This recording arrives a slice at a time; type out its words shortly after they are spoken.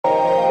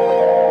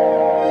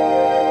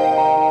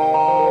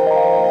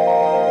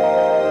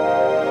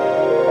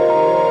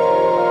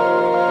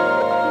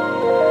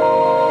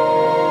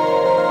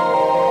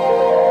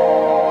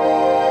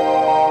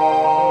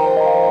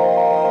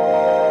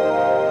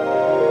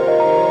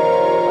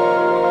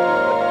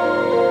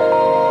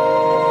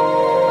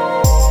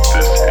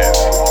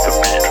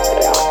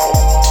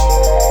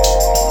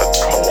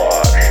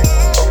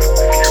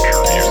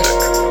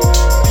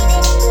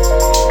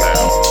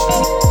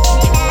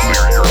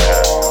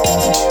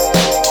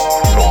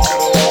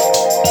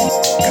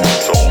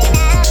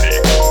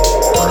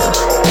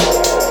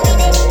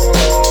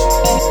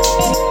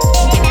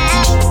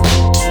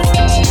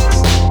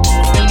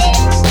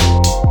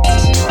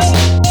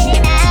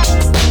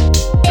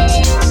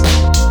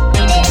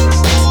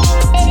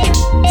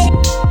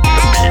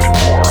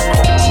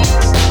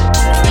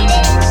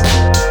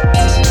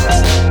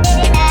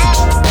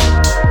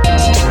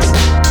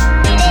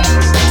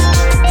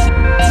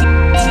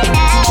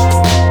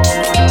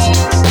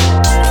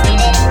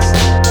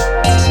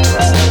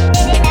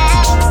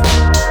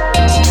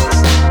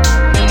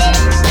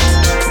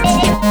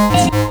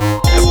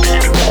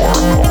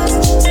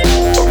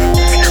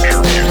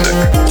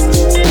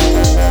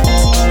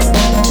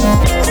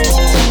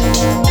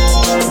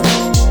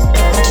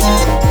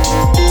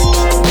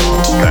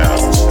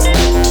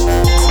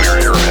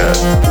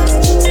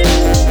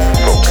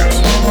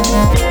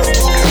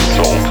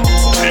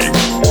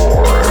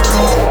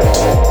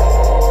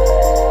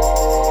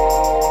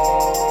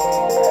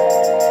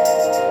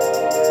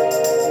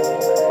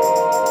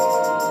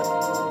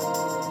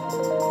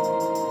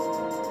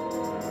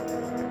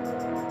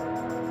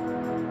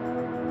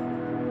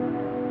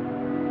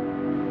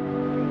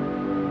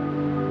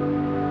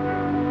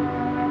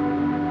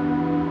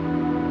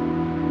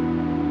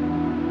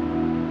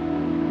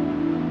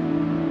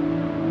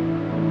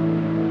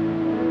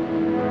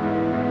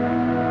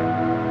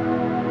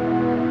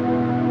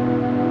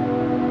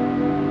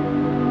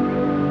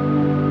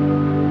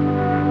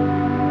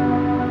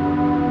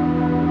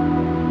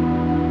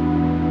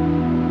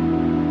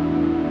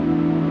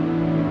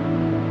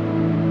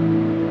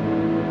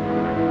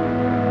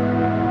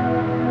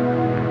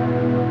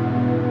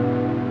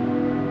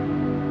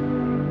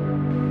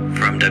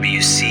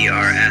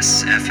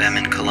WCRS FM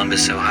in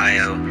Columbus,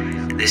 Ohio.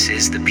 This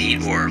is The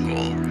Beat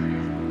Oracle,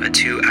 a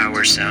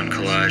 2-hour sound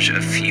collage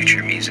of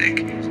future music.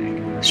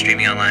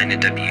 Streaming online at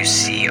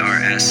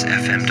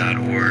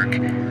WCRSFM.org.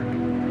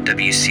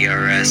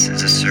 WCRS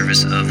is a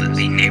service of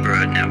the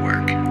Neighborhood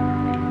Network.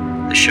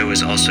 The show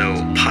is also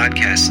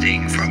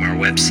podcasting from our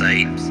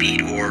website,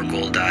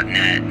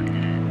 beatoracle.net.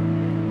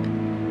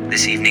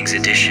 This evening's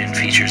edition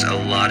features a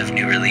lot of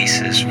new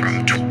releases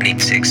from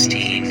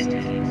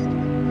 2016.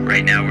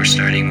 Right now we're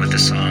starting with a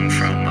song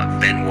from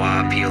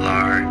Benoit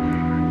Pilar.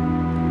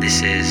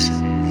 This is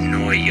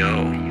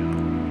Noyo.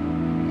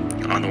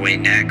 On the way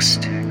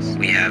next,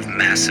 we have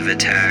Massive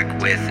Attack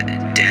with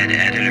Dead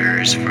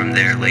Editors from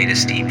their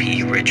latest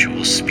EP,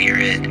 Ritual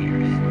Spirit.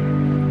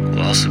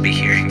 We'll also be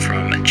hearing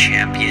from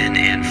Champion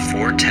and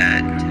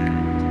Fortet,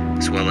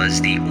 as well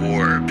as The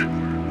Orb,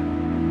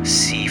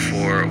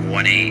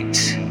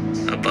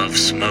 C418, Above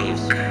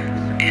Smoke,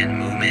 and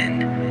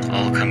Moomin,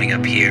 all coming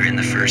up here in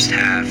the first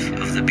half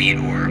of the Beat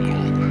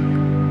Oracle.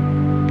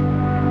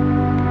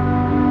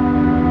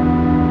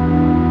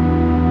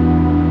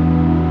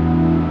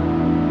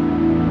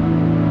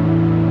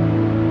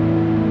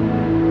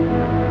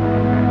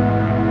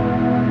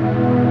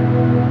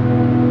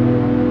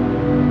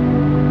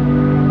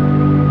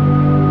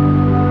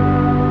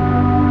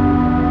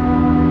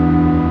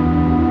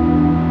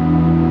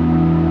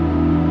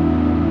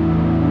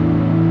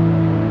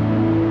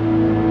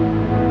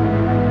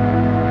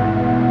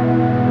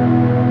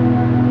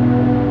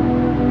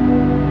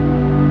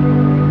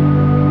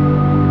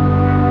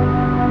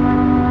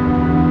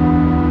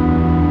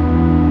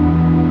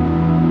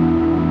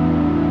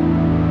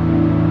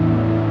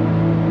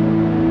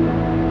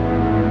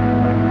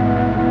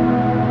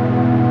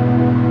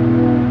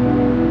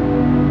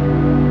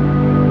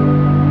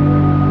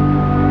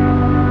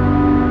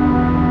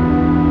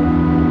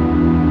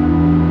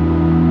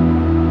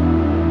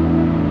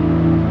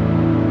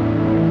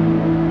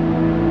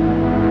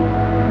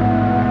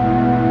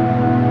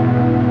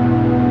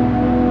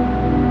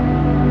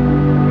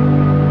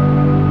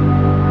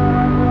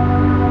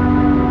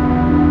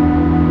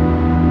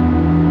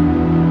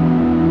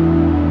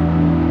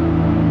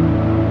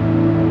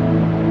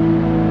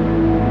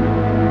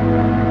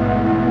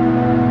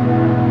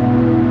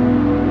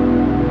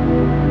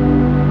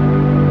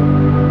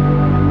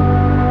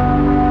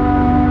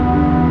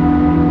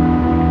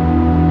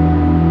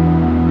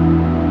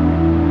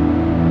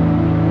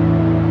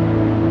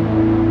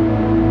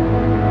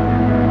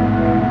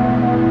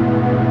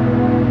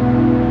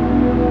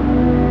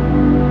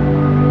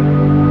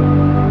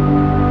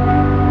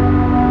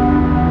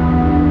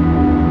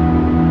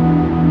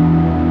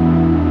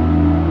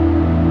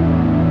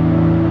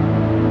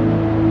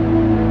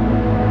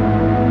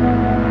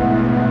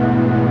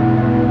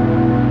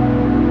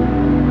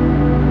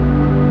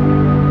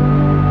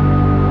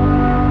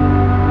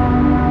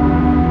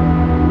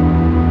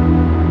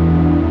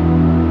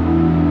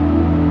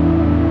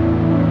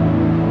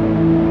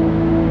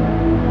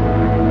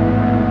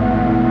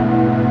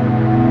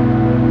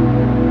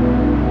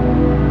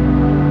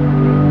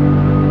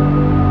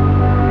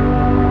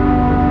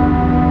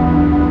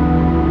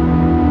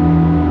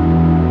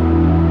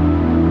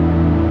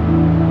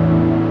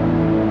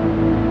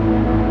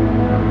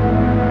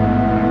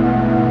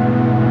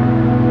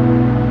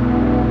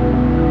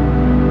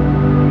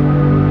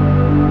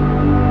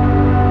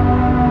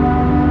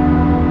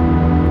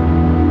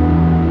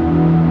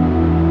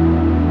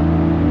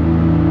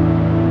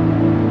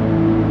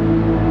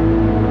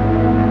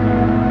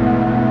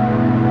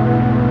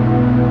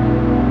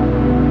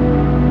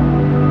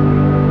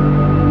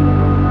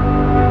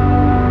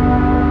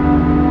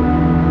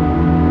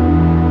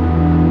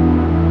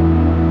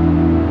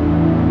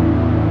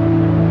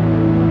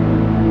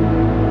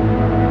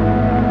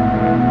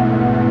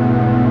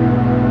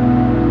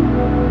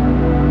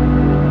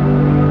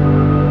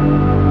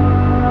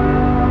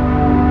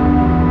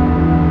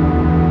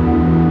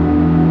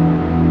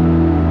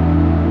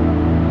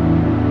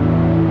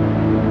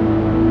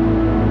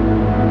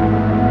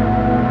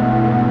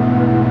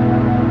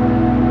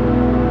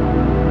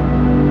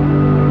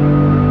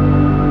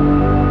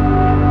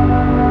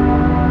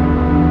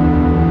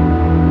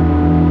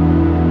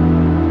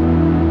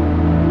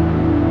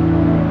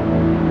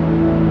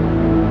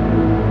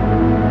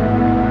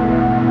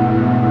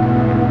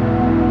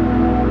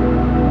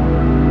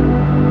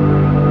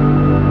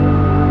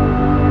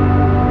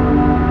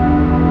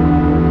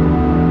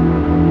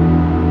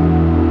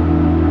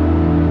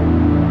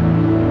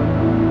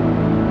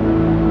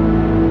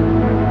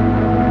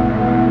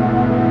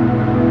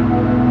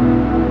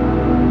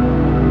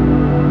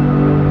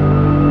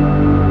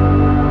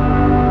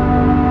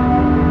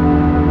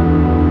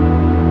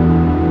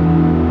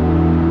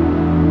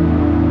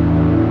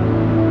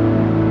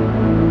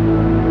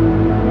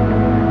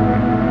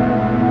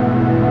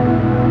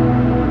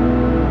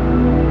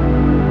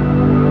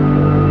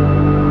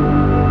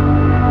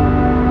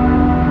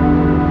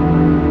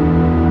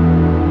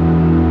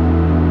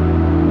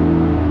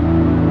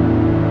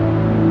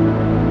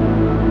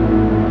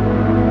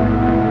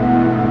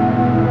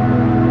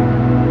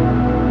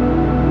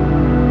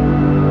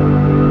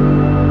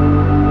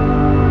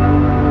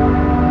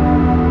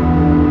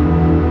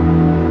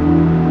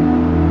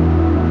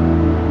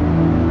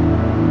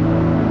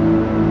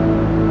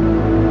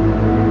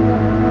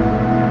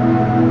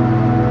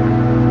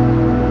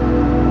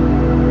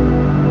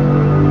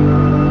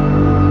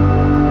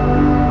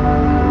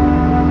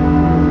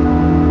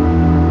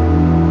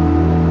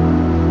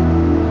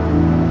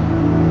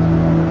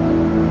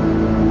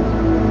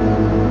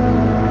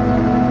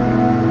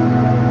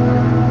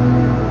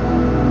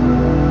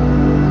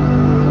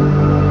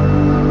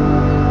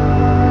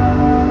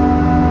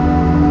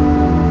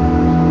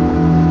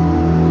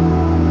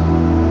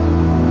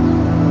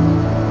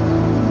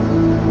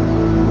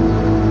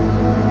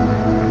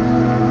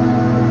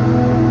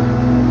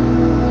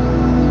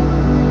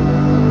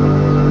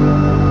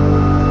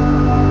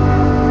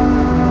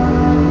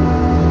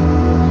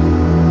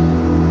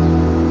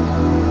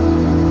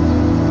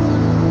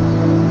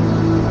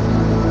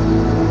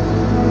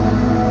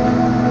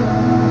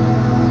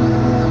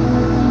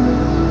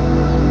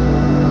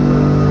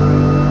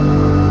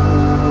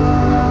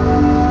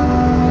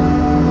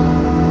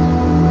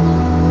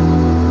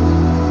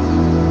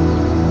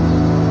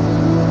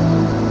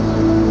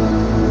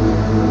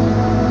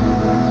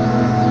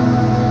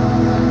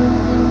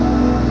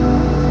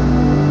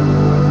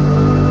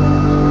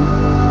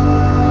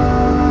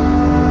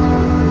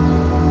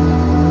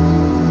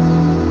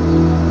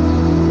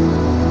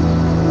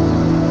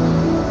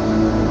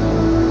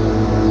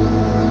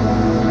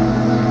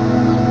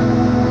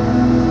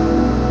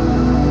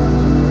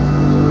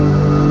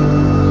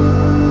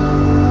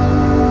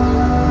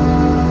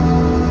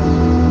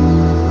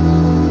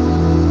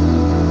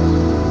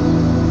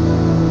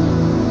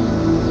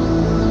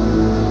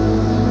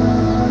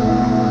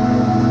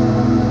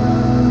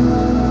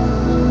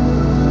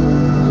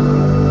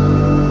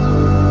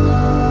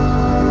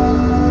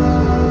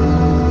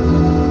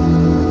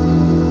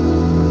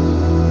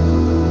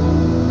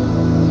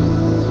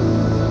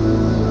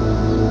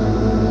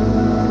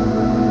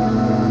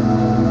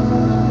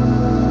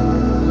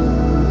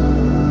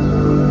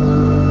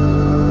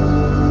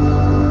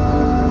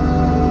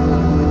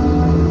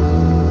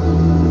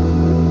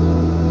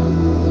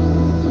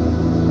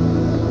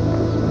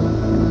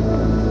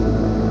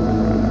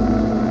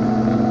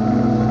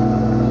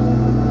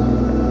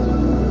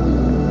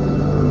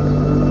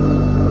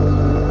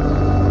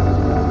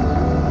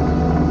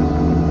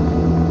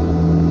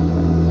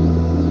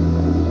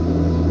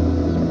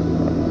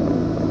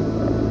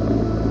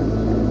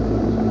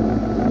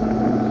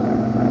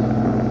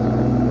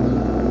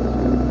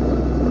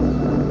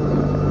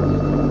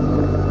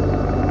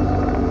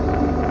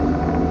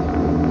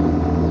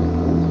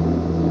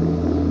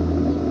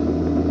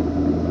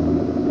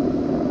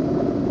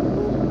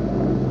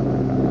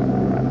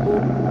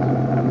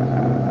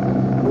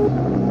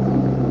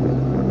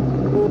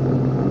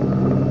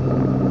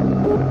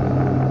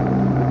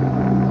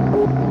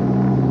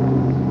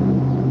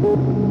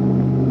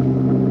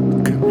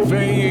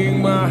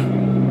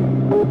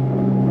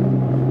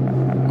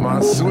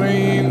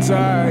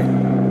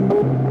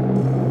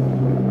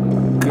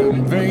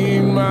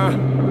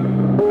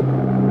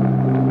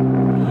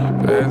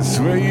 That's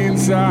way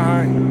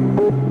inside.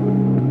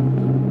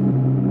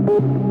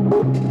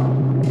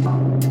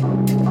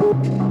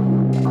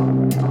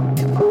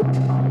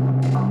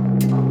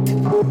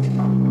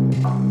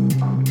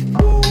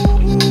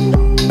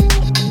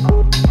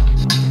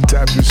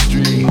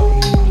 Tapestry.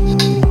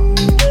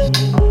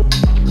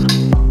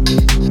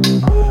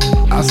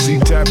 I see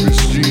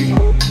tapestry.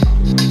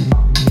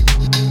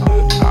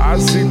 I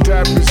see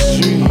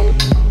tapestry.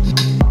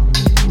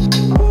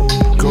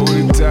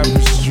 Golden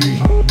tapestry.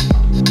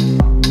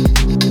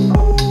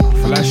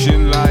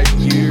 Flashing light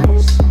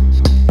years.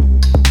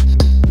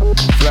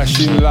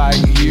 Flashing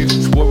light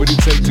years. What would it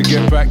take to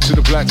get back to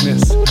the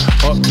blackness?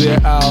 Up there,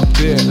 out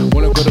there,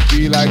 when I gotta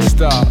be like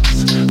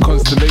stars.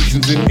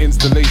 Constellations and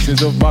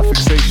installations of my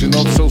fixation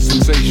of so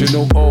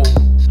sensational. Oh,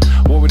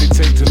 what would it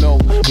take to know?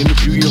 In the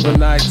beauty of a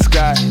night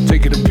sky,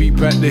 taking a peep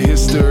at the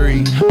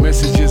history.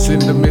 Messages in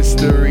the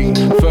mystery,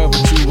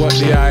 further to what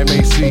the eye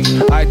may see.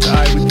 Eye to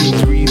eye with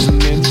these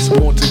reasonings,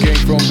 more to gain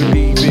from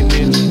believing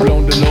in.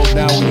 Blown the load,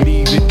 now we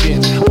leave it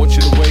in.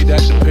 Watching the way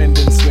that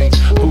dependence swings.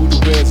 Who the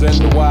where's and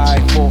the why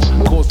for?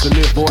 Cause to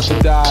live or to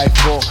die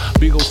for.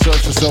 Big ol'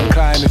 search for some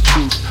kind of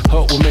truth.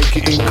 Hurt will make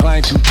you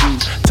inclined to do.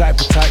 Type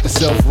the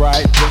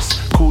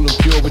self-righteous. Cool and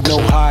pure with no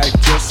hype,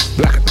 just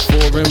black at the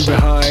fore and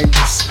behind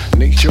us.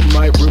 Nature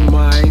might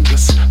remind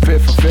us, fair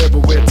for fair,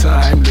 but where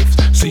time lives.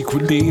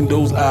 Secretly in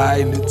those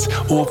eyelids,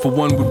 all for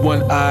one with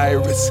one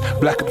iris.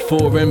 Black at the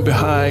fore and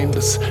behind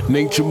us.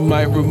 Nature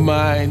might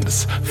remind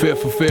us, fair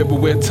for fair, but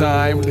where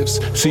time lives.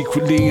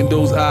 Secretly in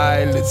those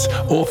eyelids,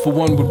 all for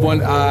one with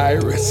one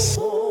iris.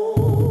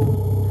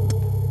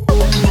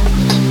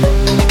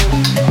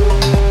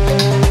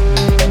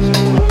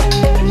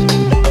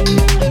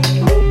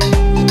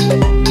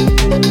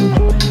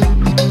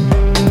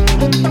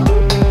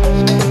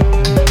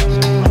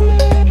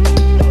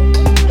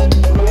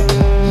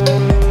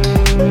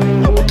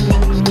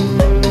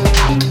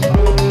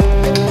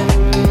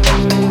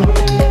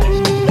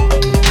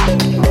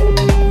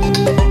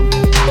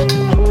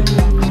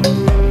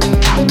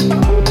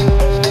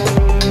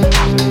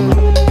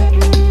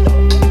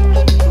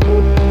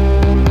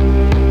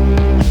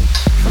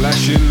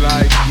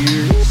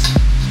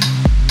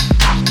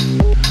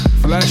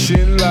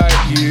 Flashing light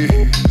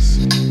years,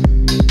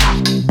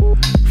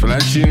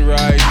 flashing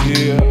right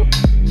here,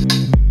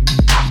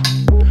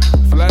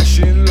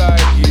 flashing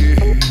light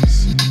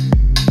years.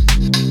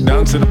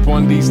 Down to the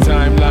point these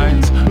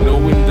timelines,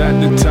 knowing that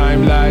the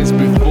time lies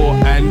before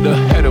and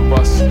ahead of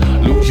us.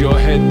 Lose your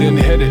head, then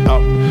head it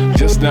up.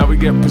 Just now we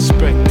get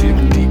perspective,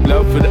 deep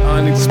love for the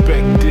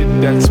unexpected.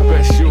 That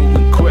special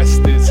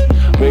request is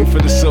made for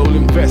the soul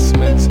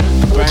investments.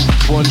 To bank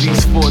upon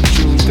these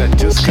fortunes that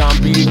just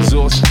can't be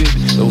exhausted.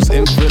 Those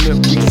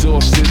infinite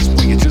resources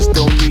where you just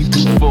don't need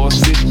to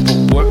force it.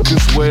 But work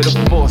is where the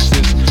force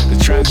is. The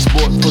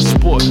transport for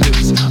sport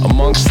lives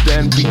amongst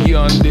and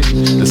beyond it.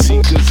 The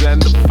seekers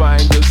and the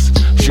finders,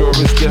 sure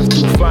as death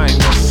to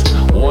find us.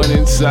 One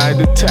inside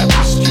the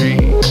tapestry,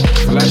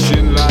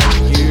 flashing light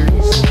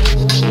years,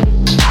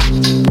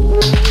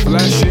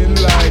 flashing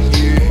light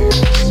years,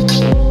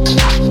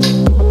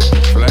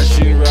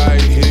 flashing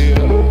right here.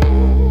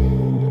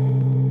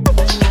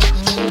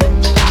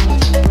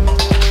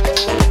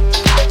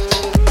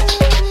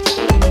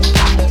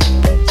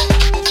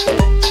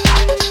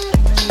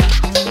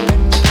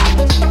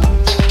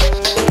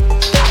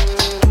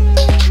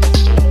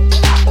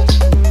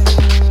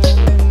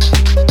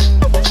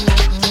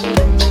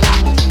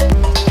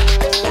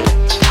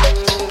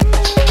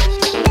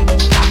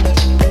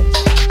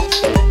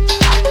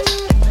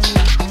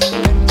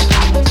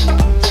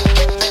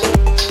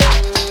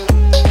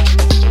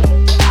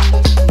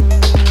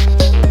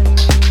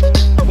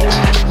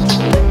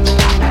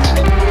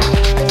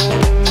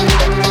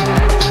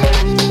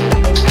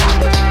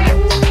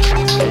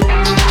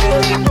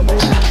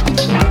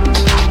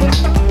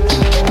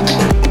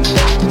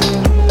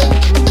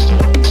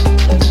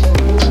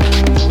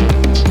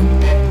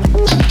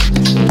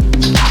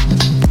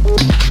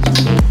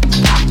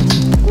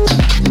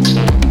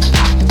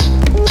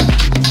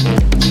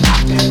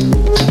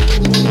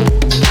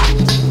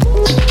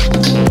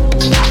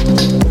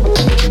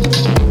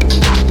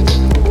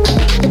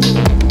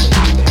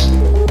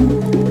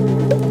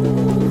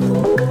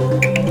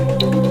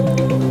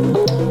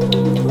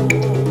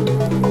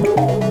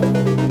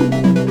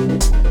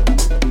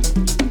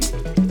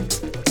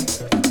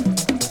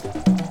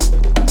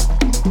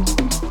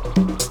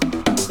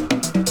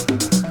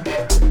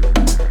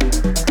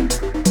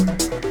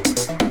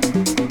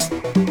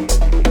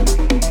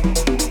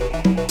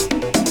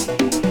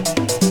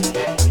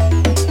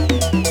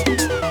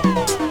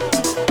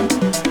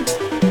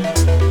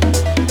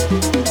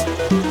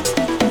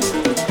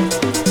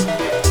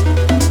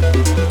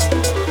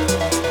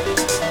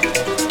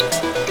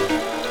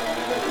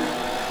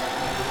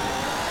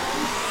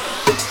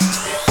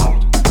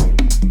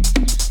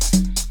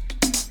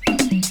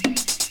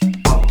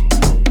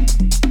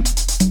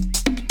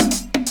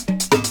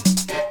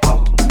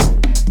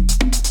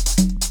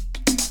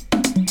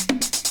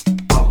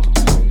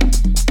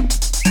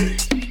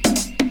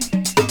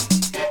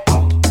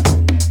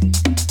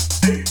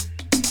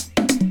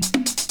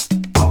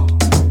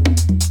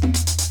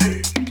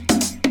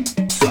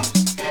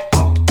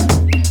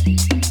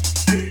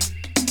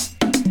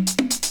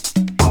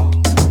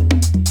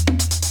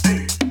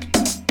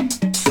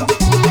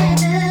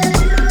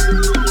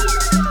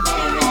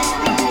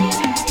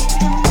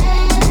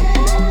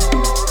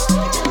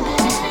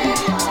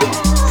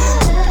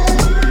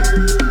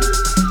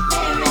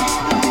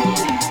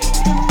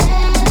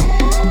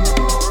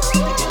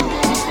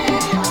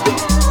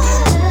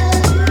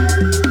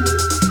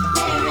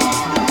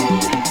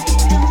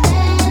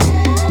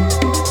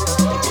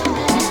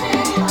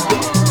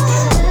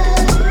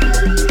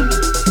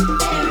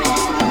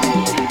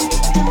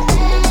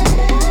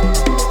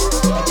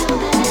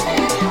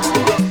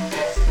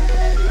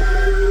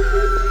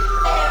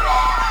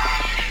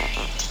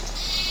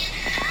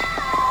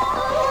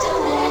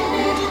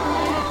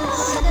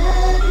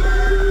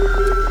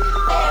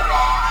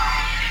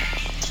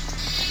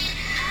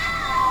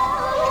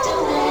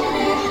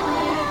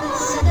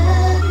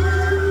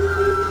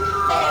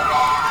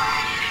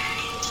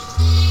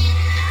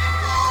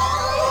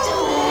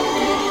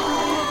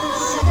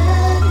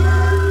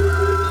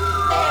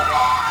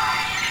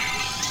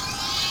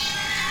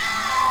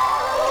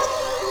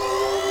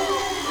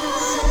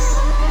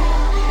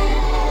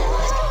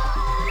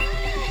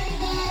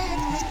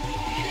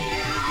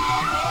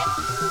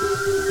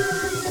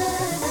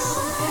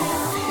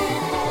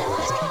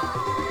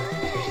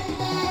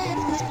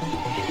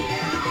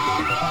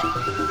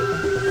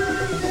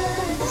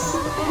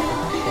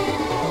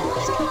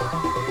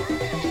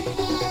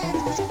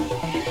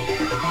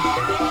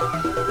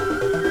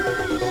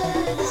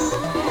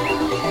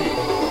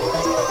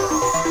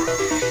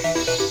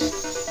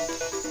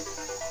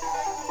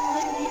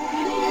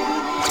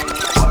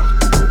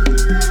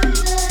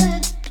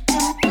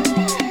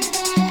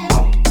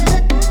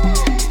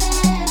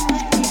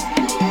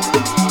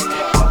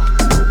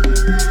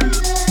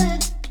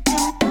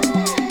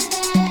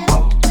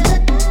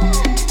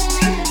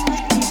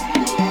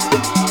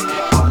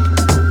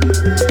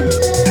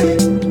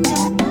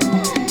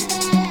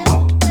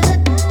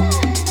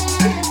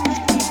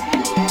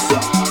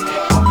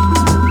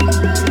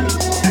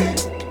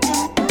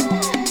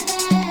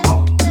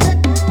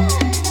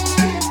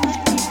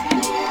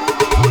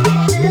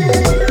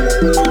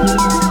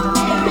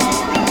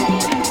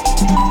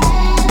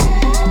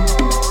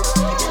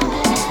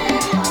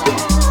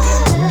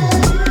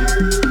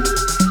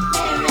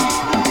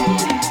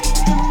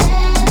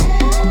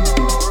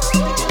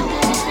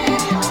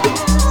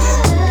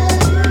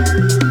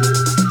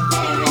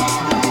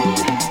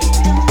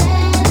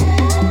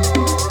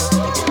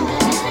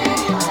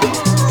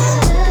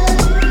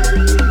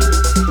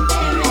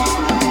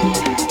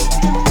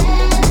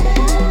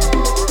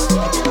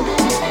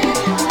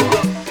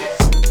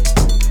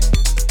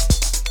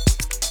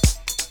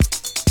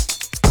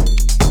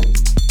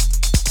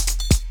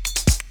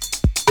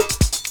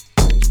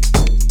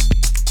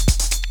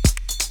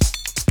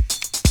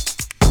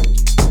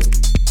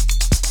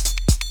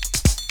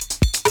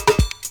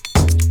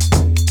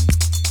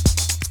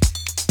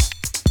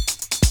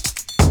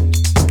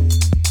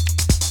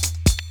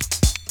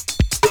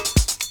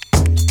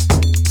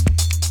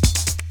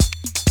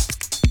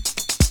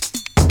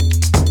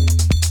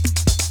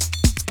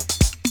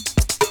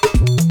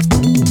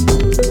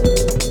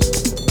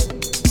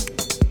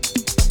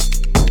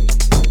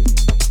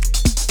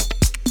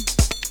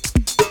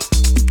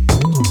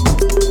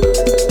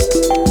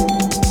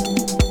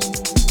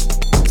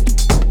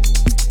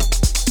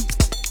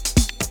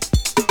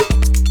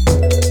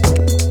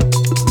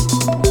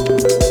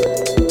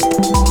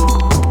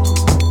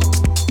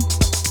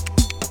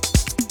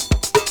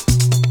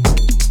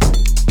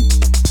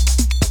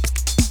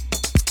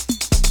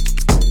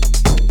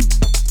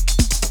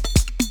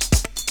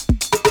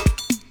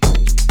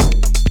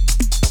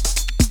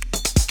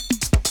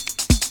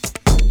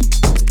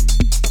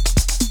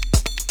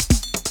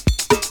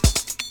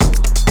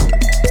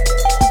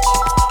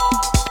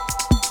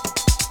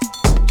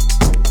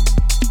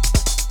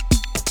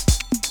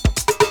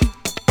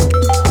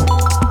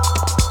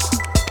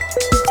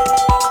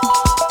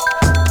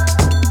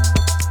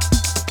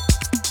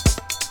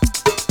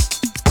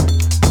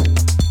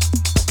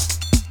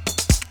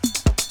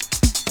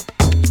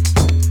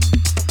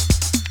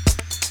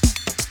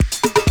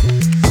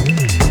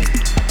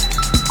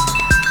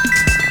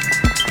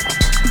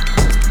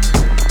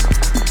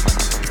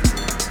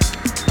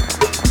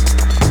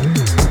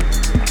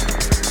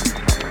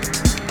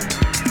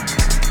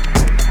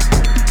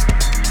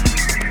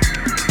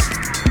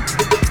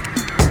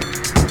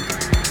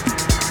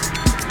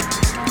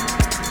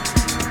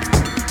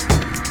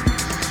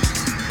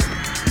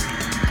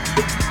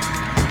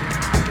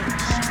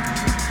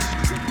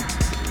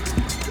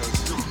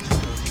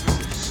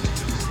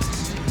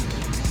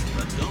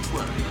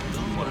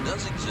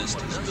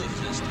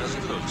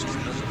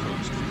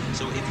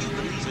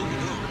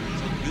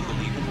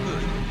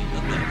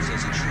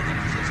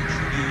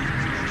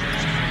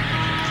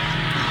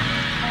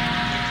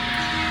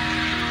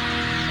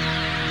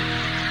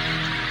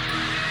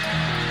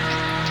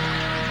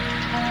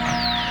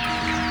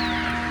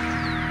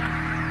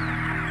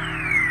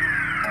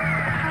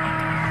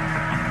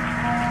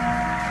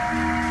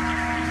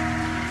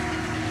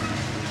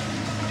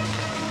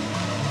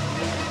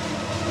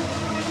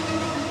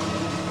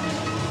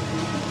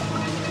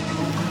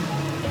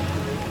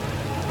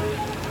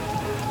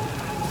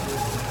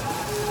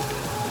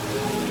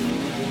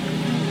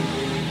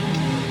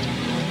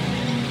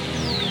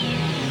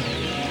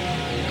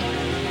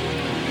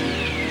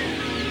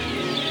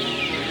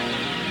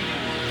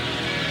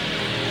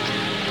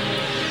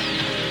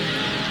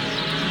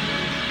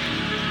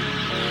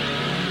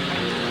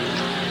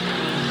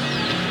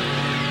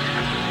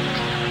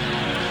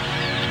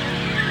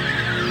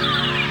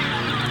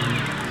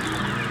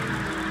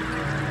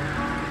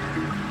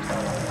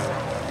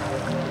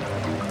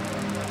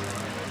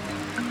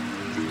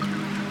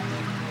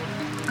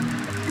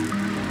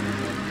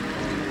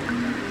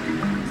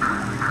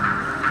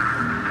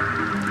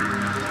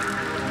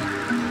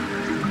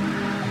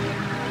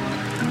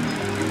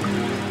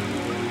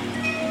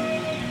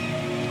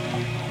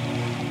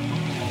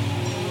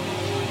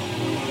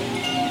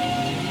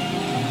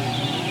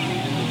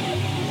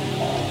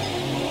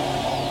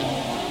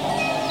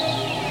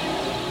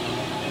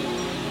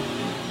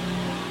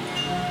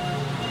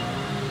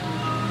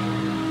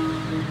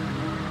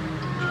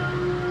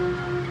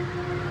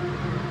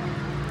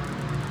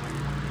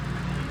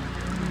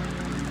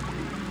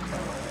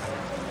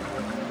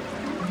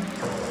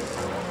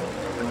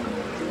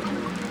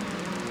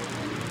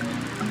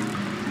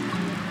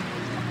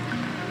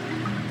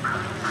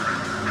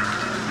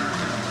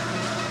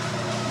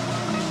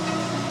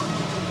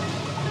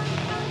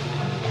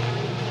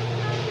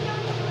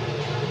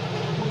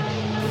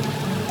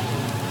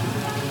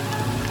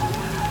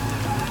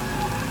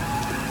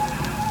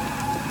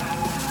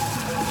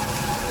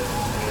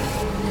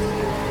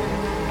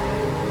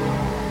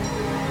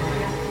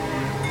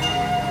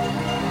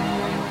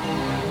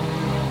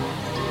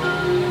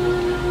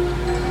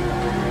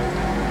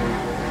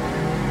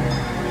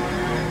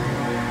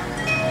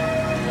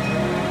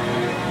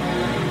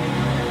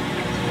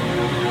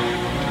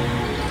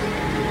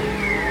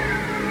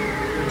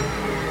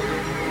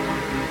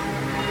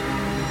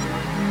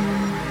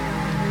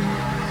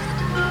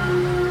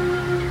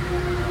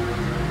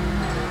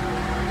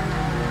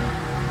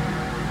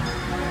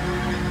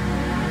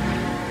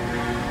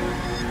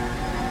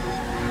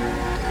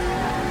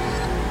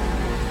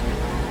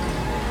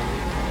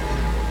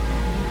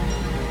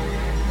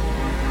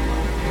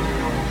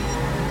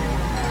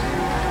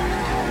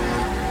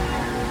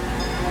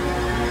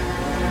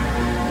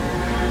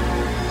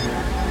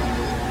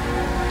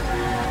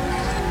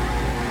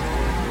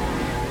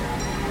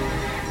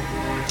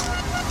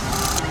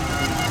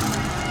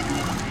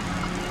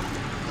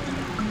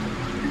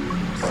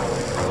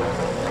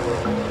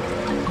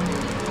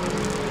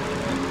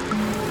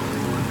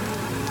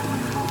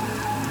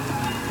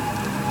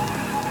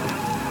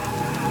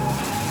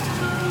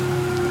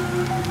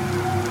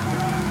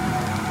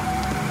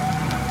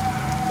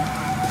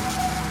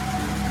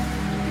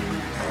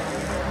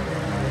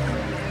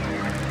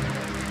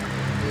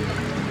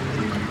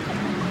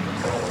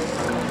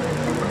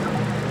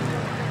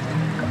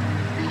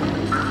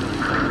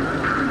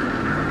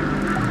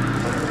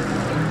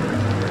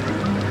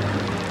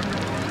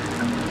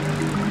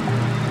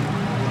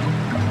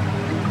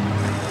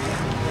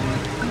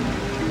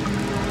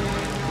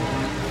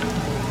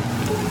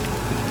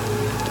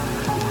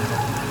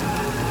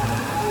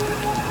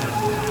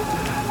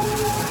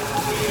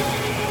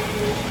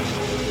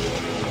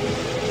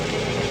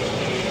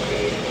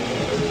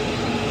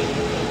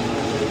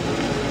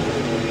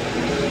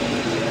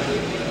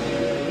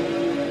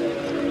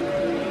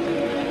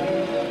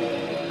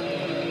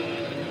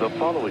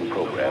 following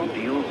program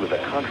deals with a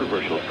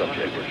controversial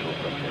subject.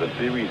 The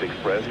theories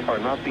expressed are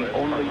not the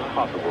only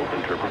possible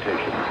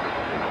interpretations.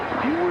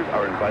 Viewers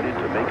are invited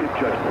to make a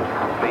judgment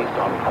based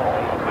on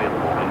all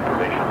available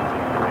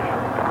information.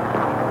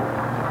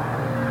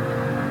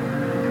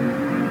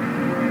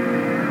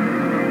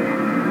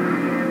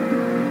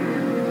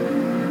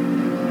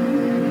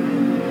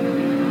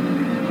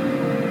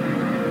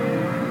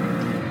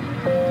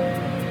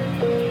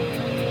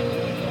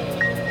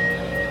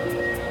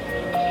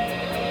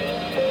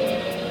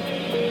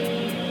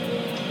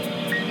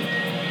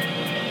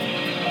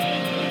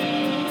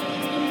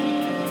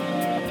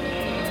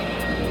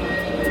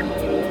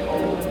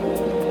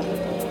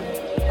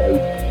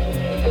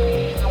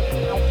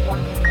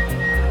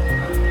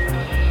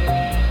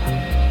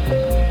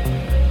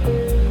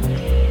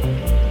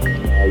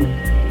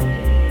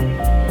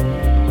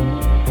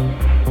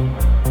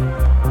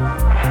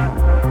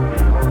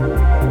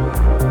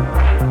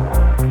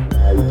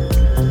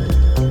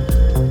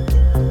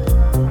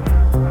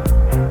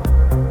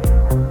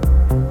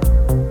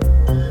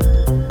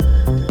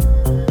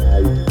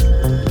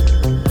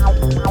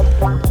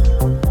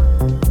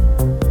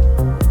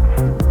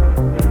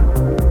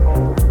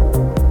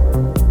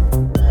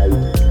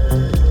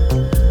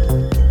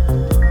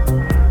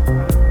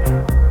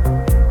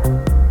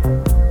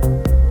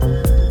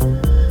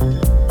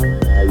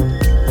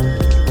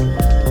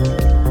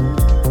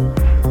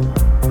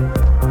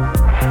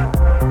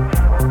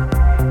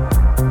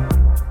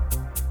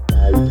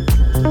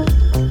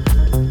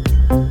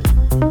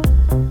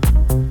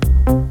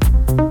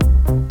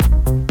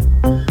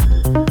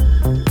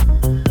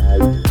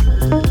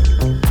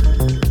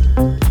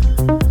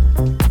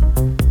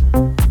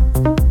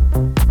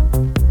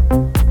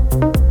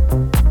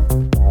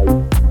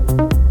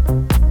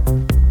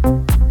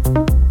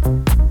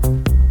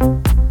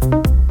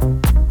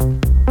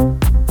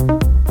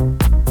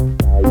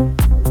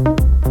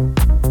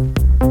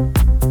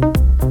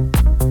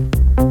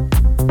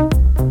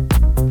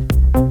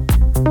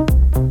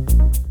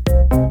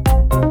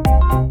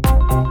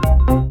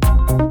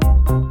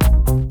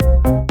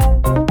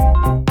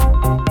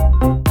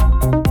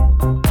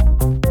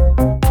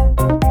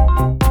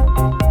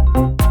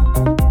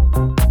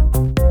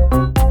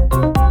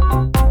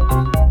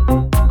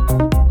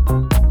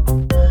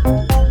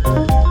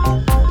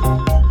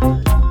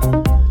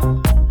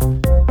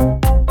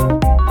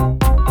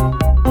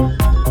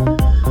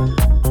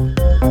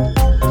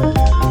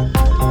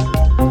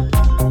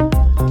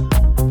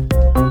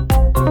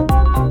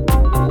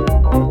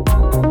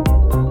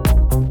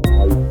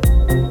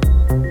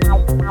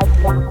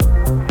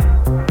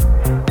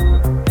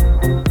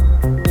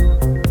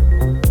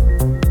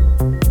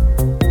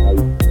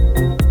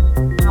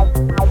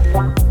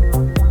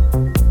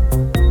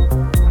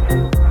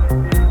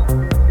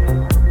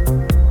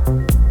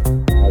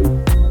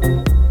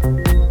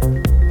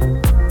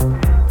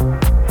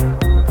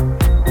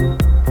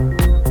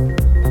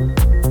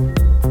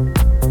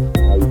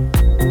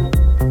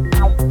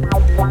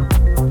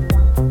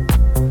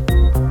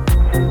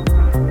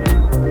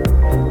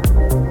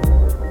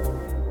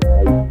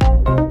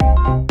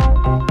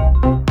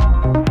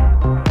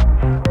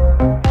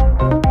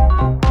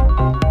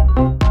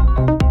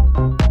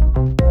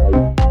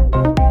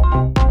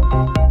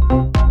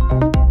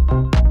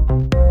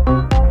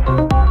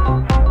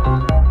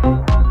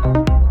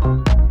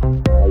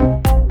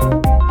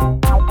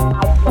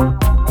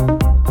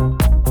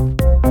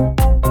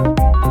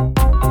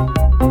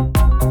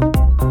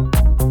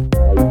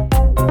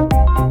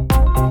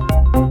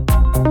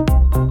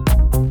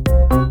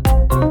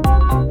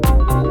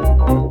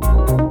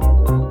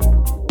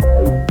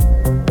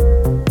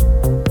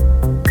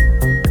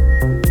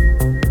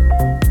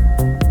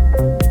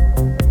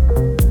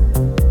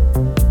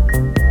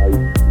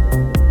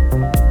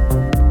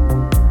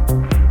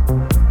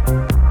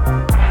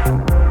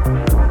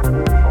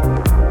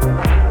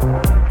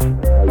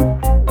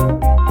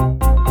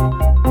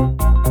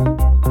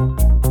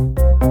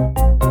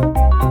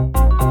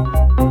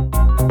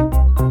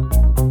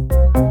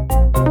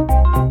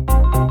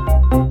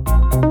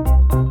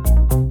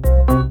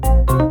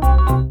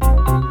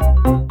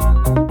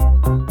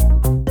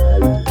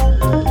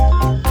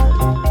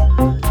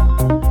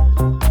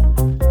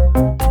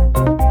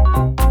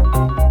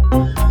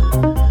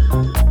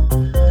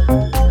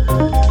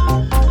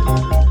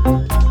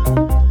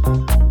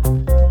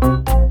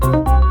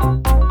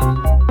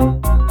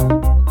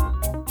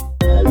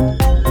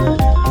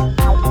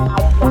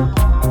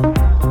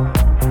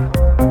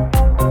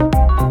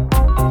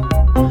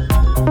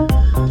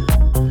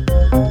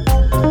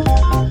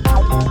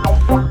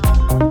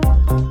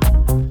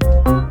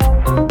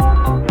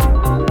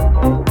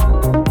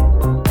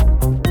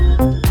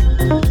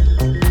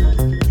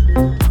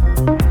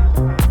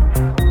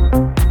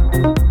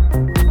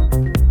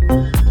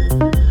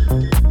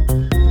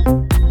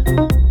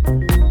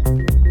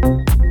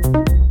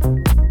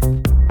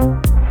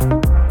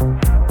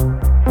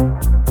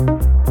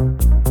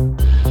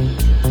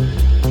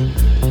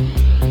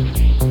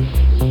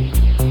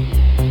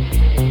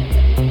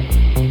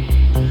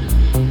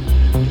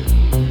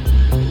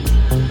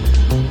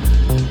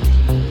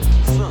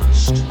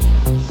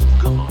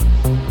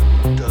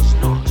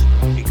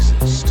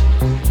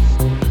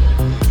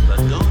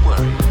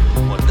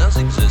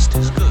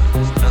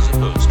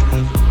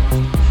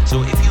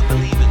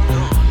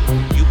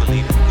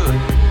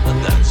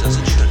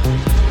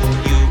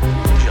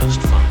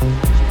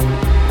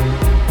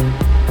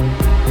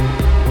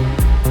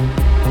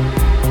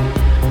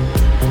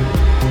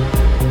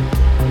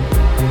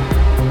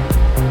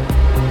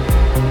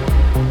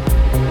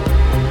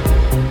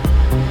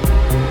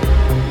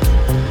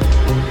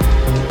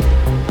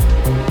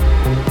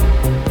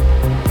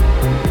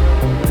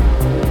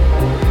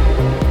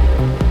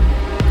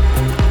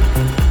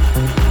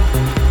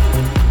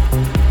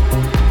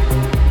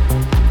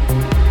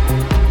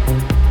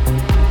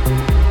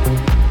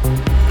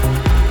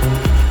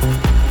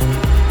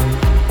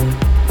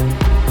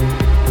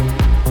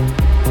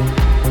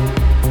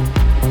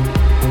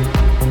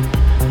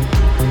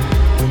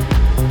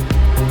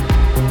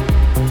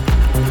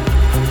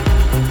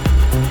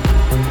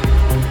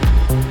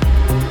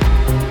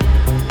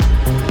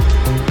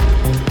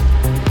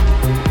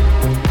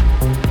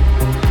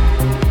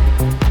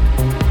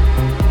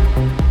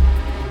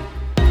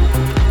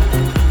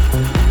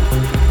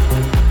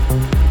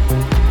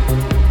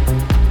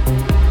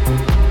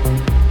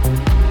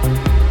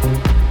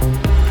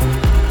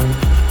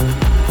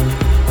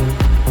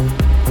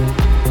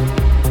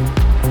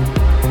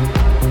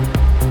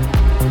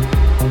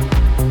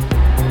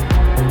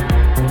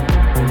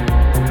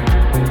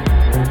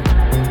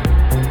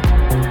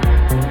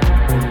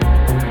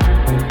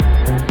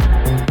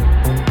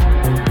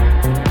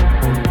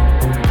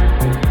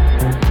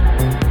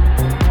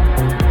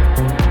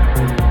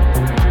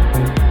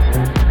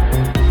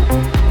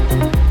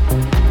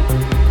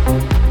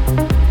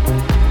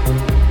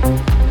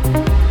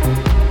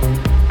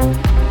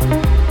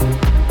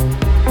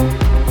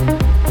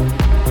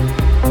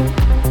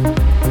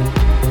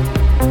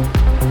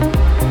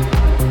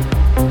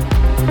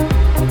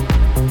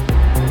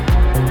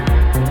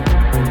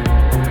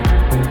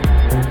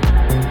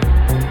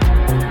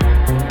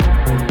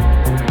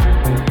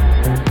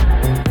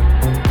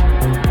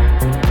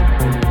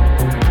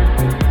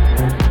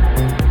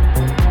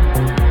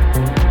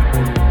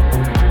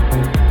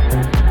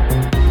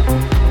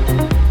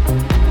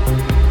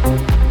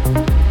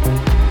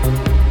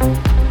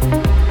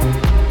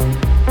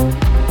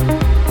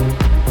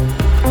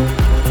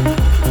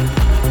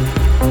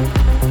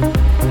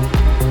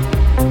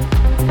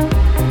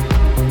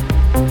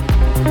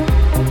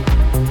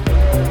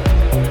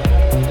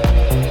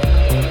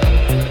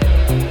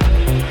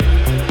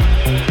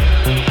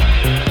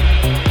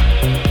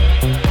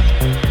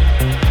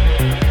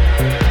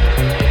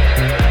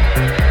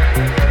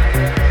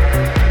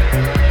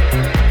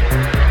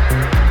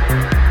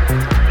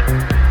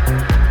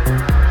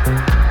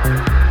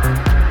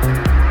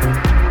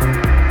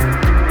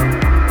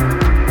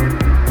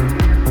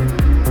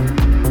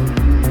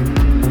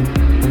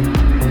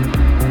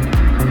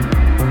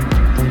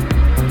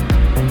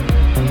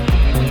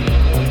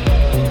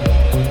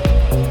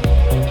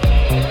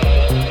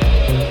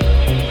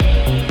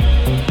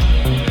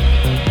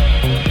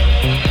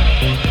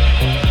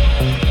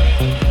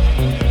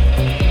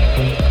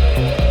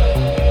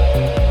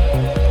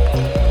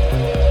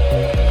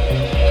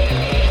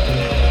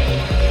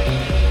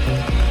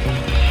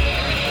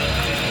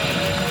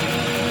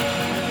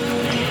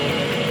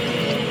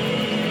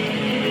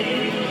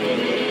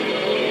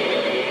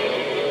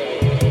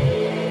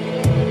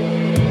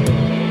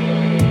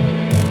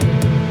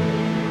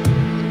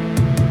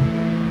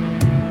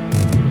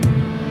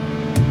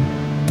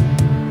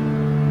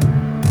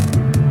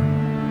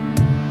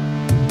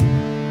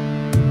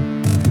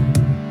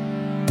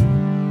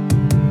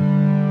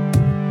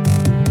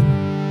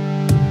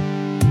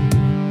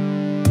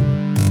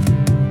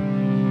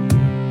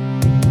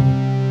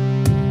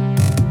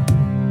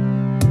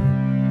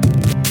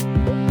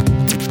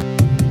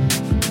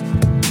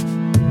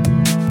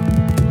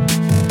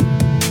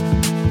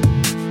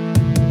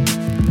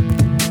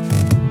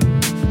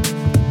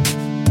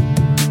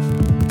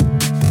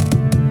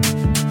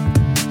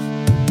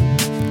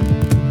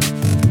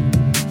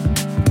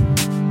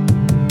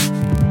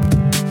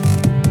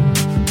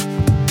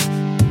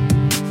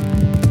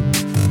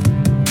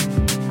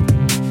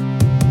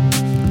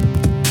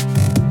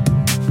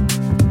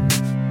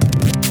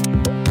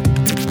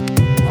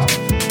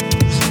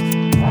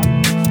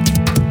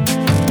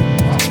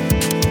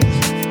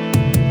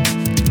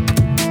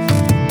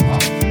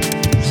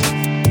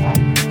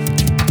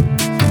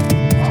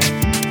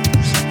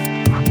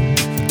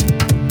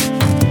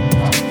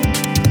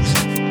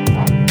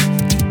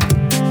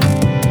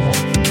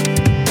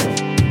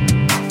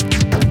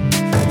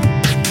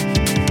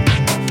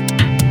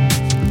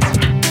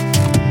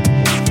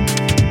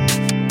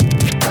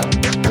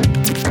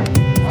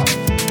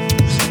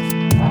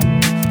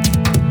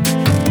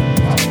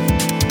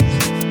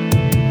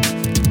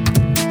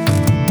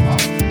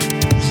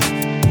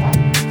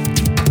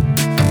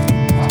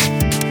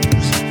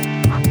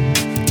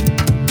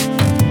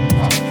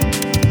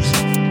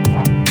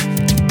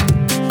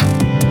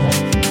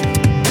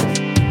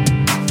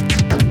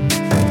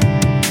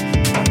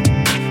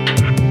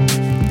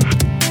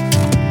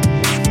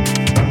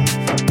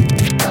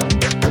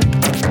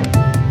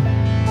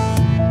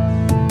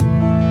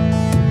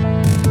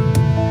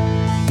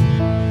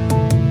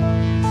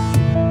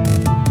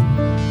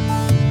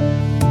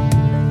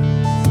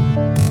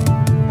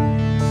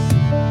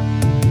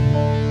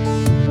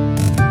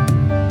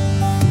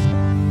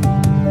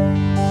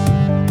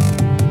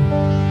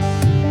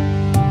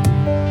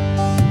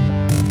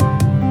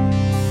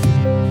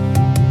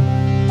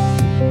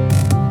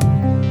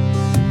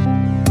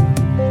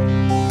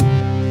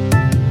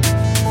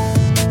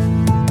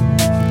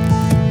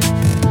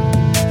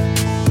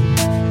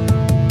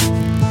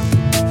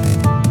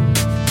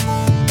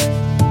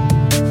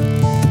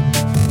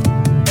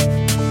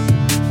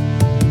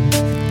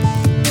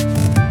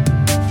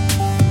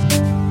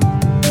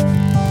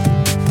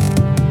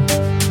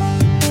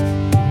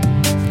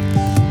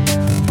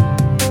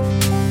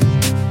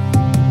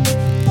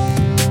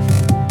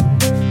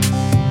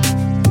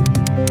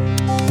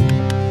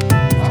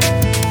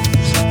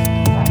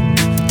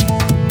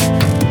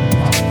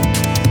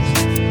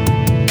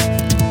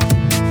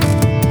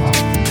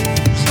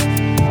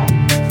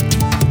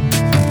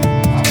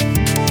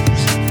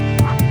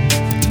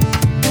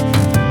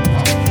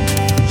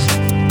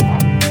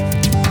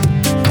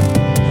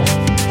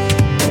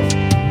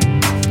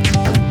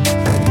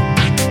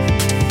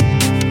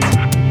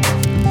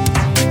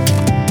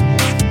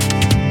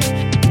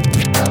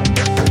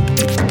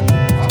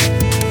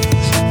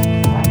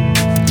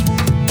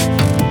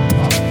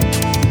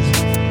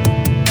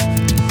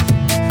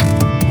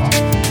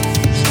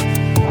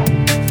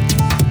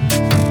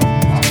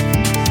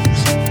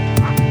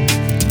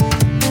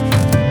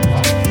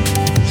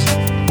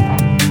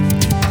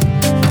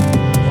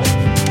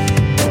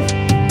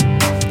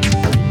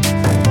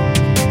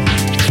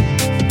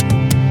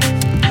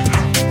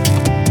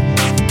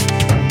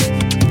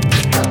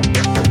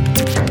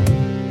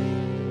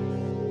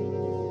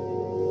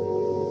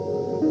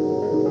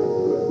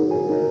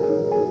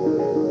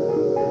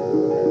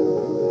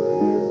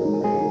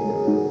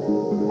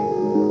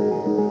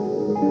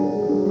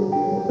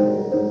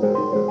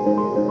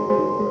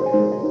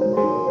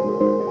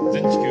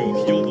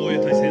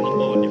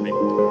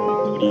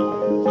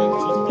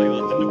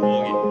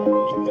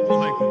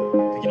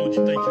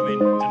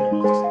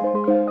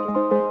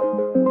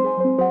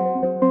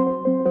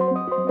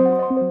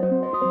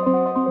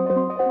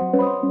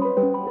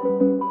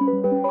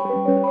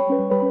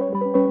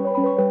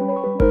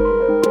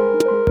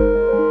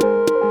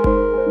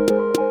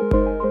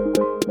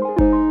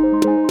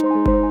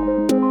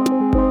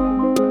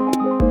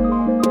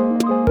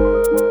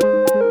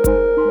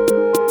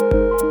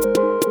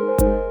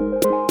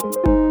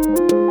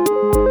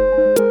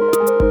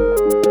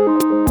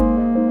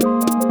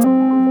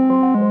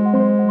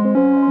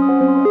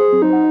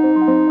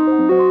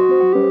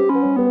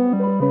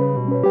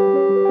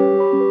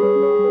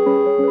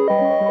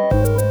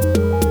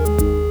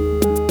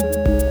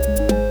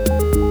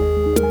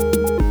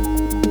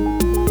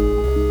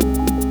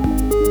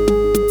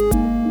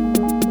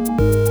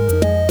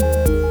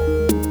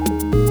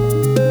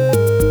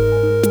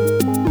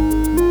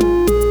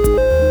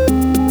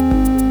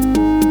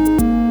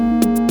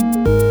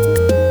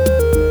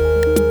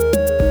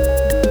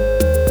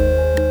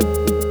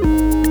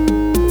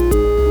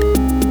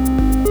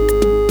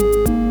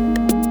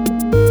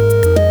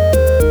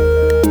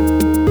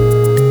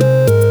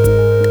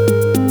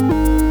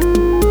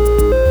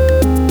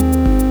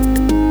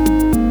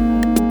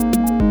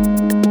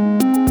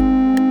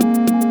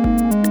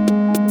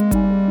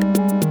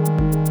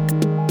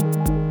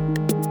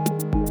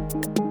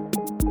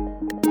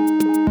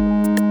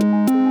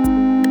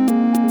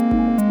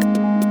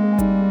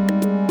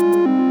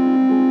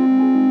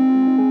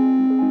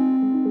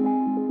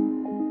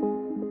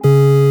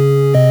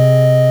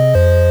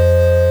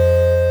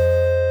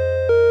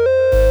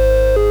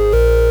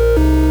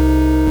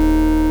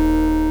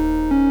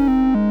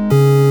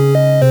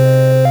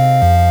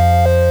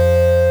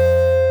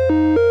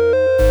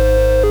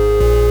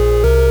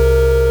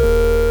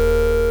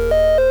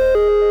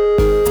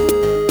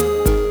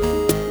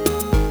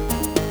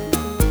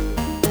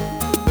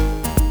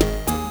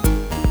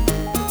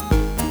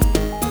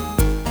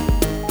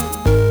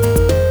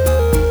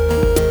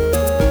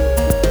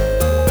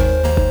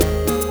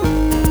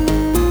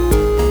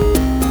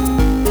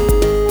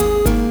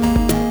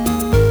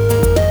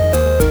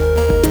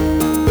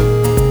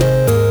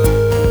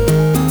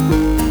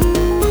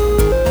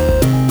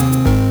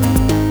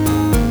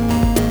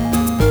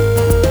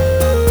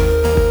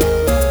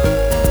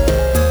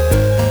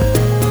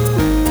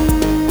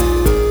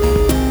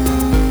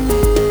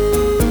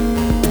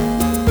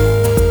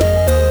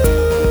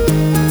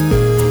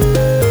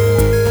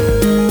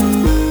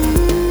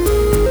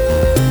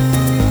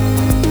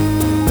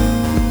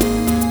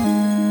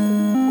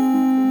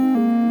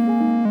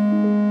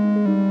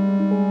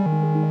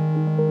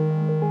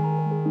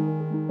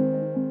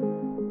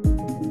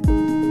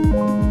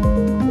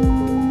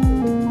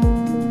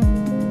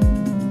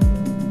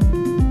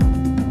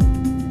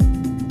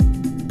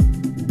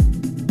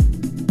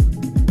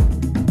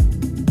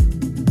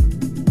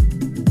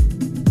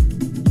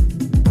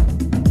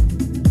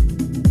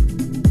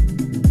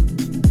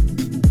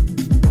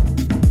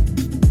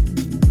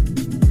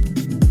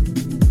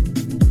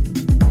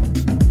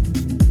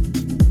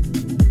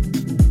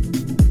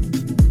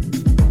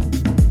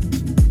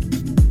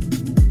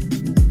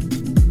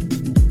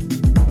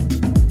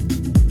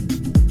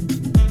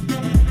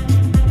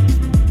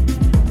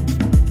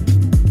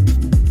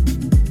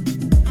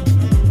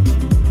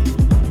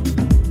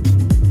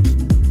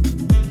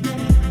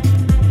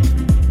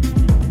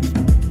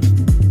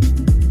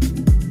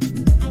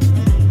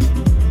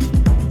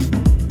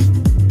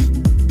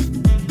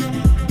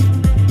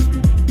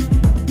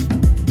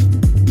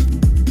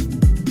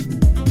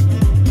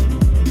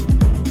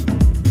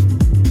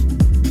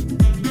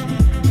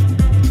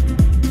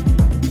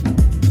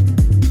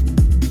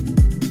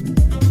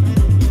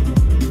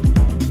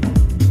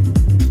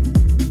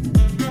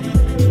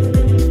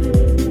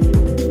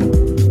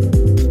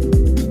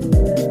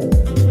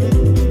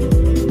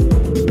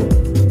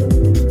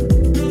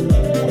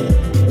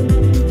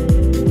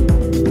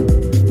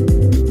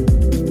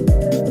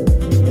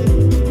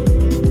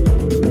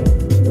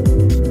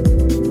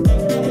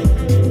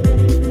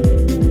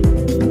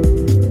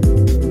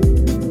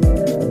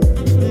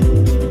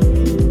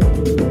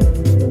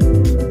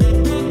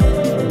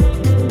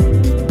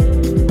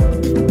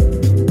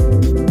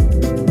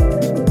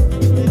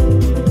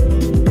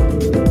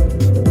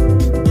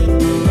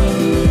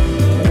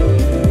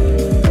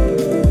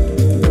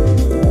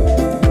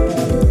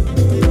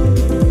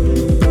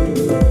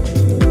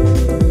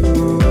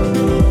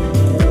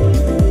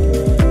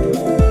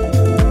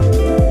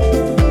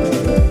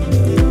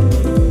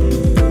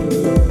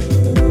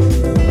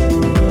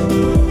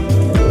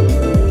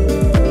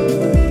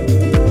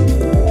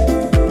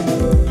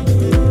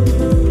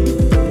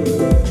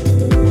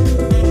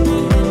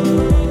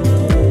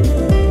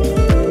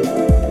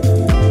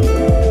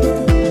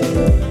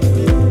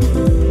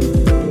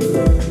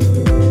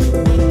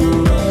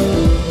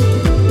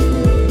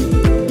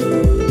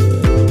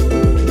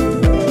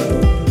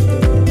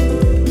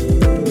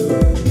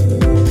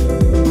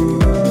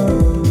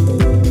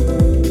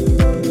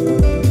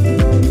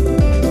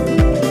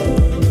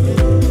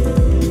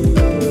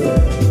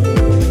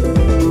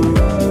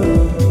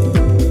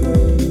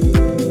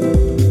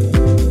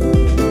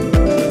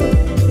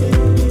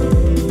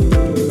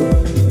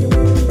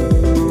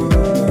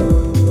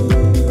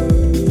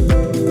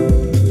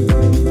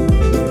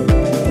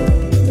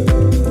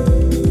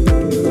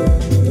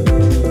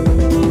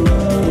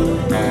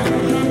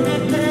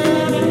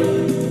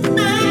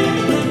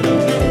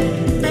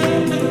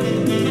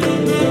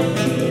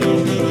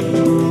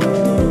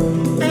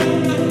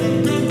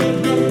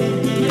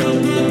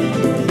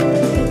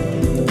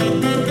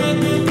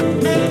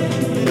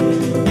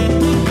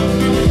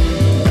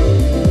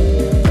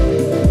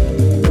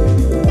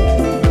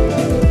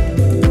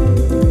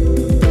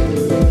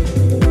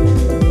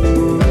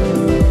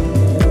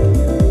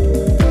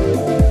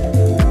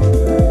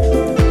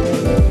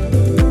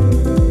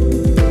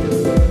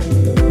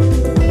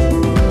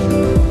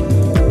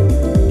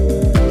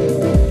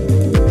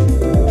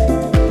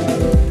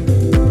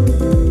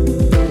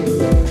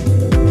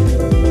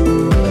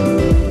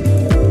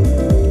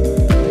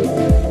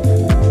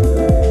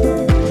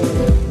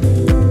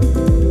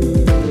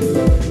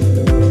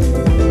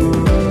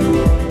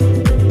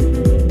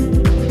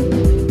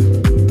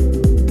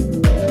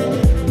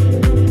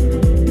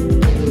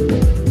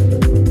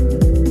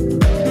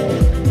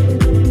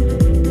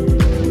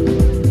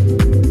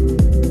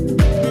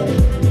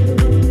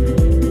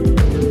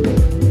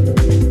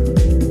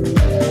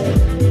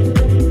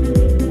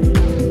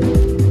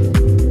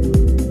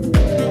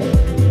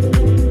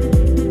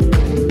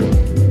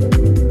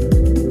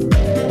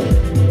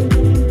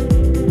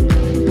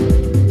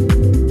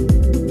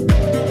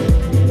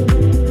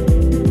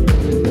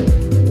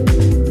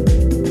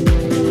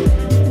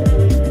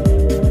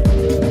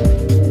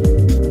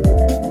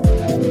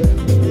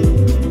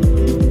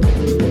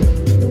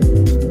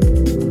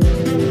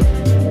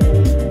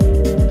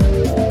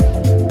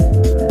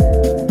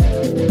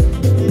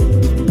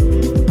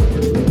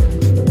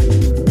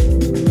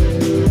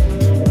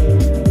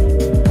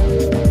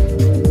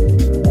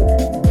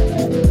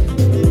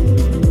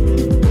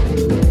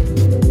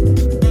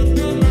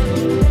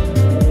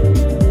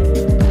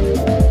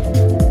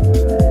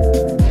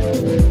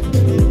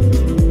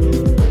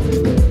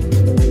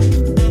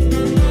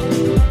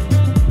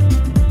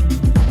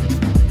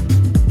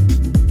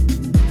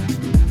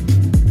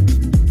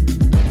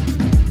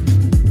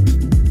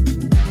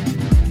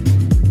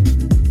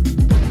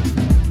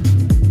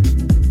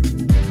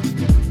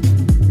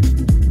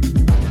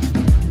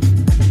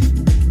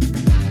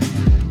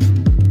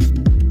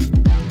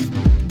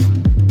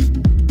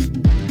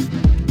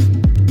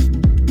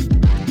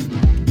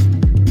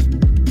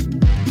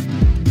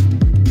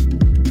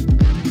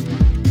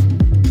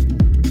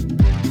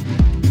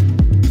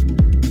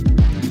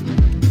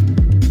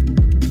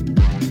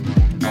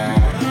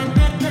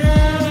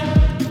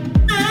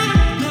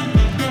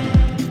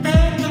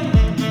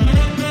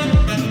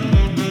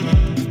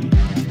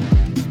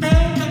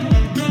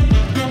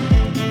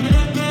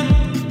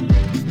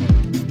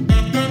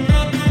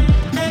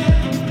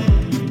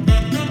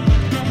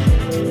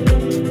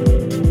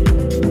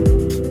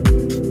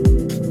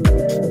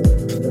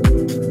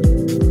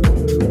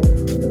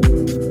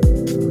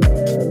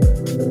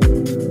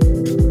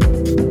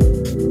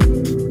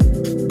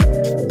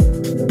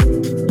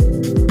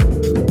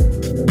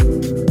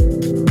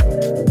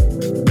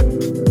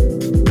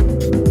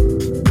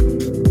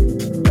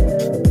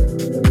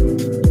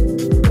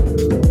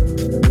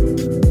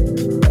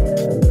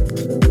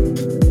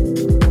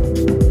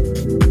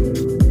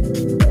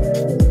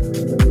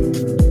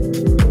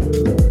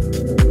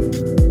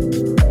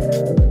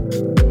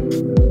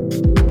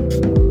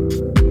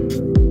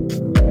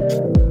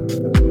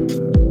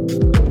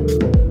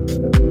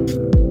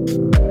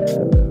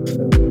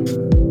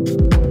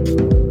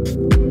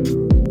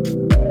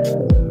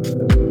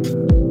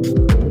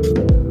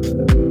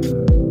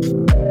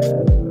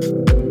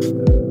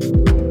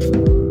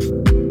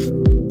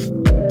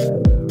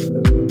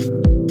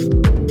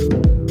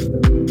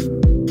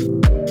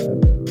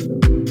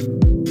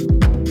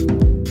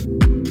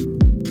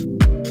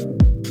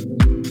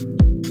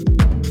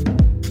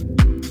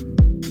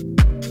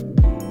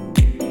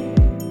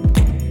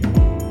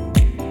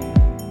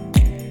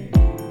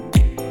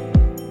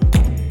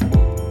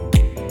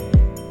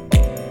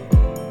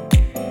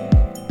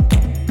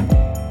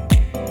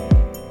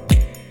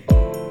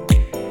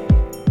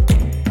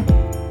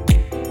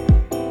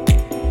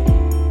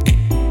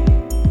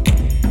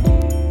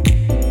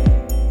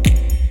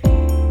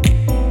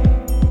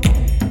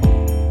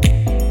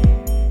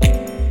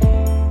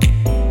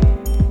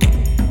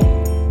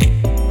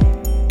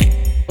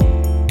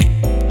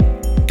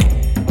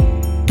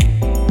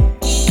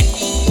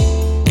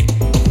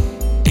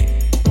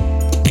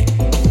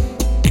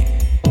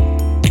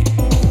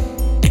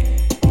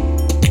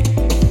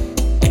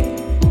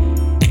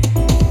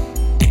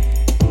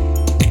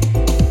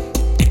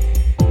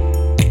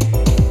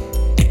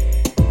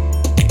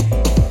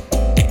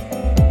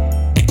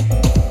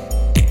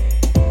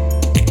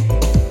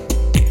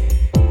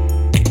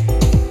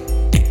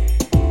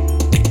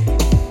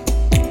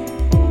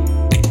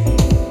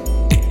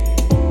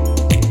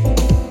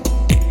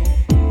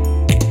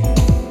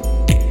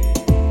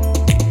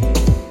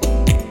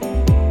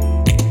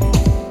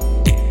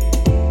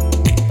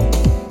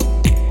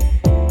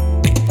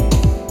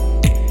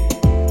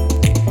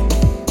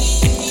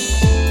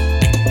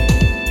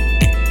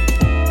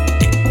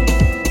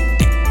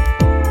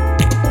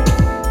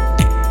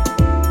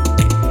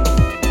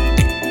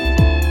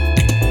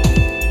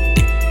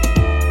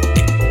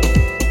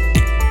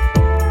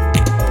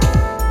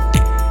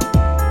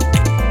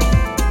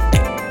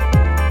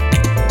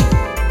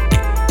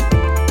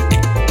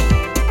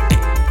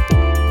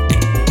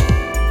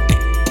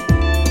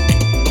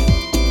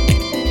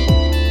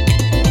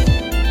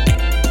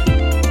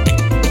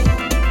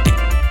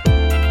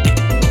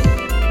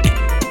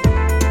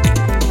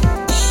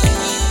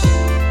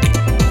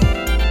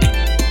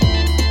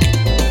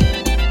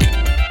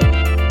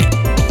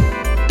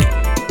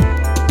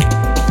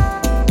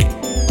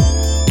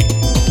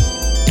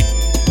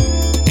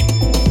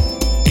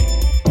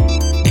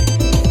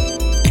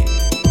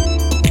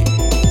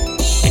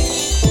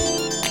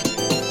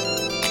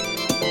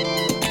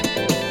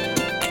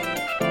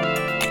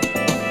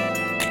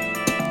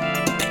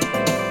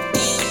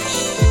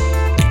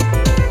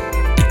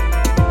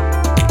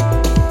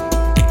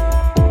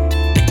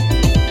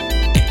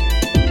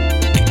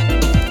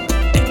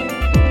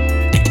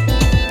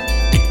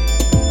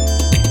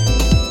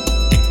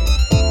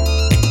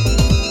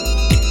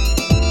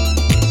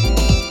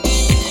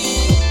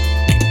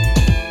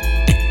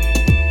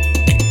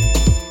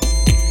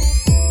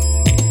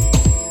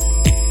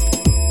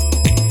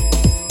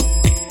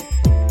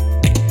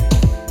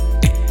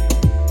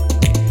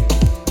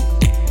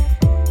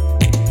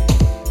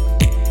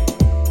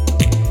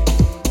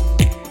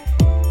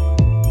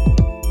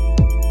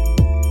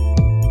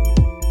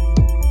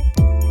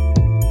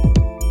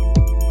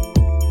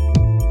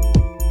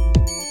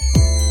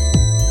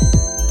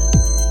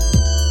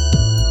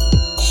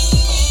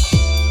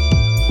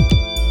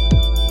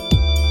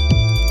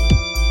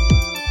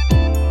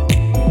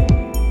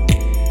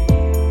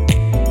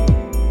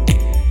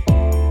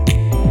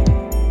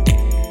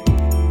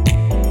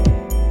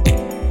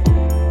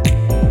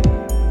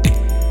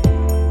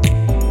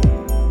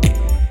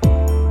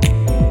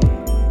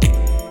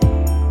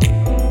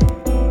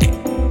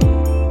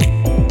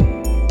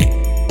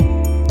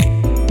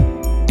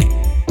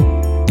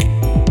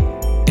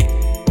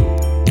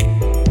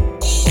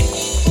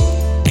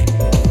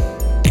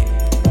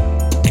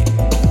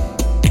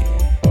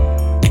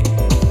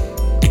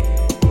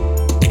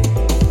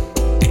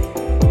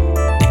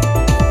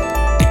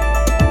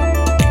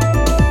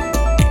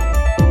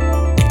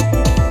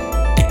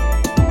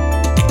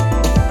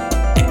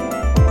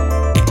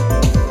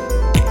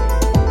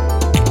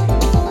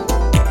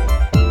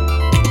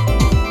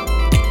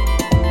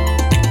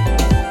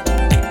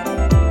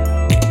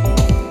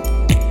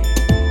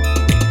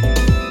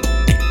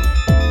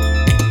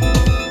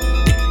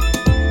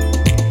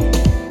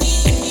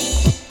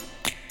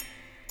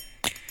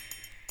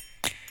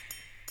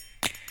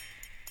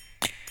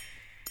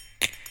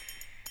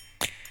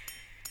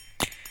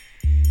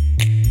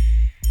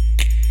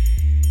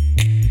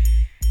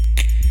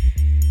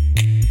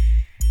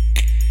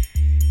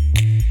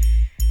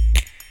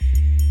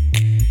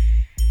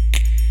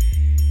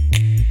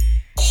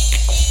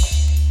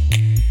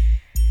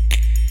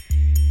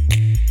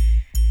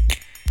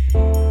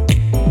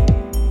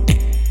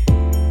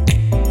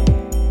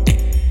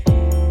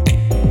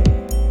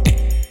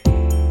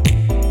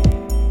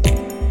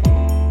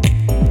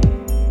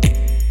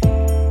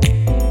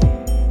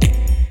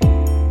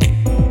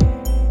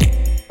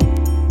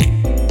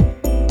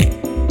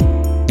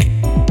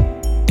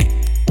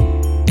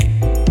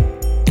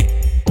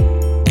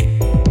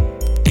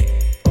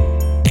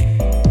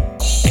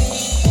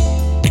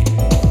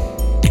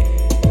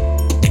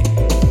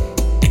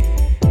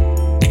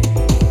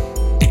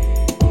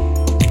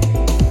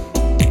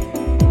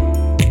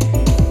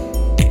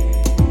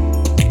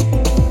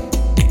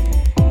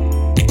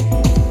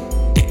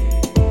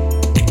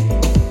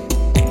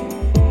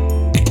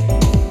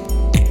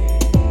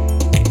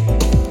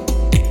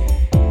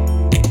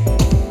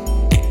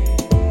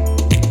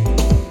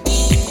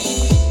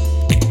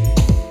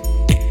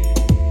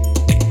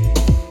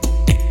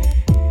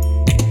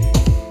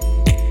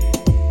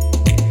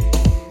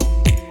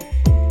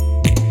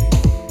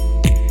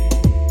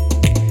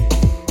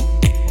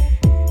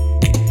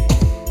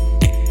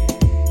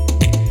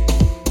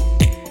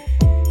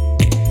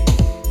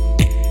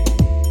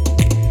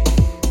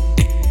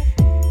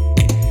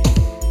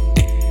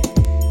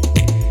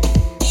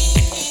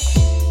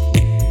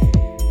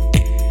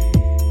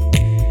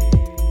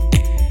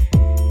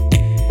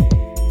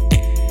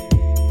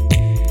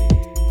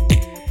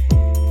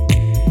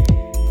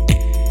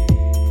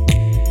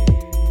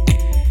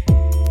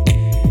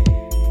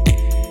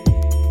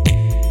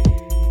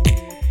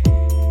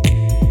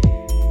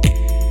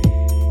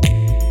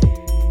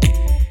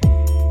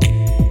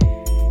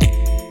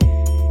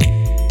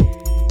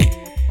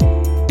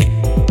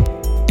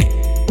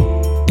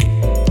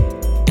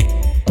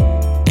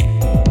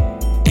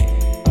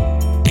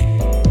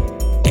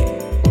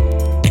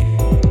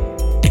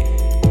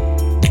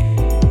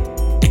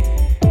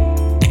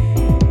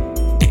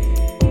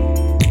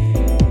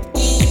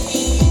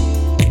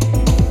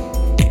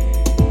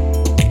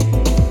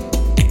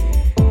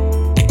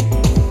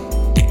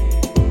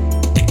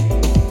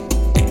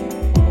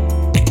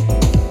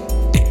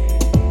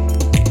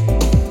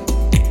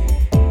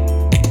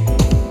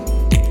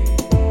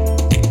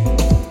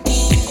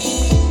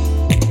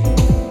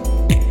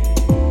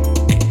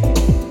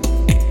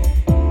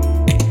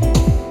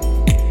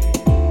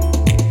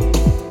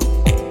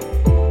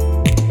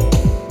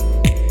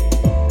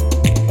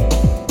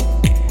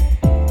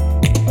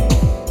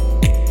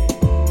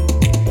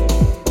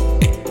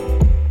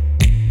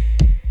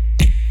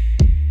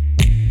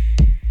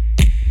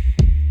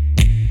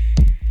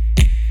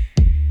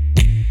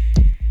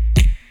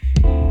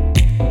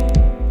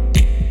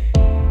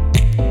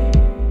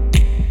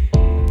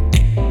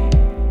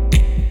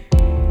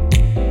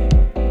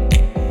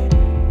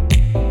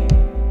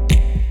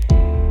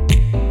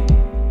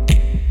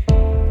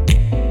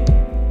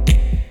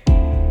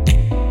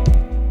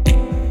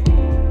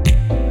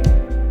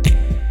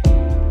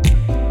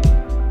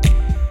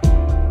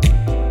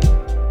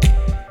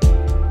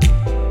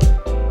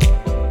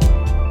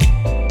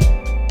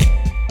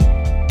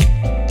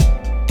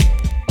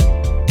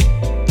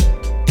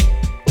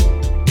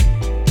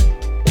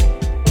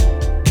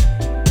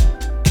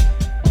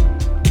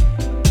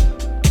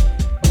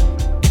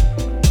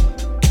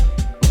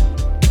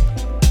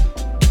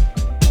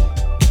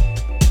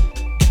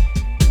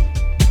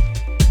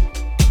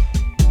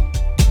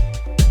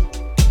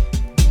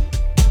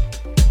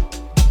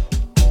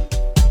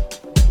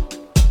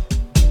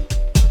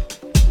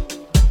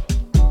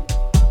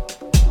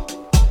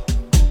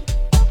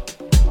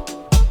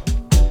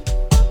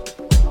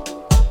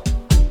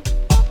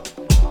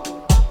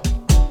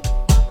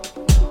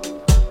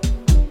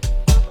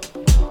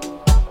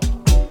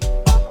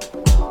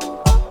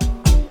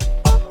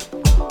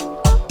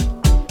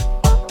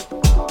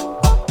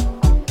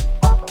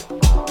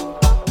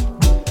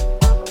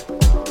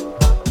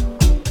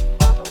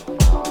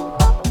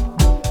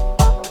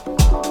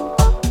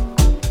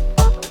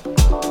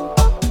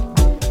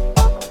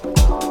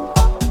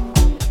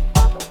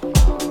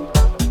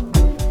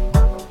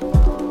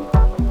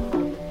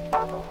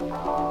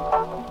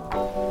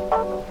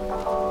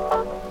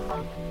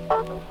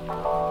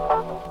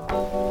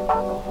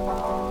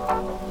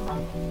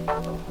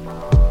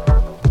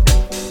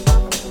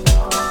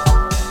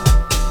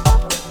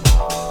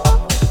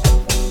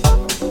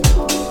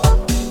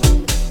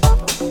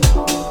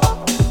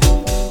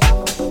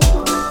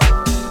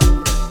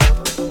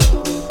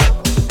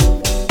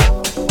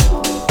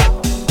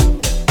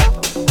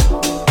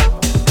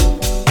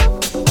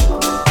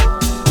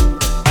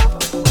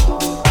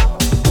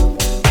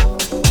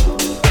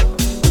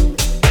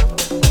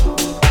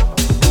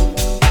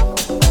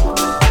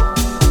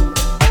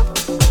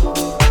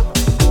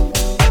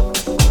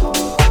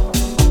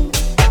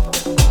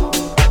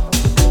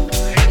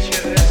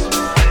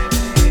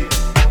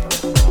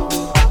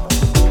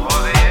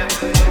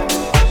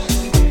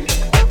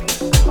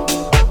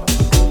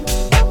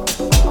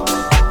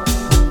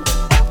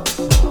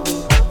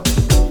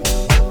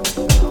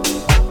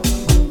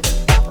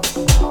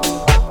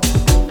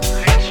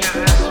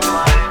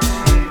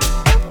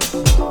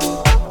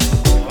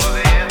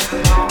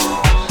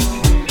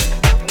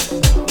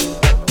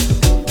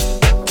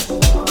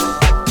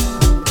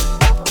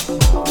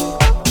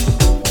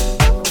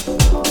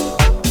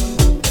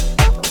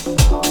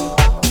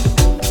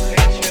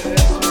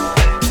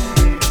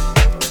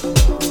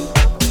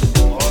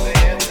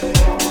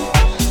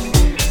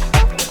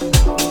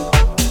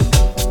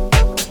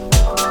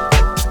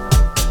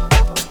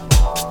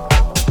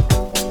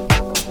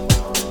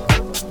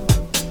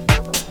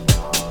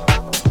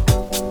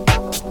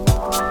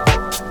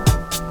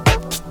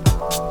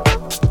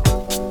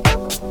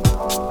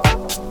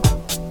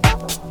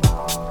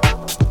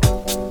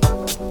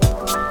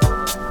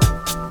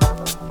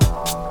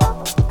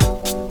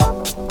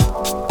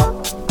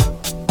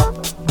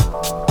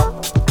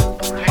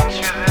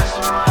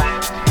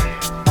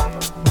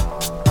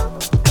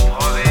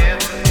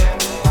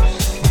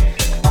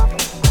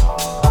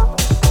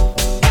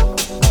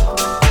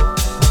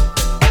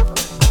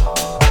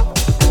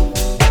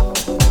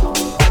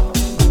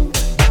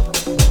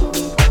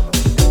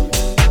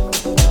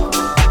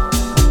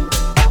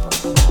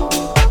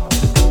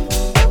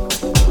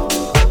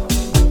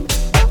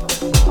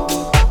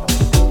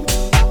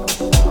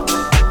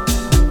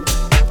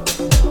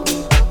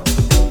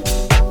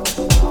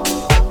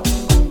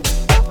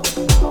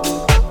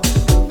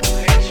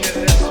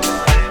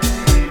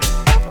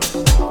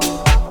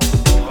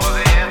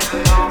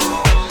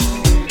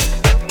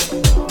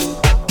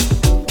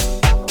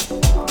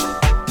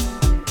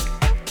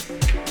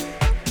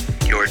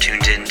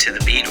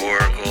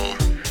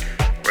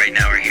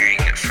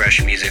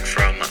 music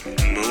from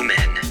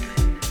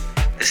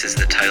Moomin. This is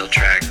the title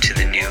track to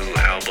the new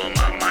album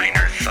A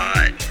Minor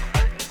Thought,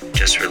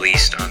 just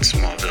released on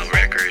Smallville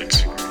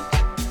Records.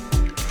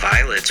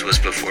 Violets was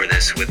before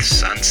this with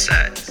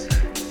Sunset,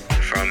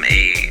 from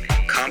a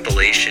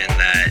compilation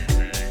that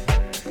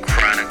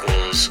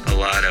chronicles a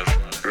lot of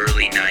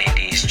early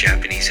 90s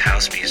Japanese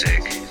house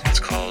music. It's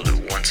called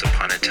Once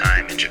Upon a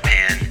Time in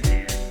Japan.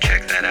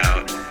 Check that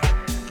out.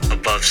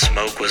 Above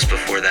Smoke was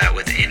before that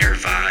with Inner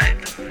Vibe.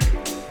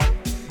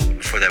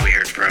 Before that we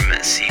heard from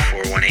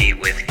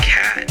C418 with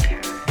Cat.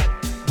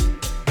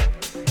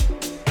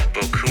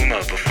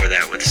 Bokuma before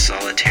that with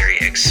Solitary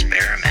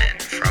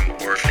Experiment from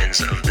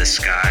Orphans of the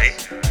Sky.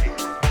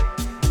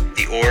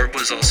 The Orb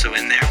was also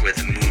in there with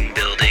Moon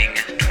Building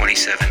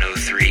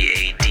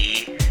 2703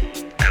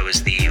 AD. That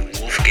was the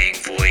Wolfgang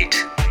Voigt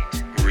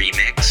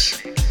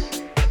remix.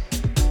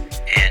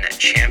 And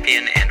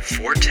Champion and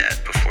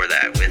Fortet before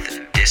that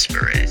with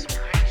Disparate.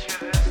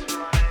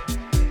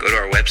 Go to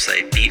our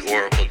website,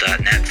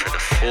 beatoracle.net, for the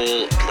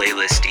full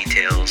playlist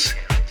details.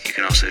 You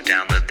can also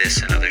download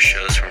this and other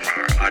shows from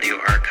our audio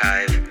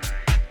archive,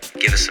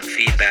 give us some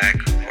feedback,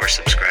 or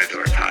subscribe to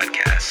our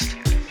podcast.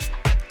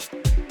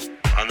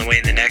 On the way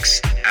in the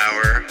next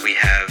hour, we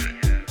have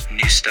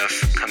new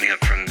stuff coming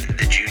up from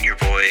the Junior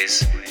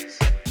Boys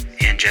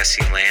and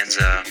Jesse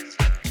Lanza.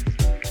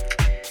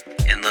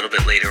 And a little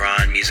bit later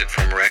on, music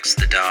from Rex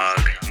the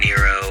Dog,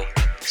 Nero,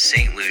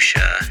 St.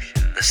 Lucia,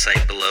 The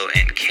Sight Below,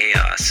 and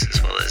Chaos,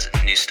 as well as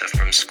new stuff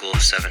from School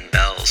of Seven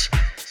Bells.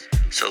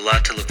 So a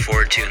lot to look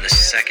forward to in the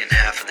second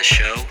half of the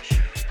show.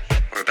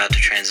 We're about to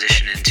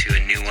transition into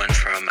a new one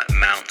from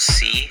Mount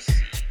C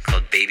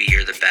called Baby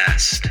You're the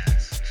Best.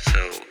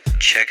 So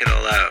check it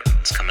all out.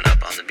 It's coming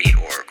up on the Beat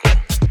Oracle.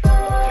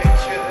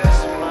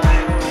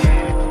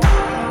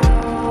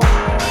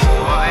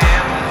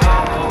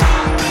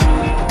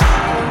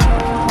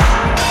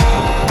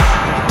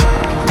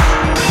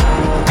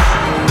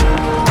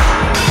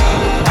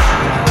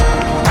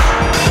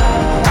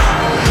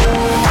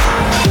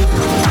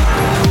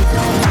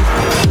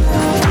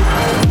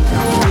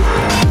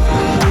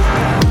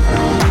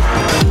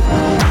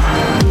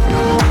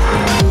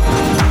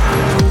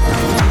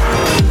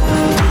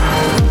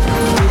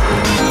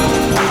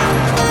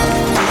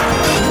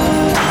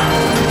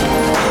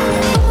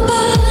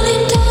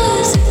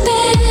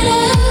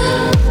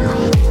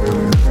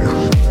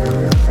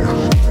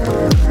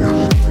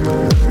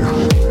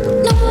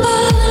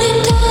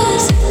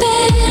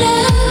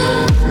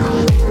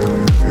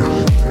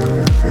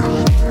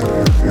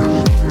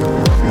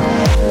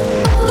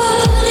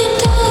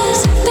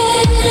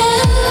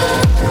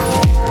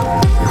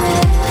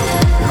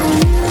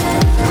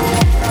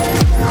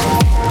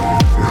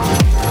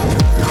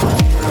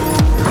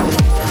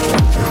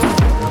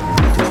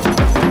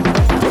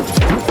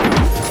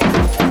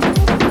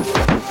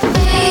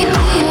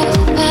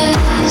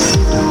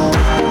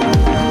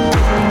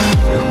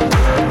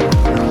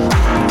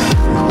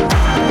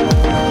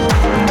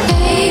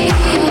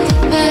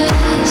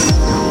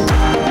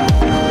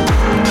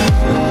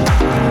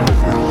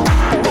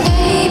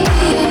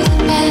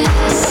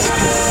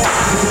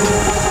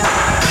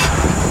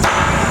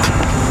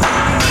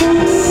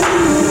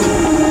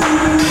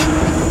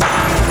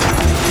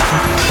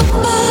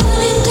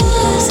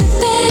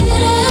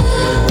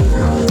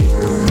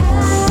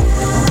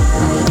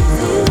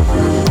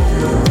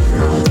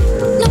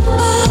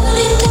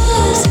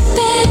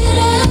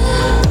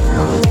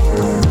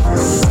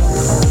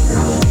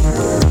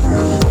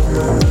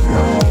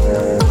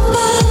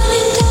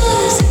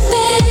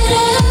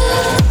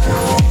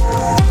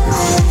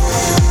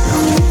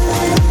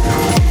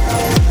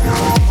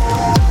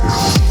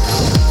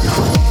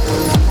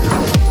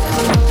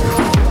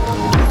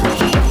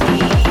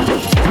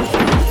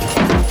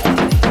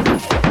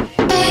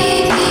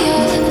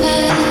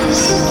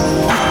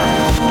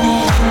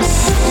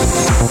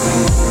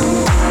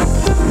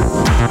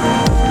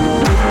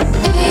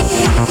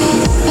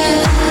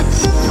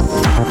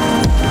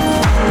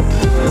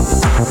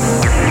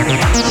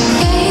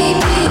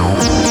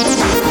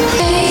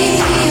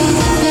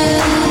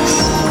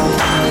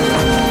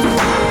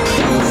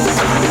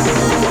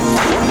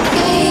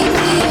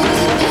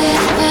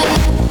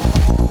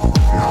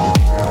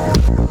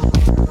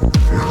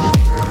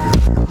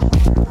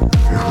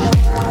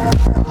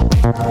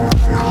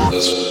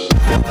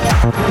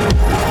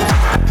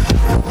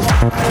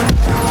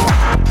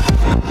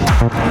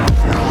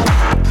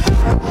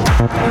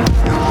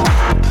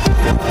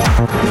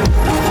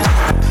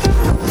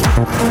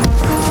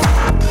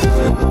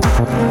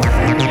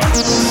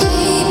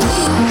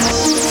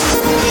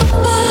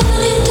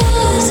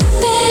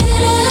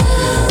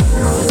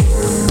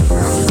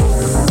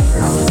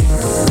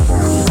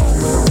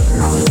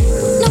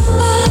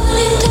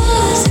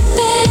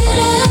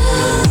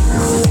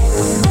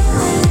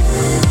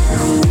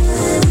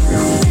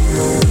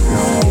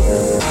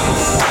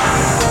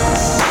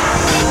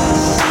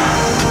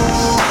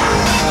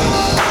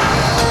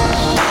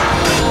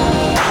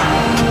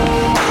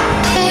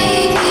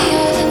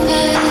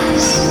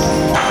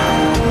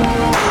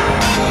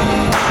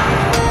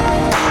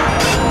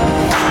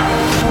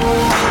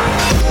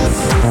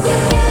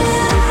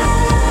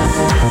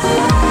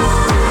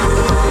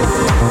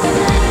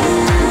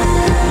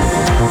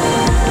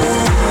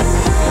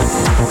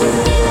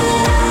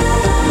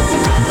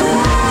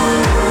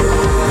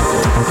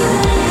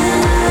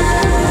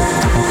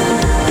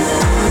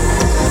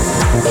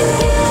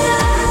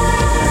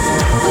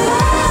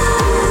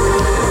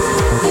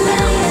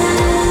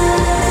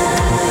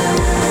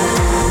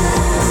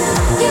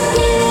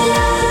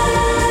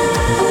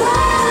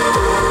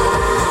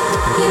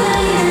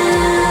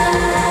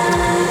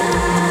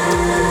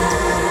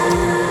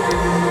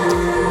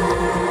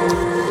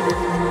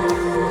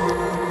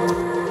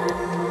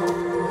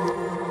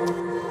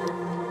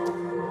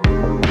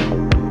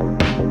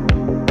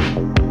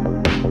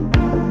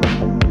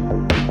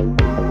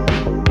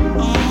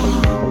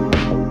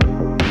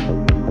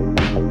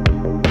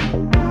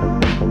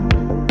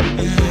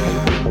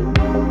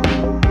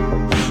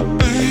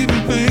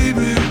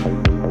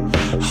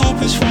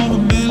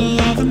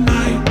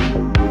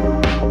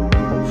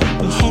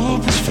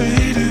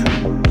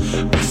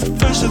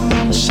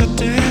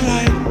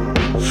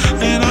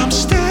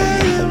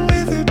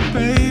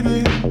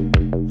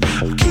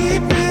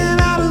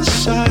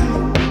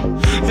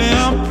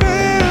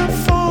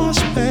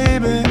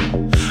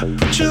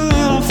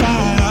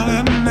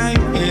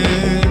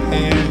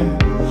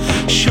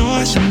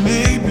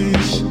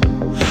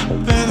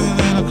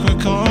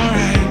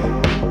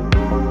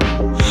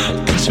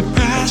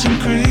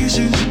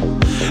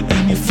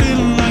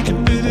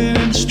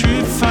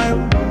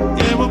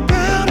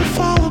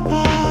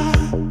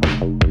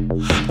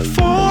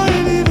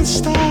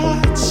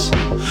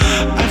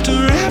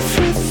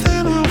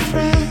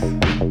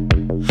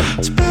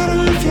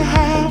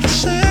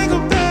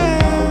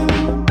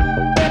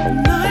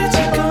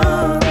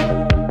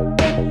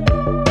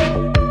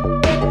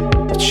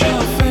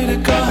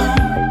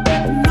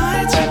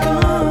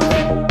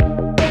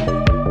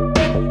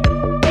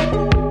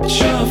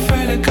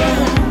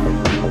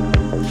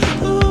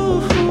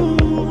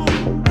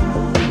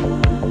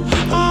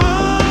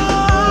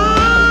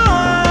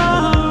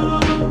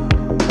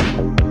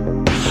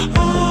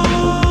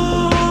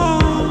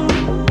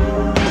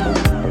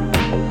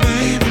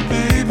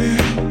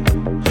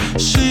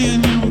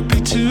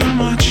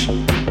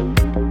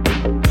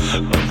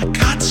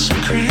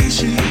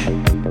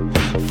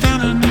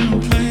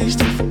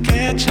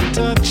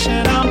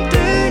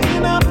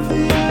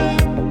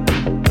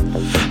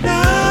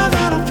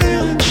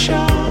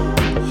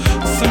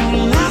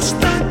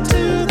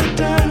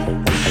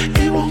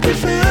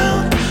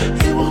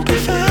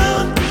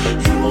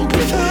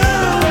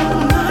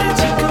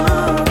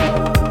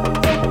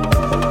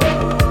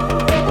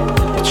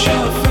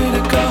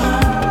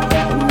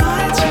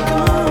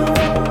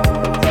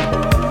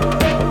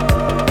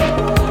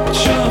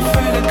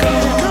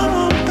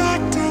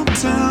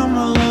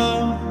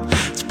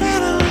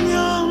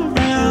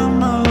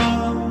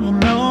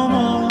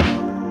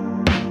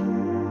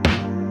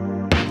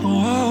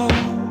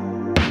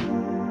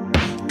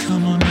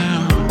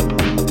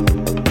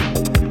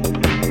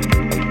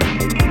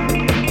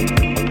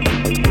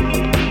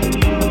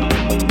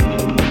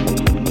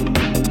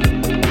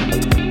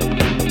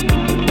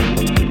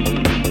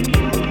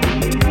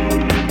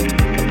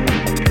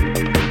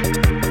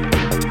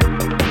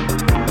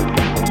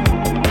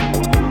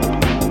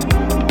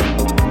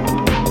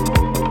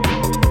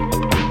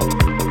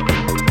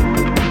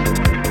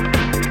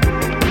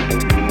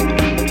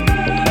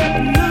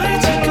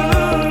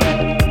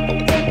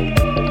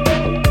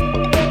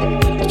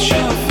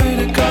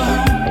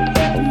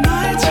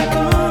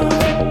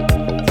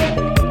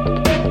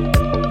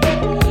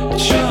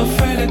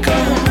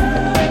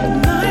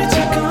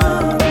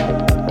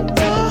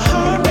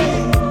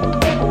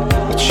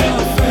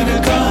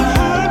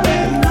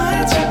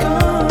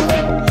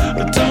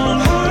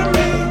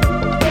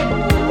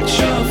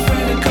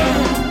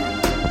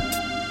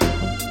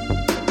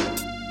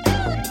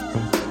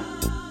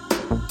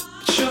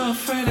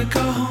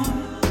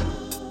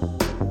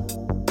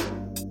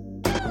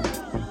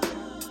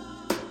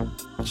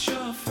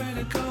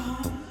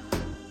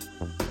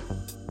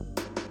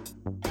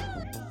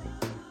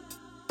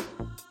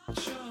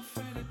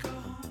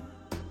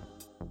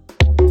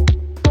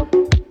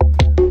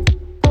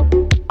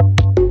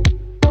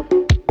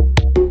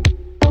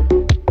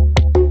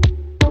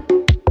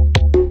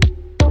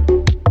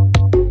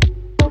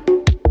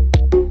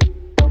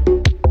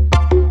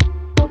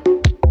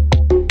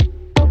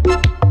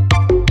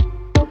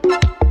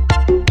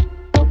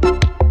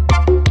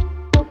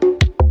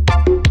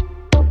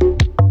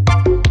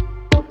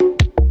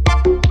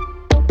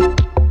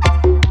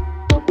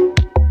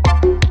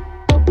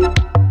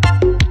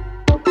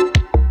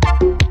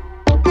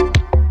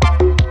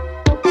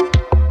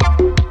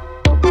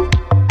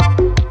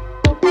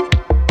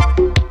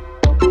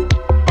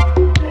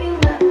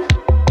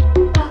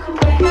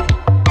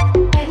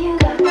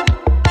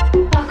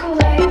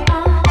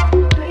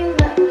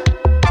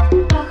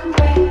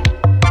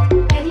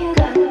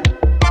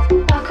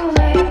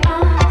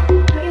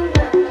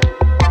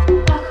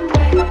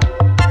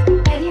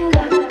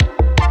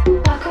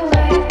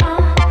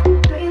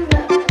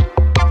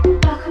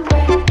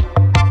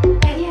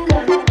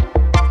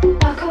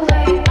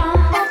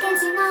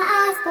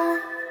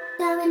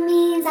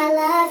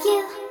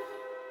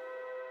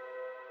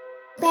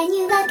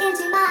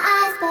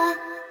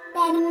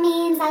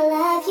 I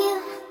love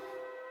you.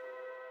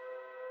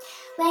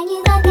 When you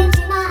look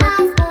into my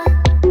eyes, boy,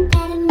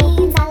 then it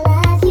means I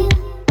love you.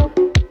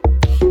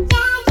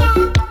 Yeah, yeah,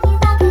 you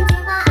look into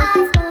my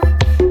eyes, boy,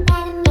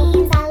 then it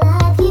means I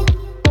love you.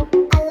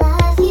 I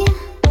love you.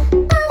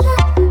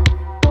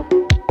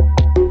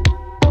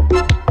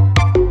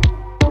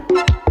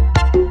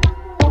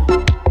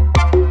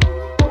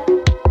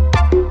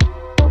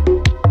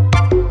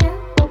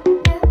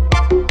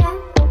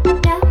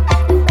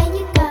 When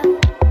you go.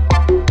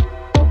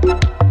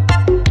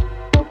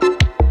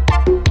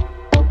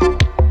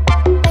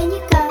 When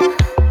you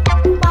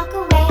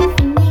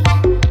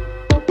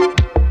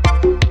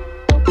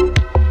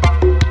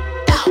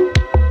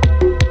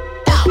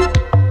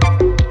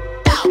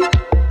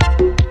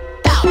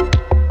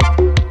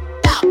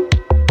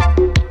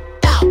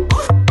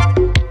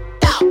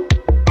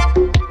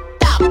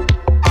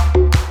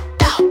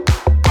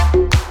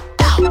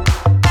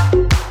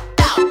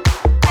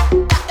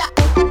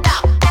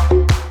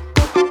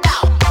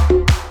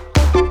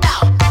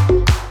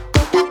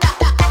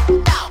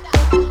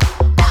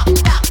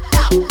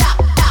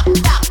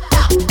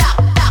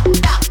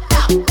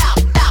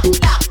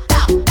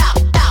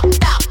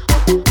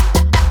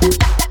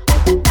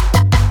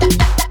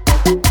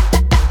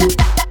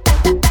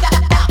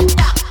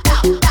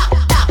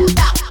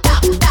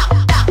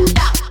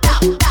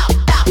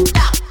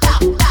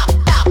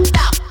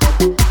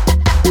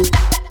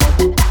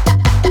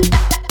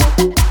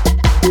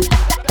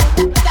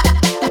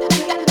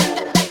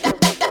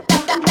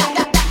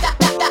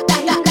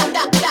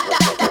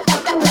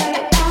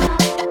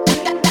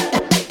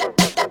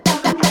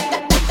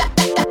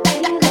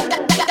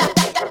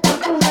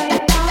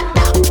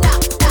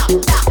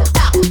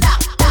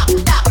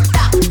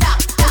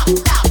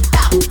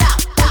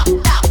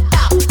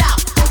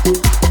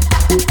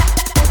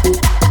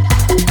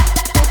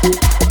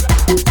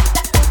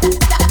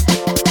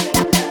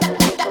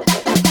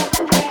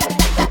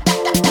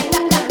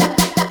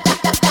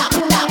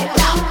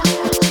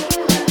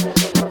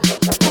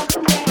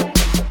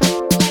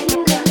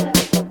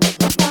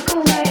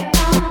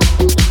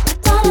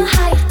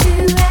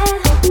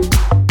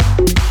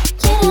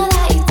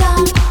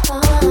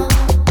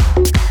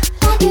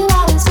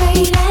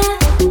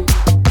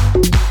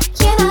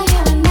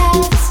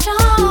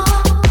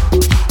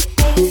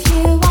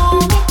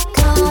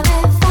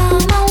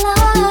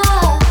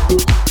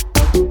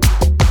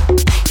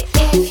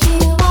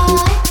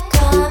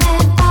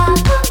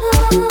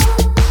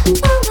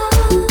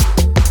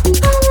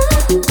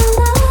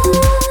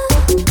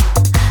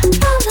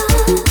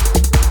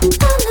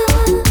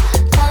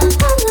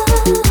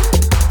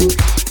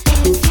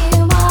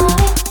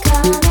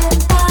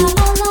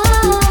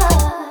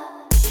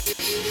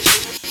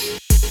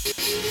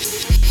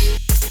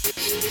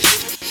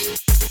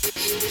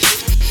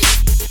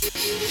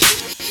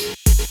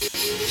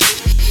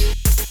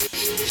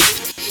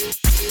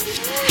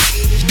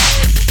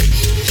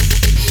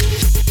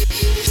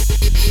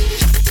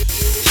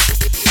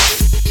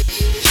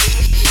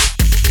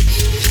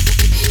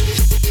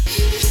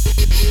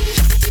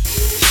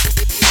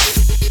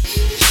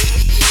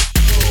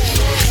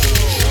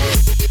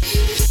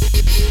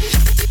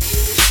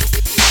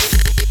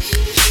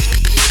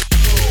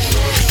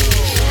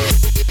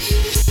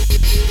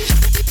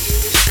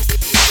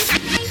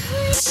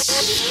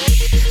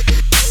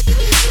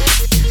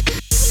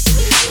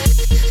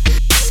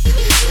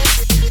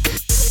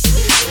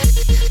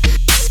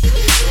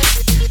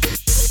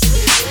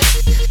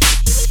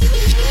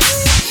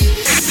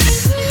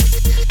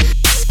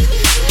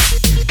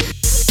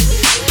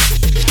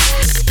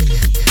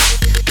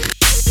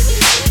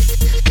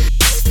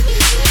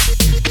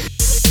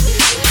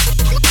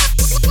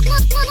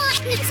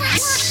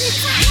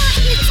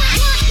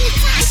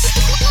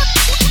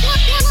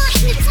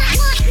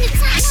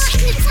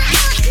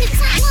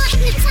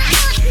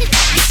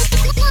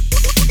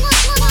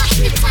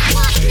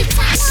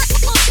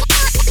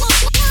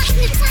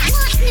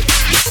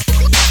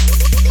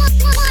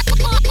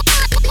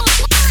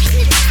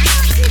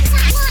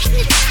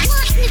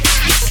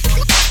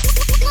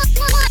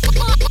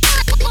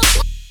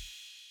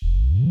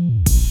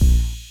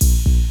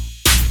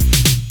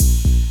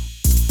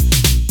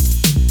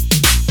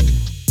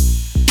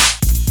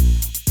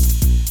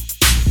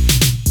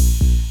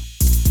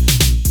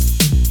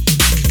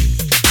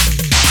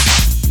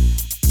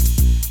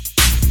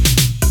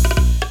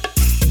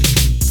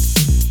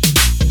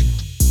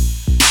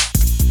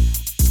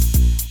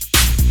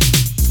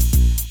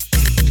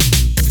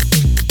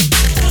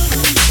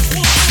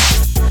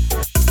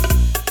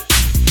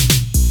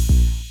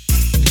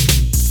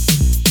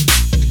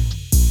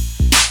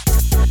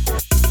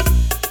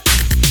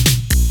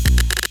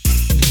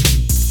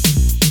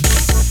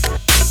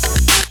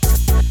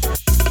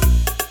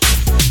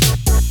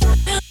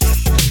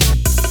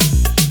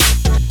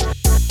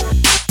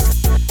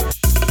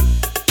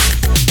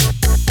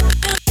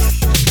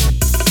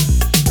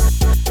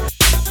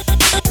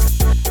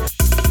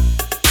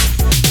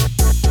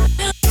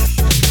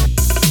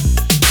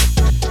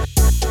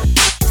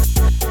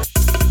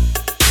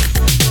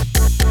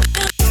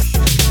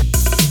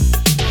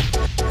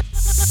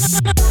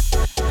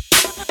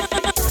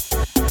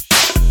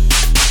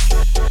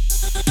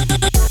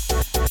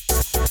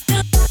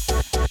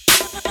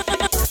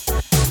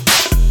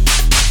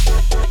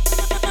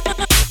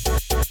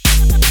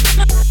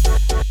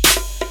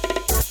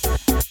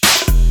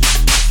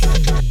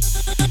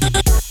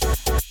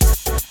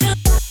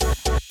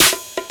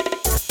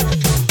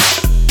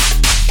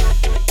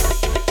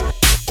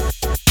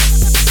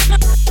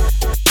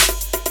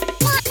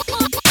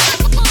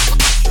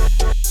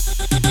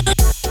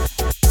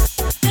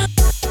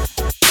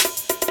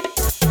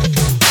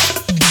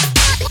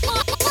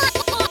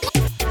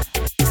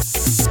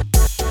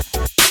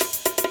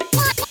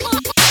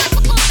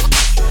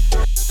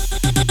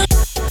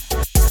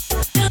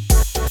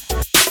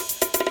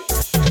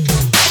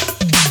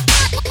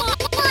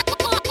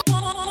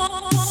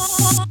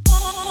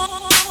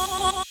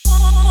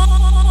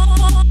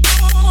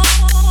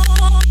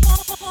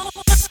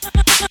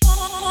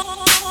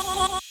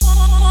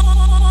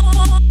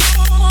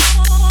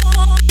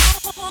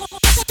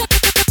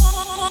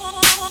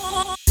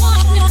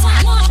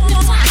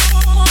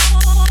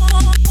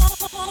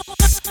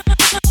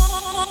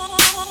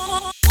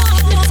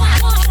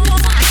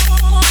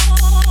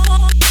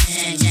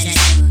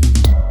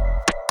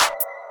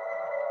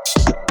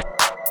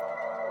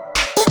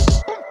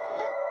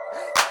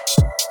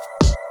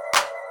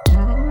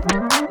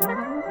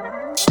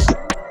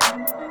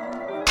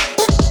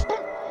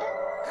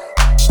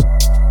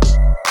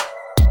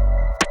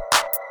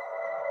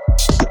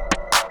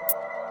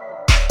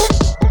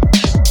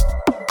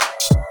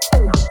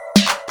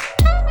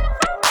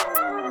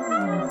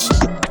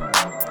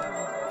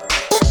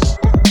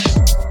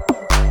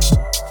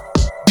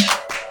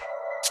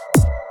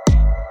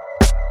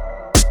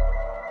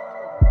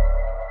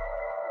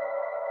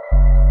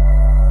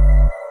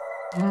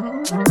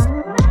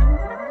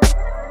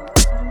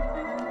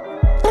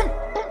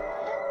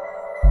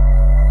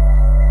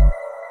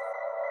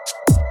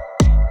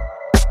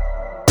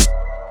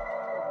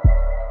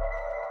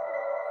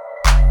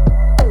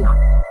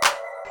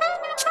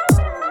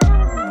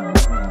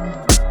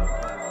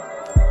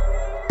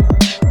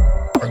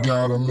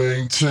gotta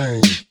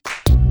maintain.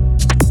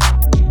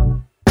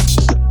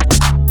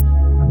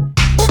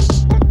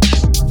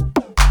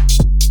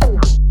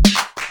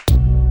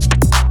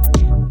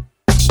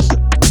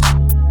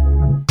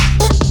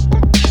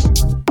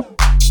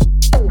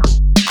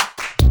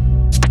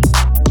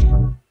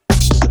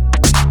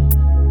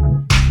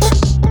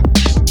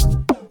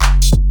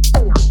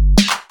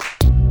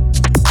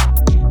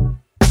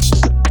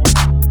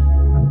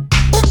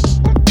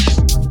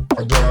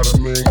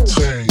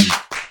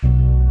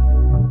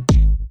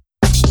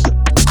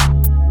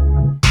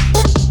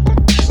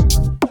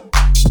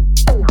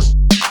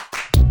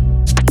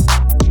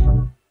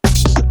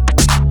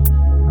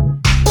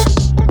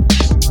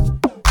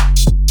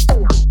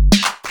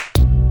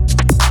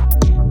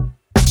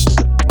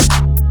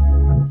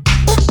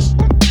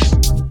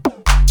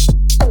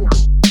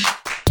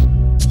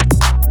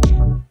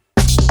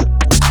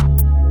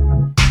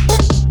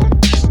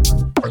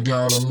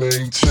 Gotta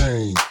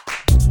maintain.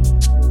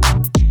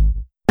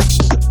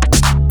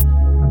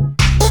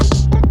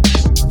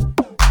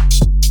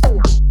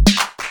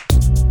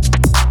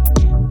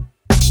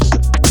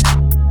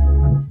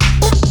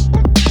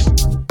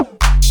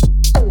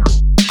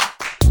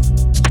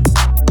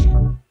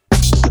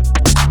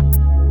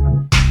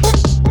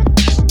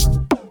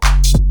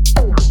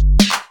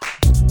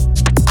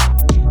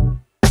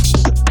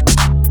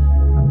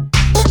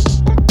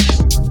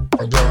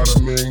 I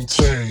gotta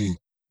maintain.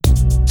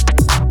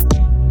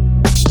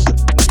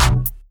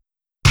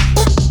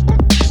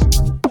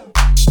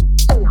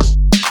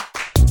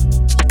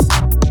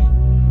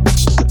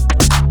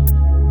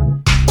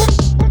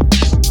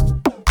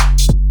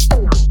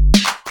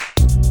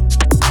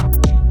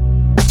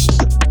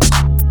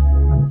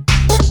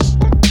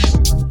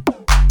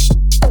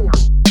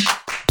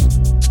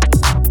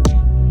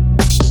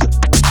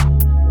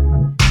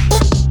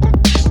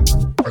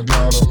 I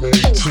gotta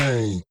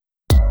maintain.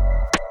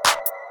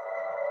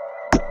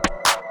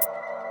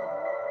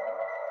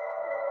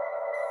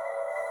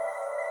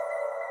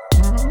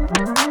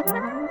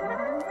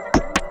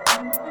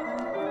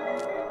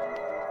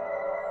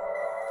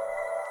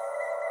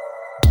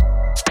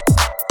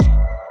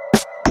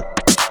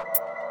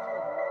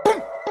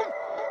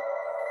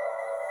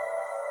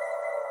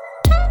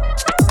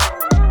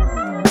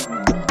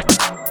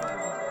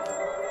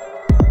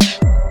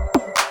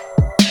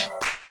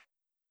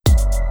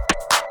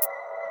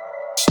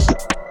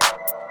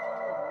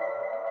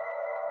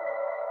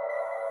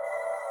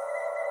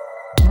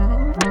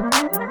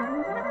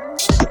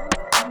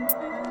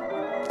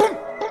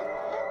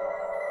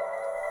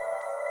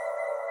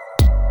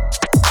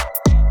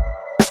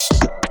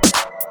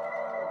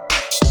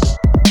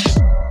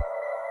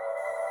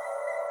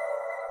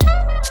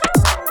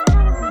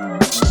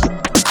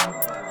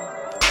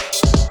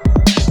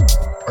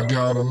 I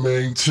gotta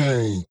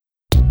maintain.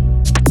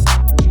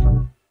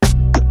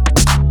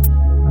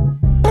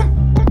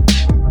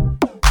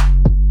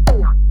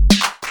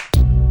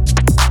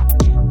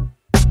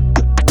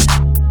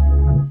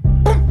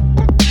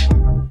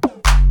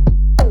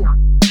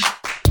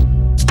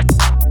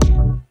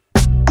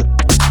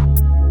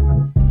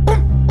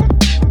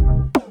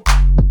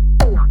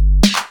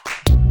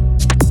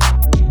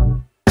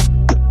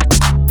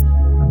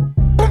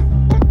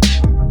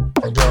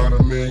 I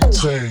gotta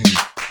maintain.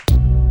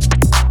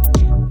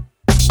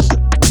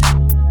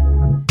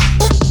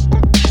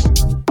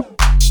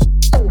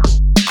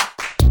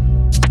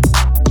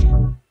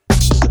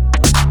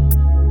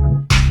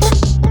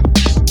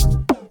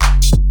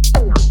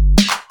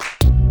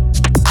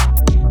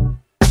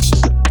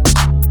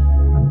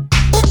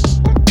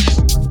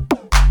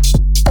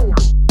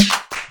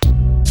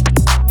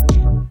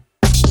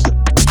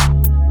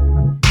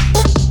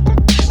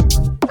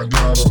 I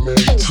gotta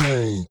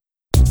maintain.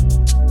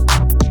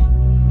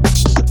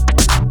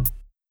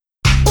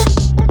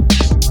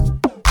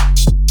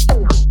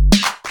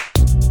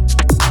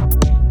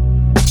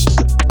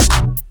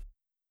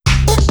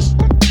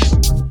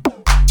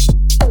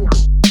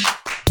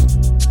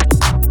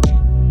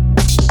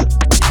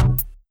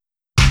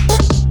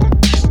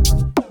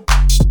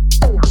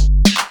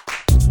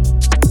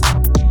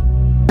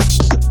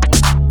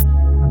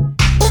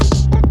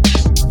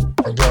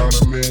 I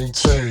gotta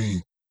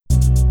maintain.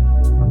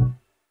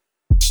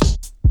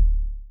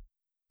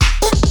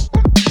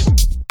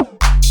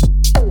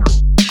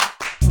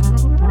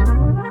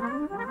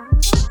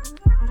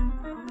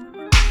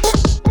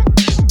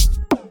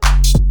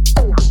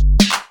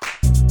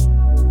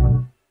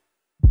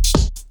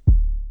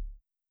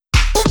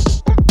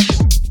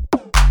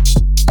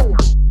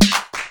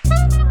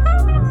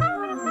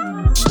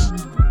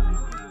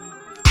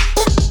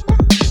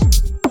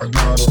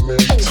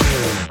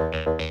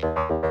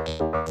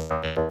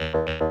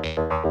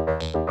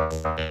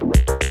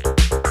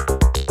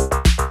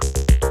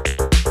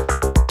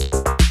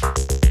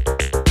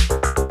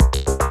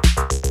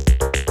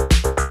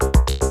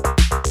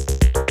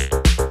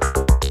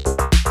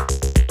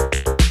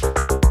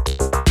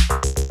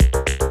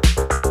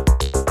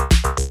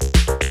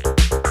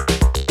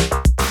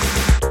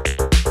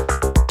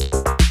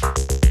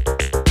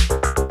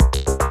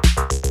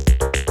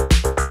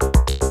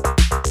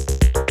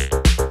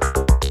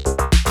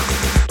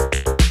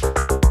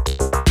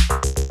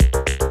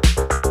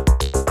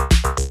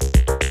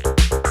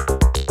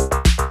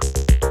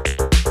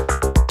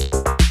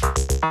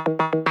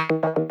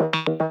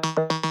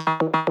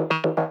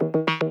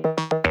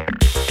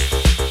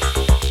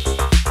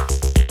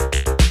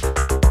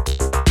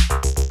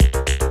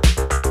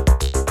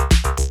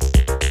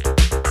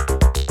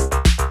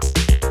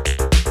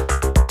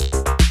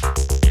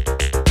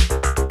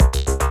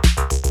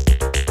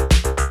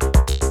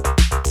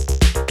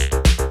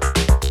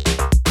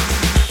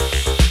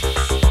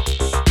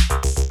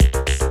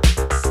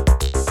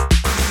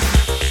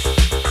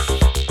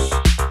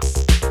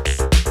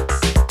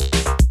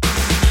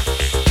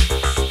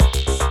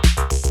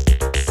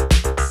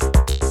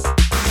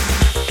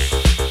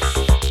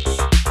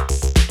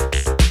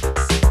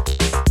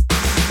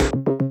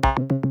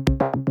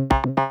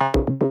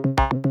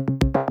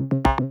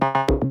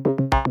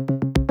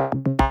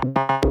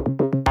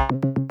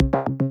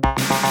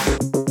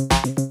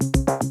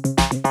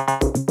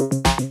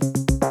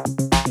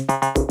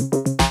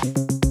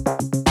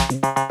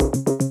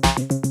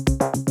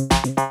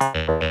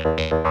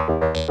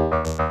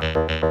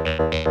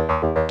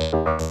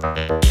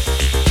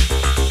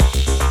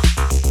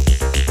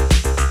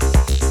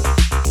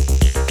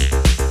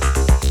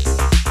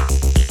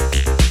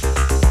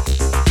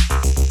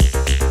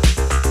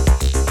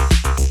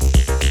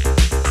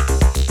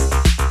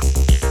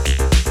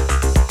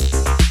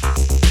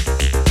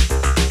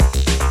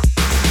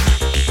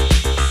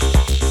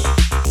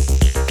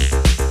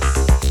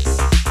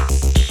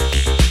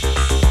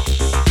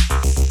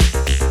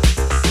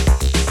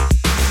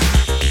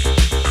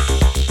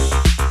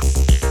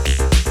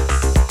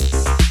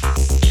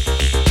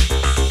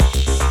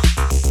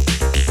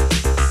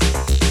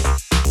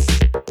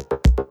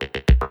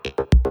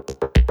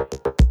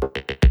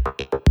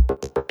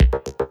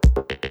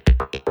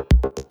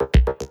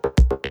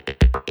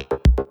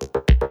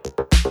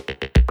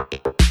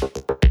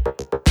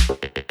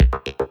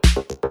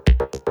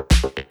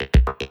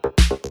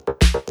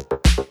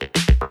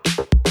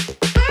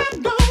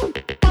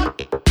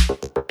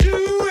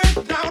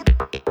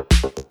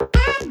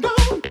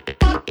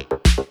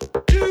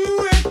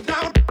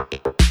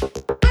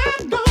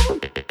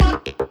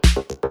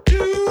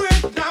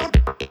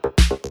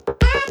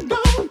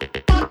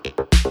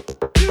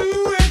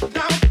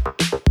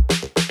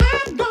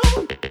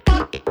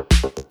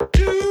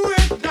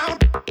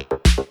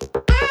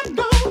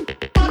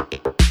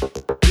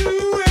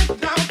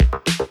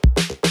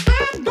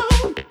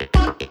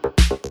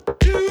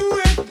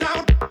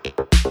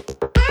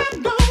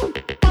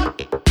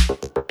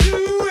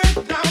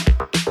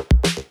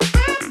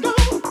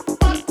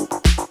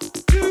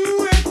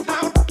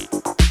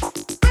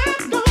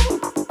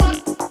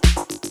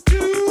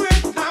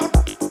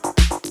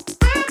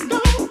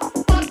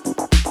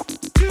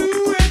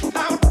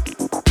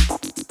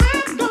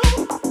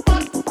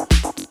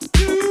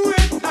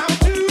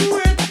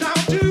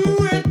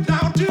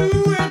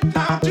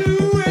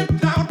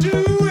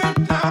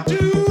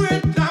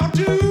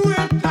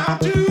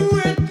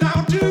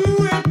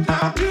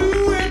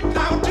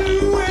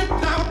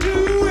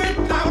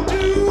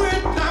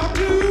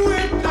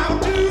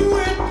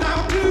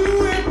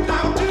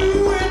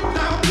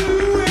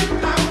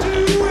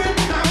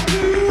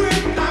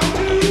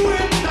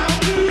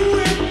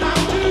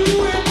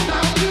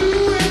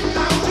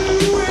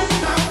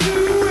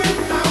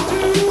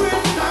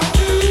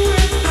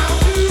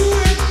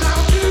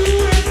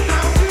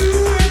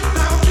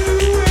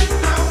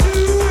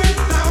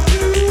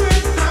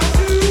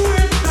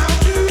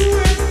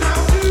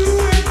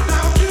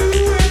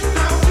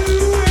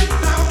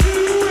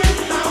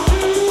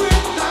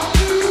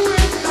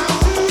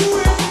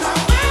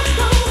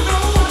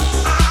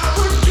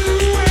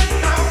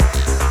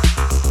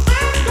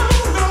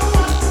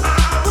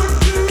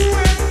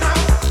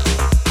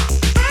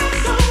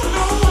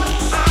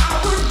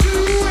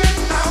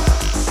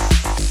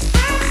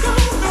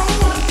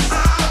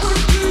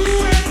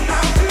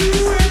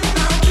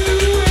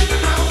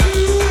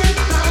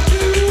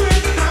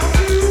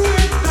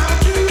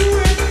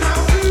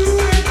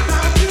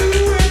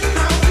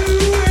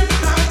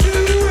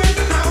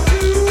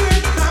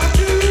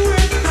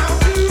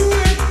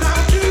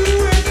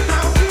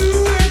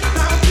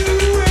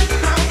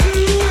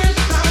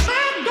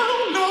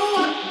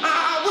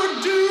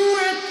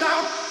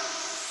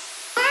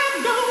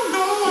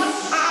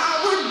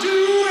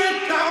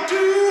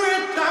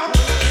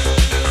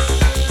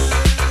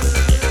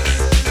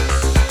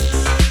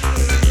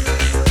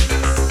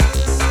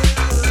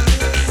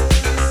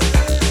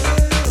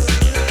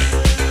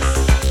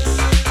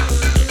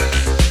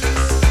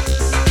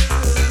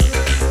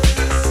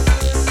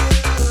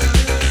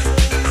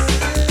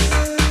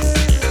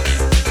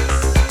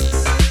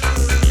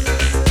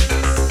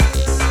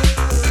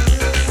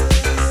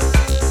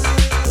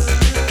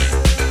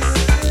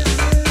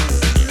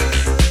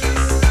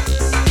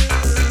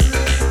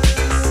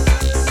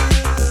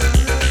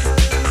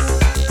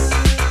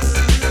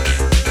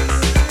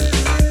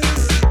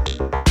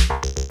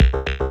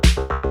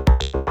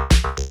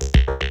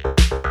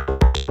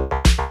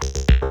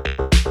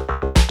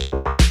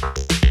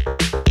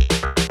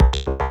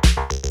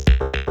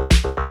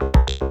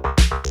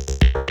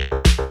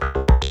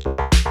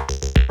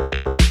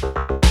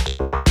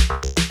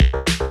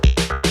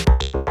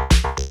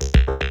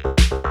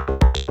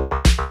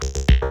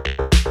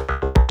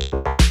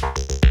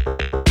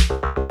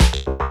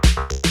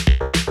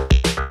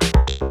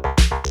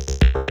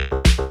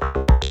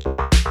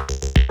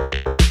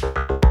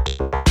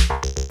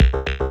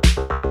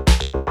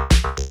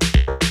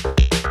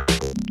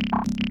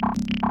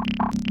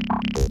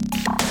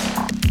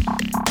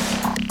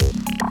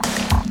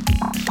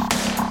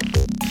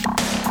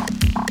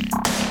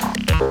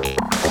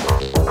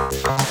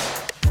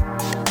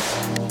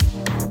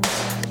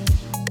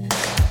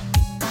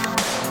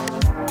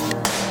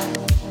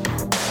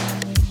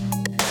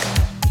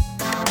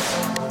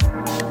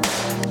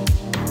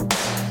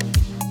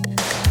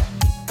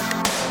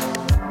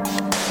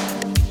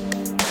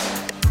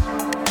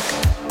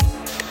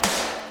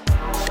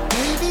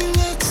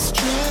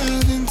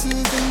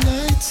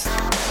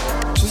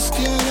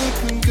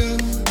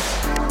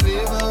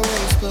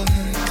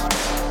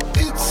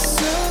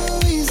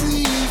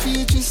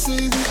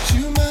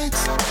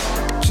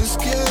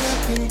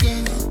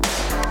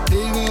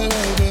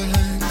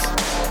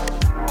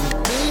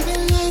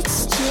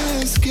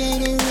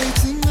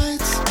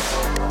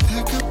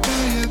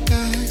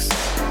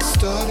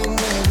 start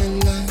another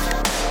life.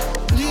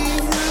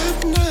 Leave right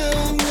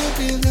now, we'll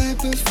be there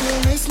before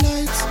it's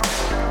light.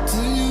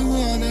 Do you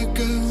wanna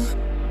go?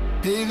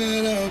 Leave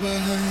it all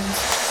behind.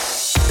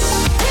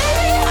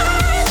 Baby,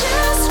 I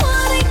just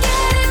wanna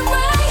get it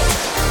right.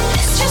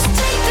 Let's just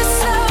take it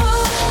slow.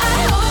 I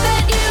hope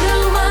that you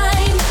don't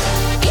mind.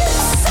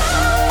 It's so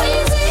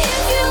easy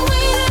if you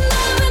wait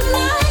another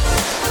night.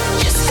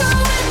 Just go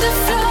with the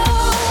flow.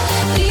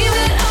 Leave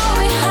it all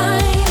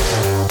behind.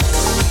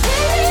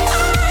 Baby,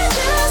 I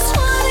just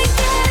wanna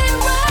get it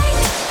right.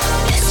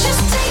 Let's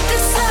just take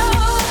it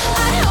slow.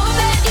 I hope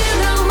that you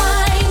don't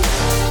mind.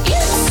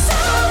 It's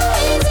so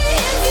easy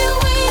if you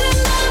wait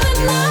another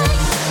night.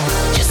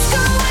 Just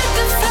go with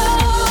the flow.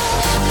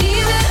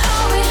 Leave it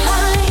all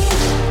behind.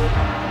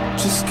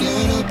 Just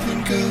get up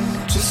and go.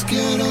 Just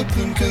get up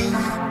and go.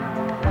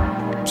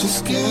 Just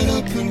get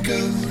up and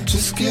go.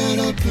 Just get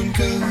up and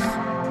go.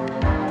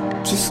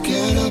 Just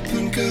get up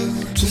and go.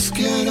 Just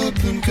get up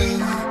and go.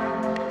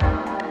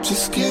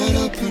 Just get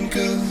up and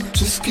go.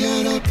 Just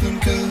get up and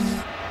go.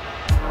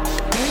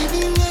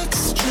 Maybe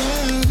let's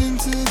drive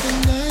into the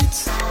night.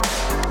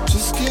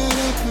 Just get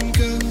up and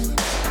go.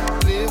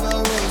 Leave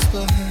our worries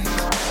behind.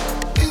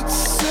 It's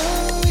so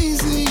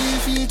easy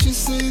if you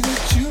just say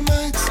that you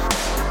might.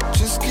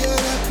 Just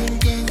get up and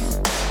go.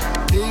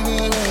 Leave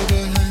it all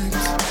behind.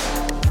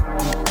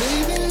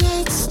 Baby,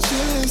 let's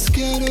just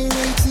get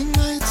away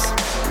tonight.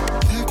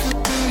 Pack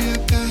up all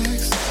your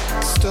bags.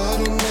 Start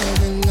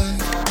another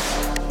life.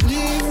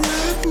 Leave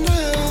right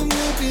now,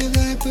 we'll be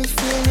there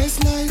before it's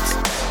light.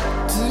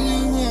 Do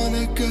you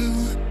wanna go?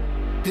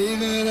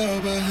 Leave it all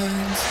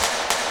behind.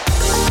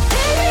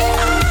 Baby,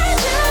 I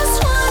just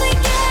wanna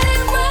get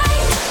it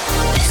right.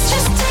 Let's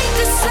just take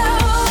it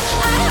slow.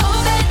 I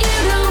hope that you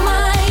don't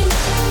mind.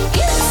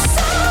 It's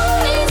so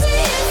easy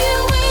if you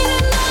wait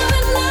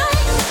another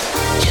night.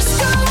 Just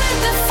go with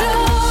the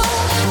flow.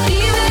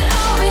 Leave it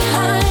all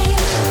behind.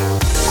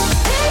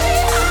 Baby,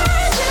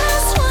 I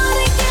just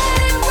wanna get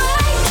it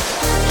right.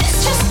 Let's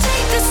just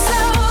take it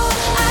slow.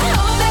 I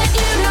hope that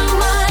you don't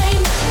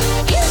mind.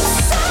 It's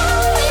so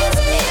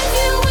easy if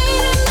you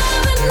wait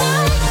another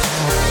night.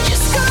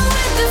 Just go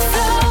with the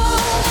flow.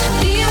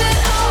 Leave it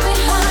all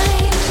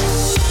behind.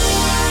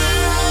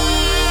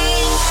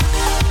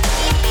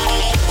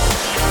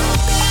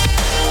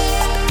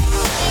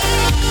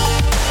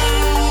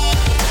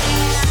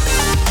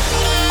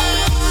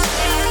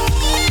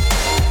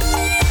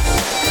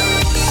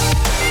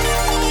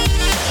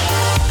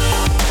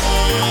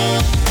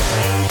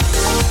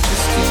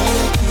 Just get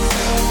up and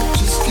go.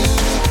 Just get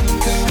up and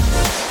go.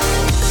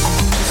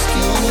 Just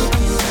get up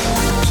and go.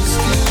 Just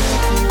get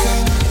up and go.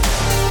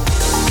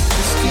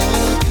 Just get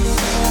up and go.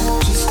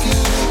 Just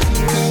get up and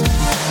go.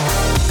 Just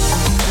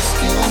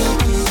get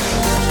up and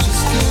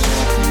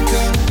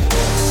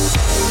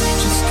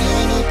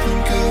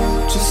go.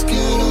 Just get up and go. Just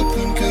get up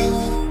and go.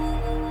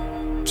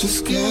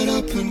 Just get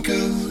up and go.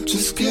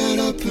 Just get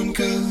up and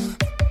go.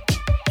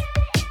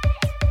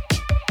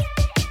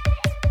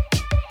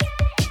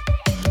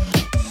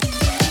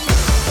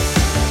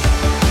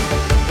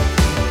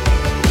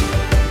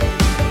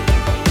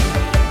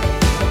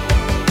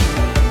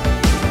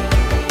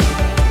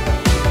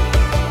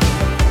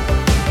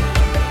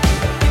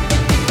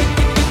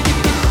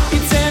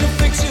 It's an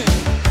fiction,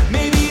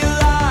 maybe a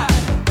lie,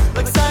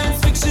 like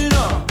science fiction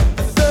or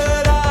the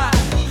third eye.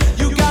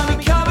 You got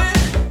me covered,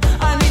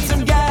 I need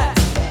some gas.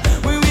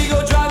 Where we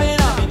go driving,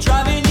 I'll be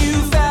driving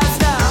you fast.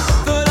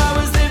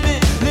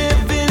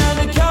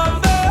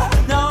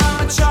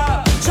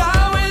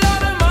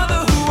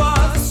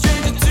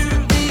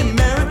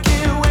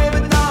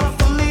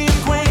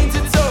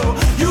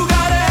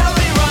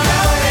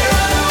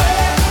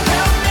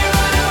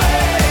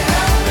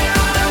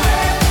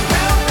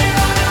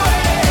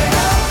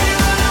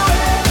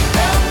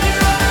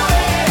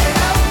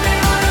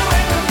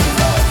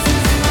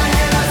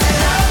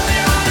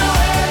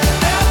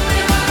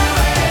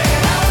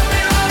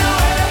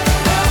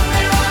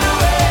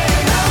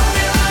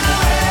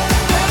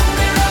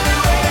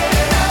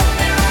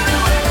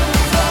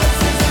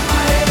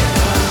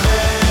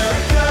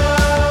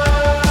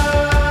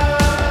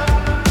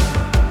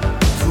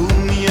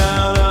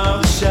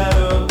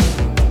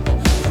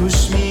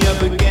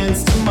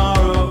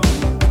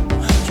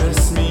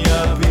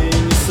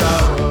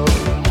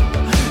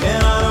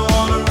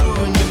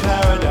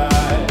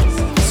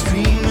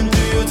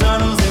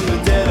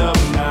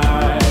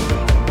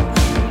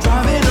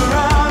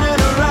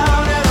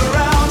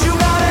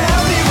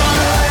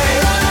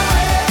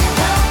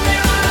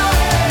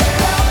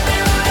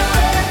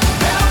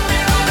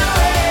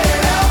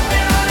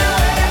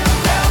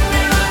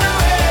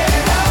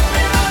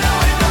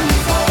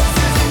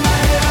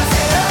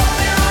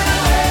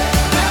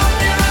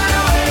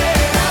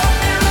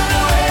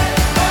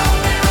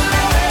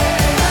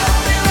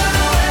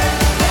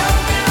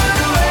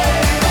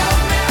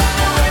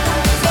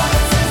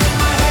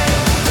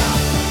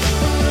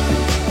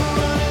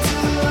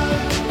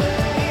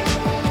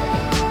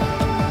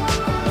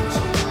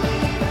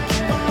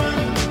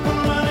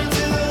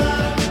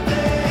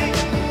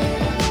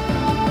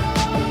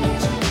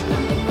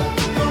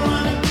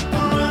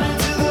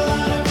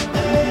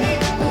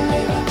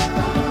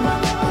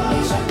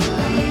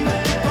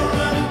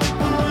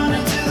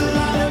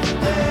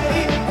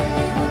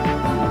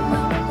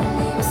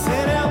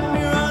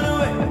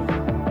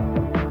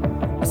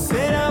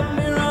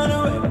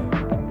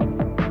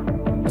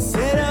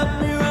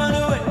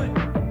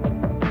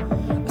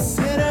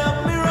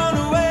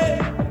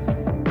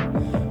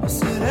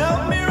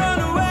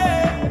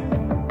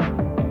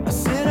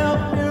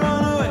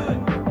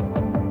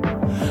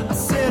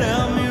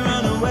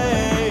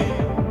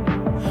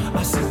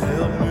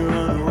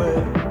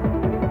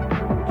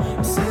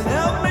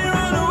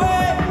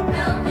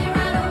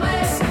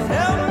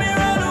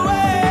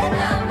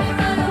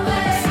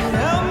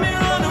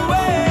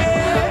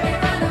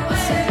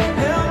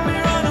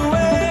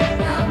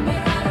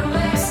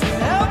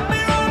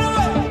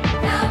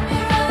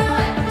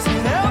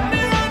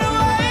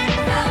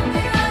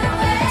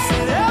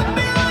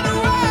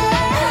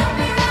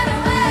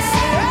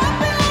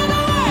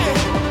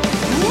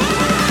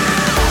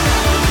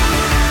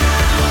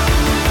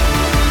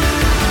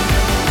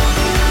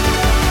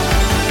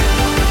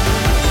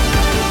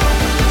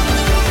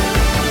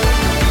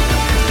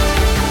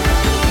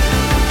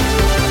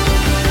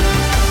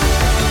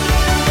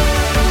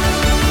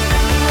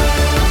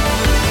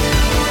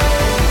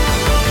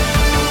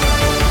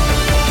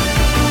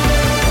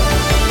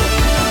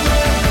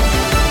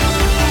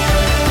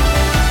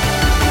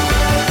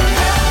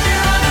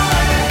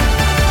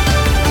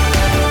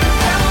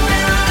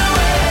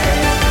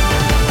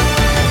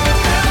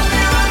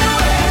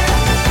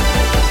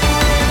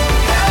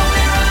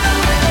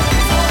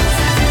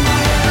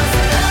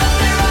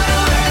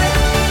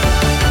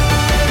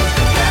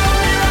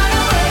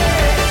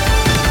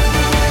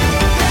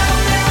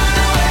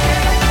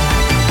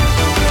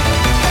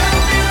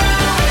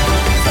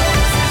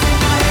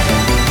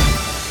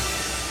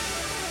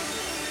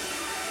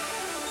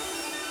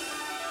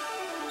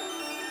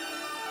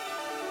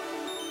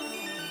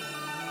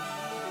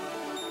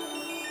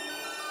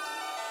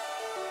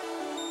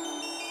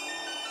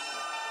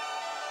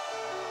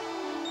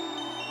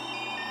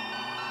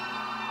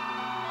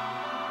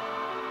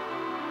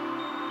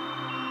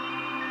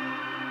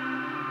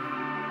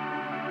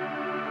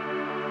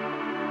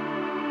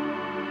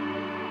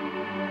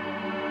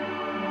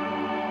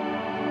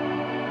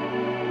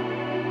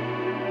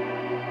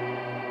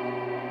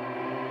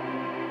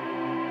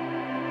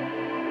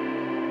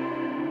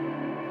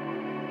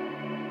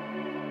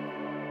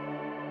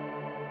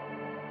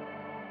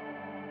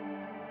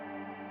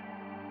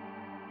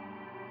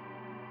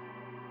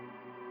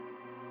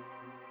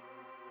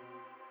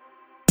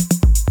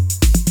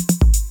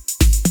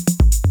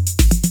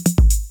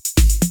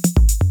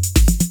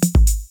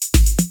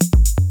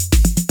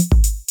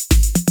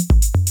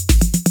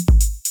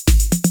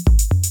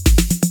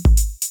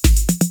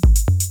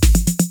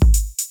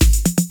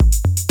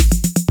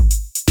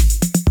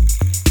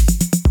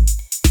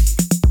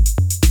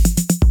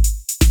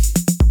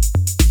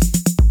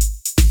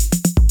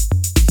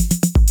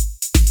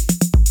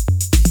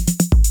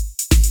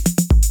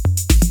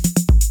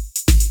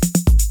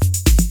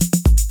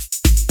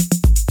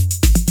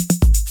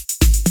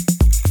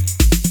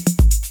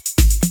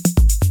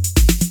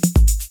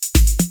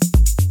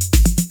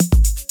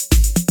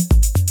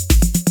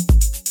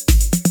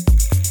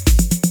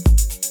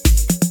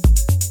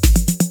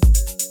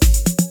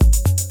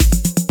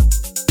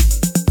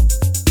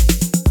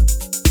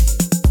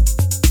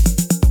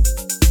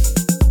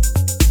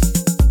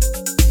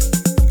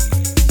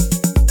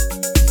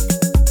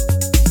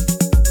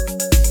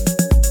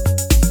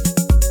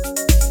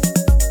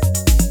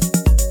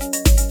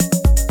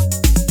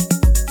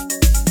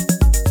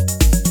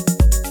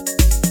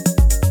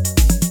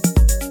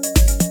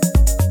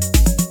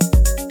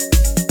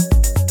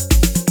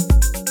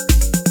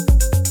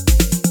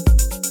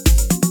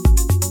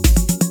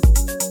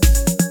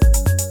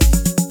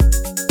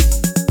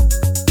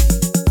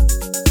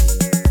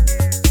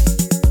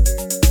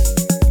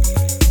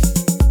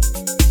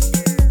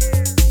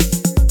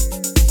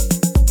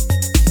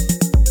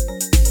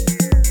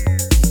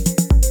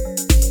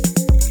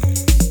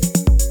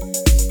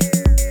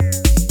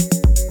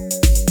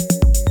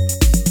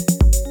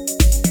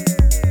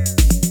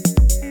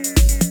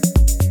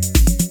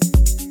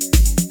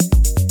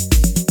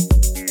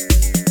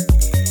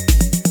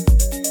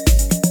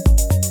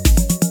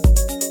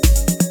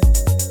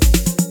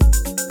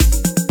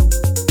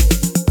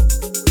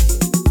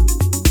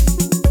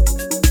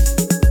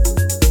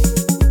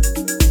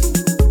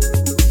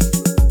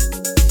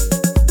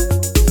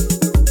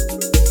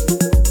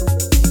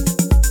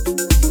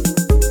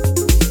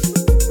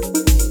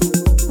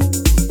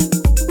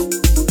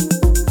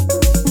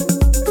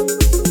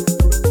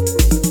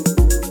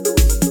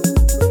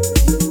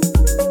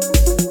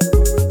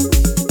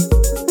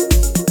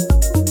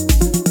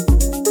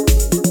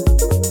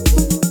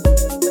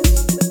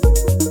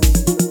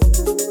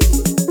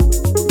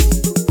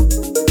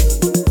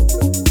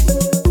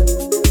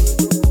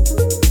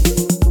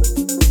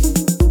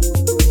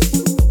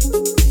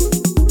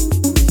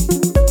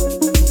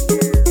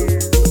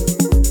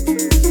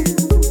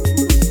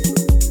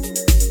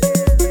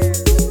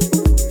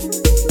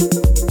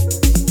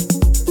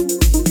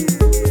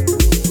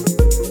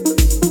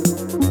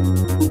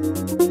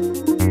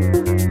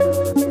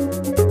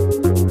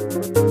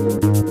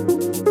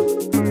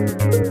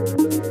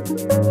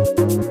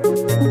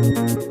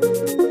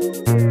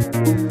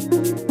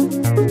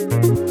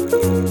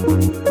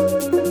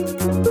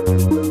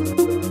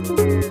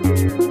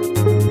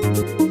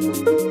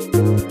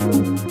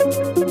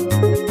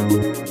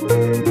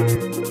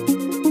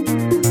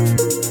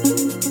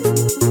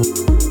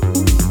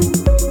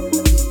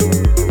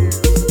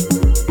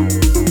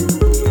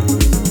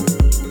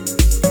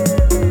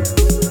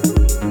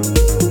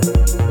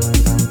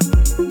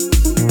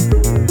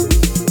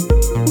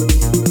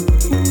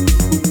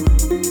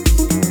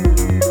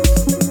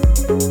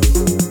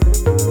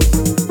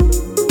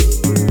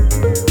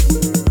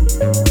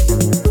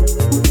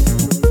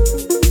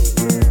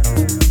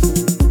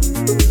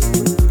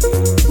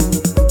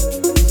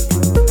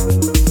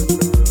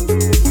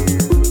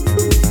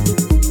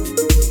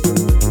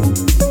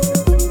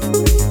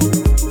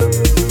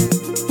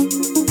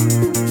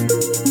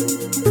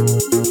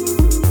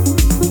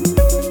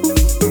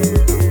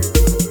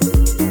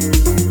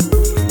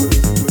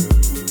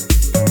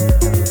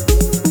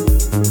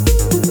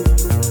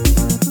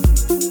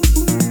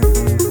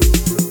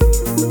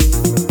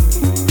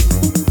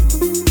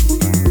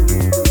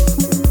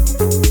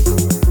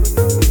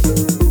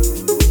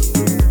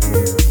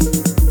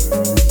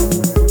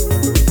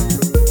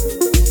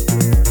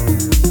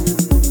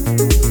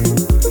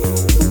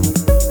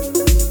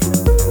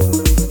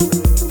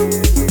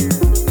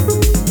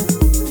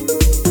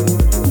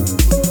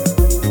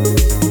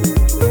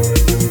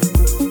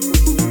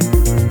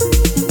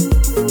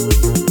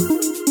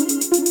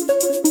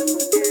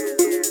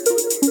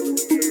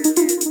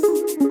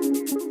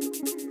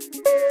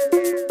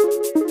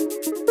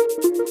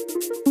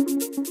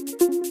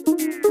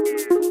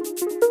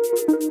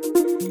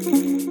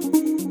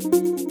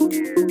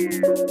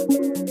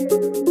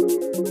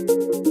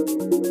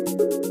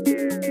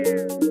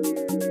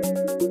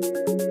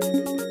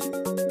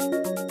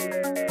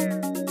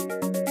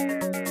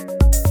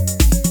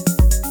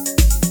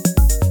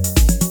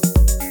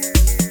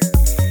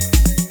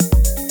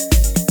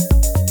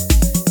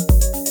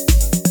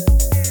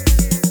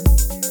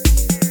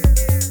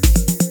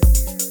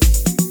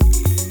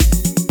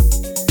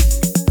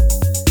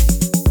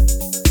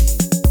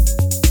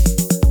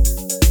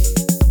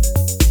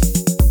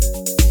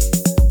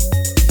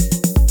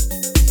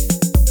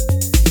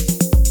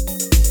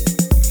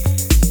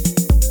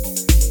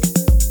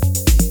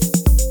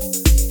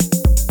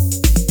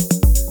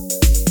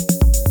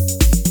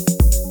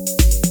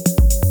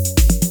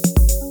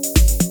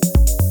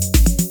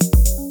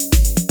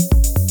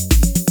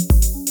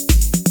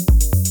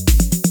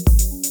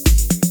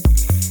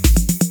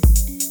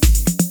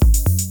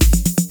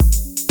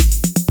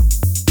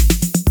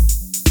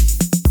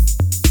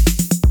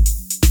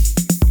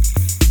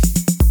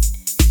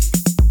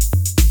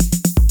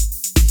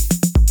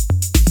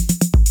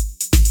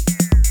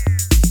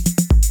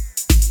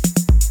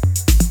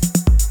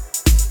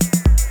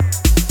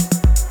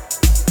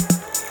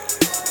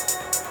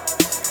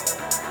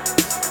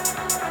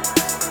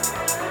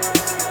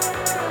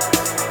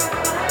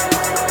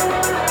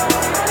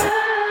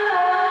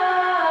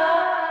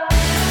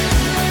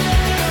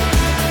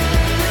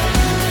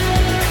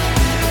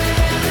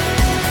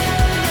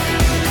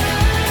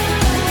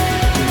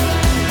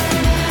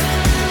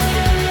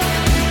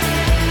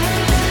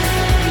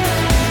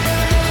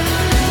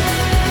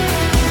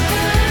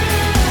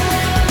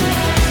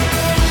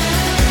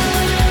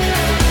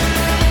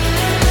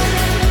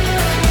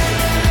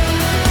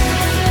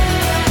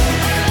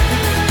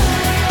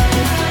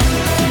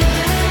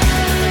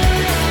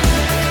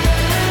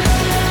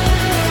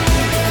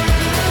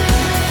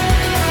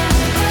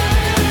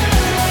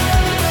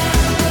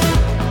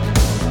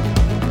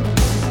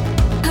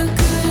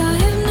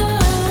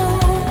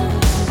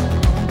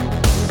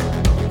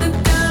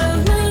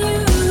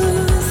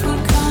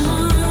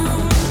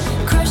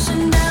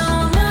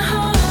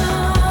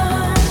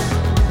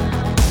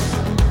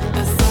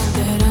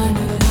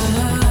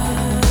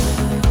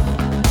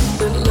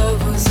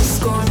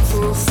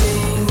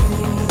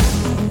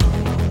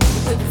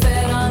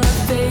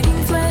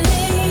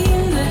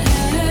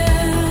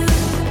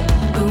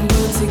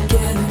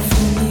 together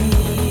for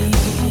me.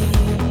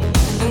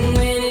 And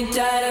when it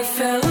died, I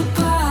fell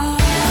apart.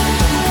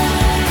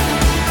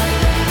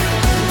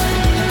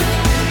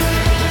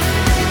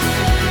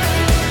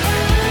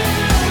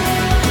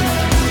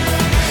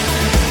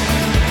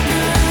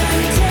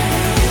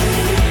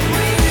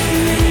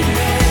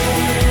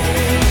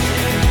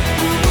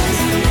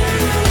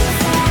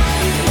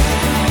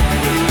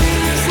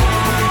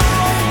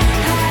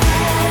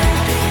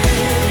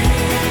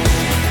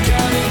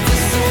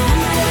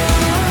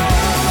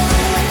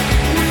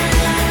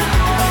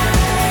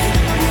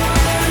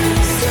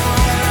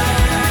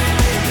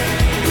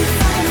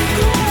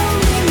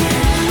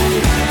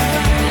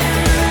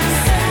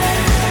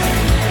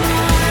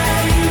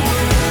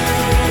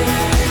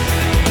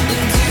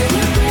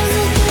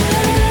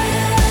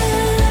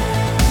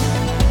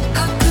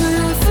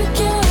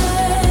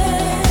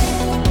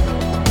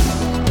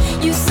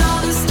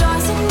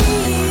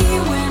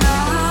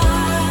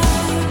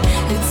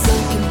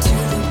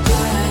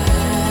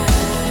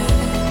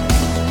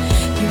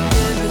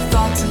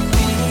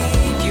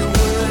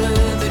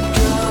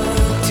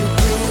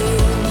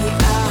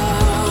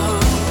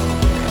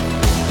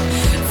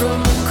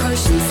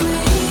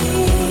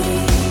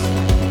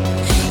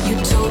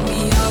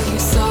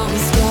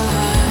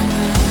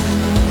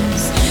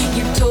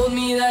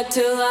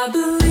 Till I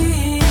believe.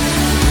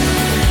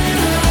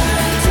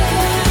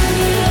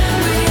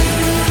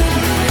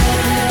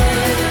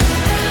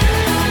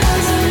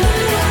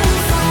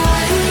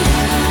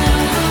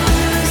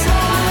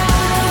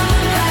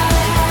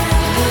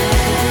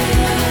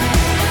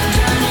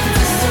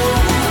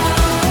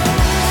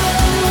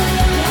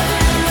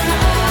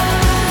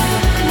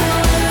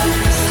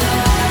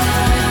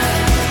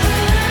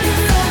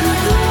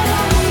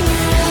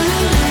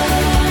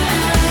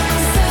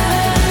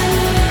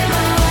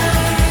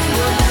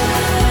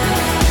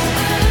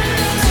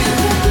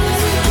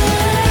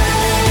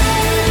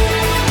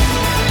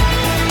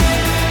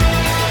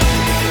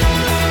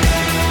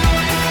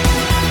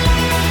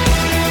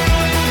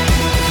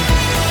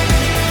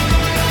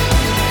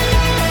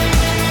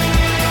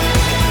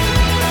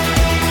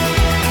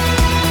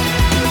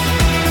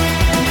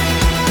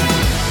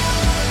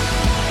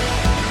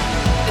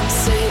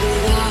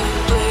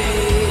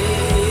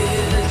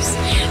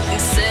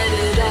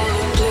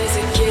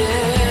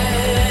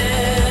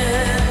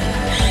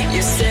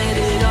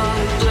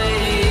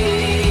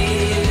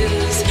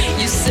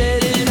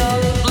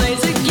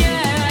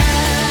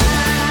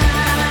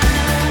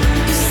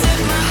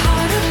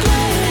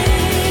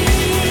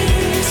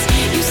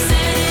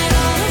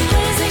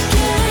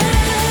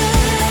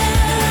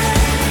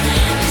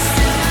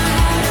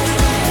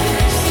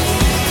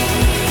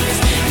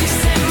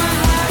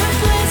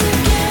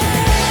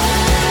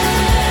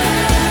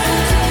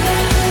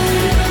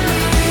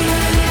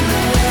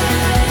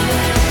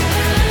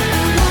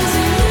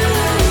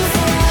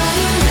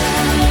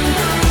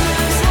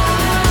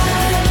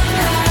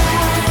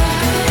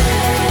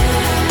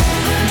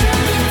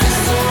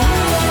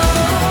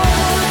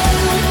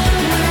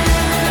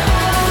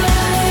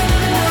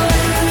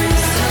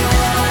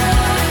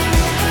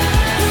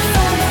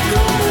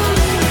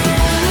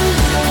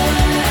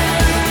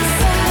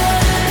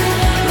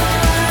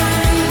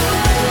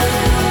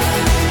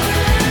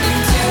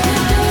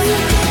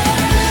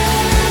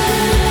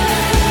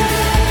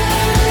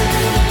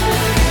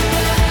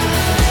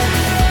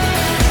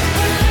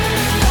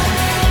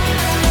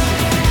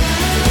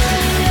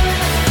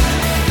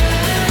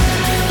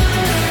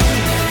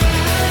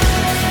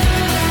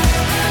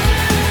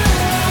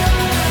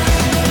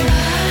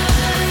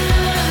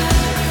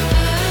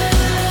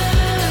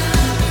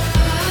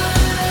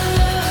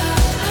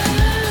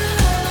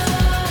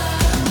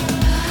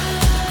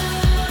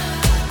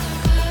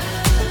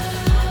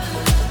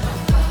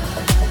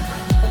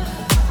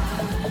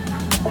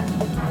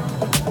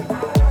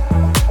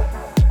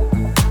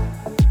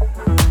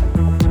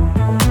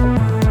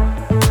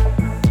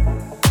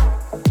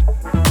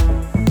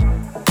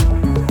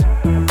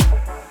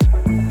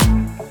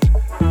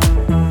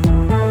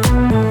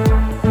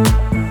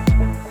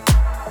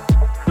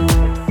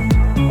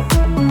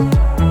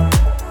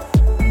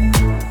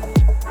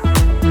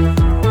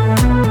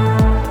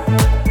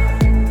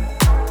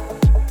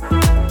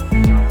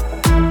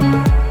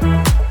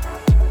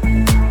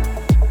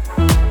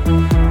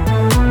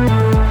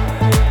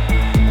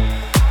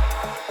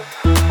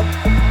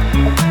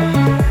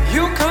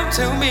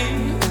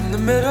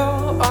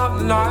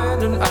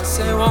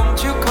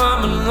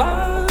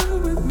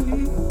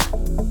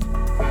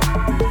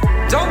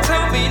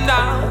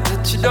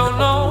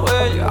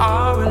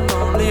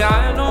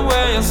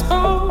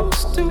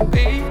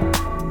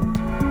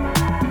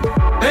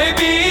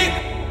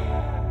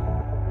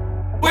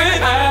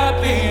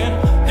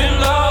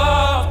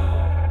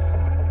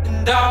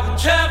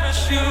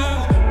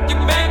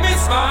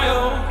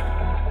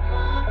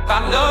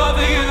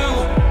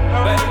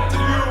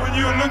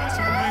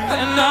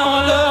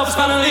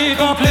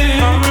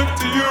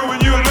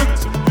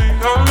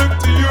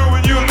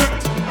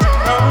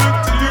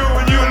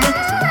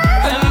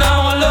 And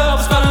now our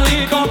love's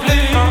finally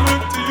complete. I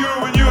look to you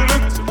and you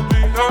look to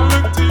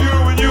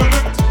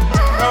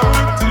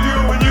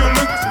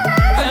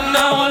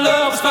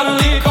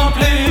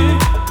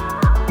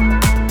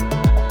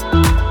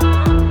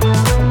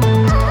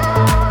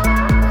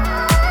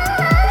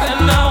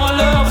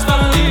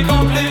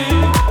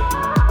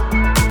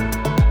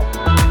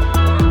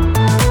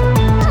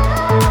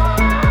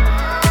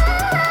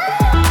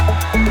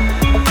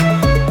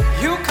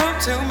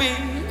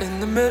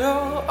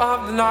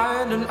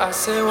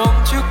say,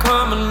 won't you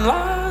come and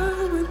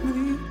lie with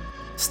me?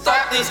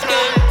 Stop these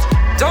games.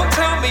 Don't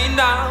tell me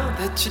now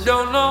that you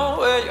don't know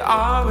where you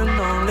are, and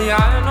only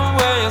I know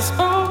where you're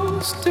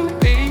supposed to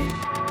be.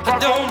 I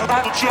don't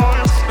have a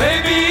choice,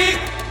 baby.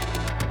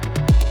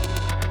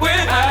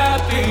 We're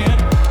happy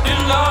in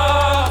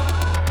love,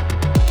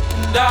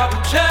 and I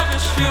will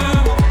cherish you.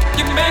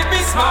 You make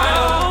me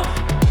smile.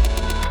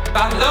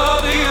 I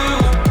love you,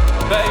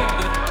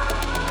 baby.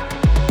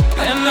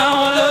 And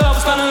now our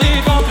love's finally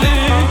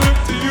complete. I look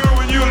to you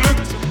when you look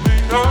to me.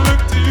 I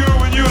look to you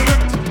when you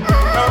look to me.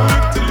 I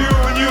look to you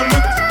when you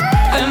look to me.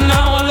 And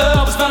now our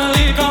love's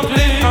finally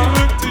complete. I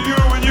look to you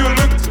when you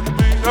look to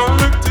me. I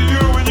look to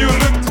you when you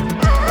look to me.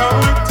 I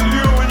look to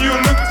you when you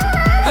look to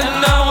me. And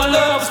now our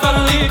love's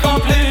finally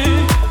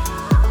complete.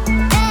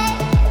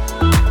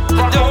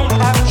 I don't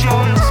have a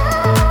choice.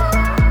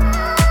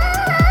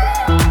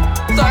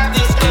 Stop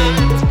these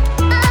games.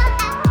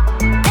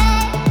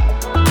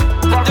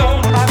 I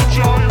don't have a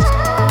choice.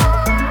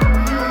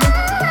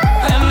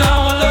 And now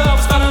our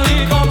love's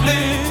finally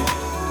complete.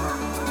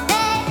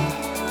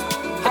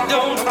 I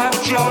don't have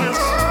a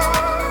choice.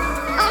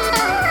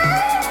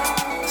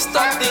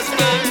 Stop these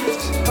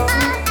games.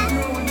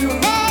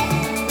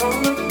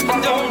 I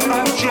don't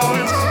have a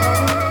choice.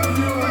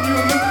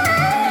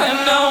 And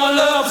now our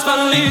love's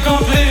finally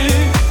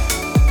complete.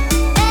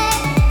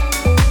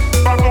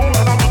 I don't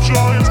have a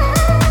choice.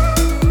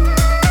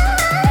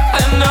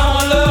 And now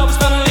our love's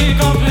finally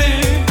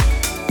complete.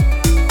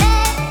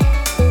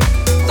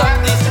 Stop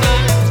these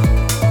games.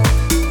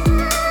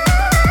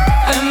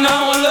 And now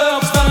our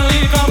love's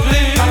finally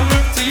complete. I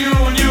look to you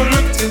when you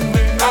look to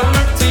me. I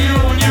look to you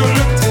when you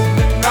look to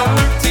me. I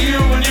look to you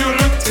when you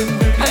look to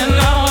me. And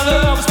now our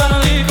love's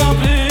finally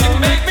complete. You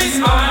make me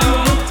smile.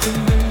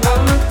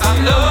 I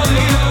love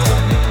you.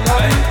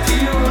 I look to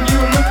you when you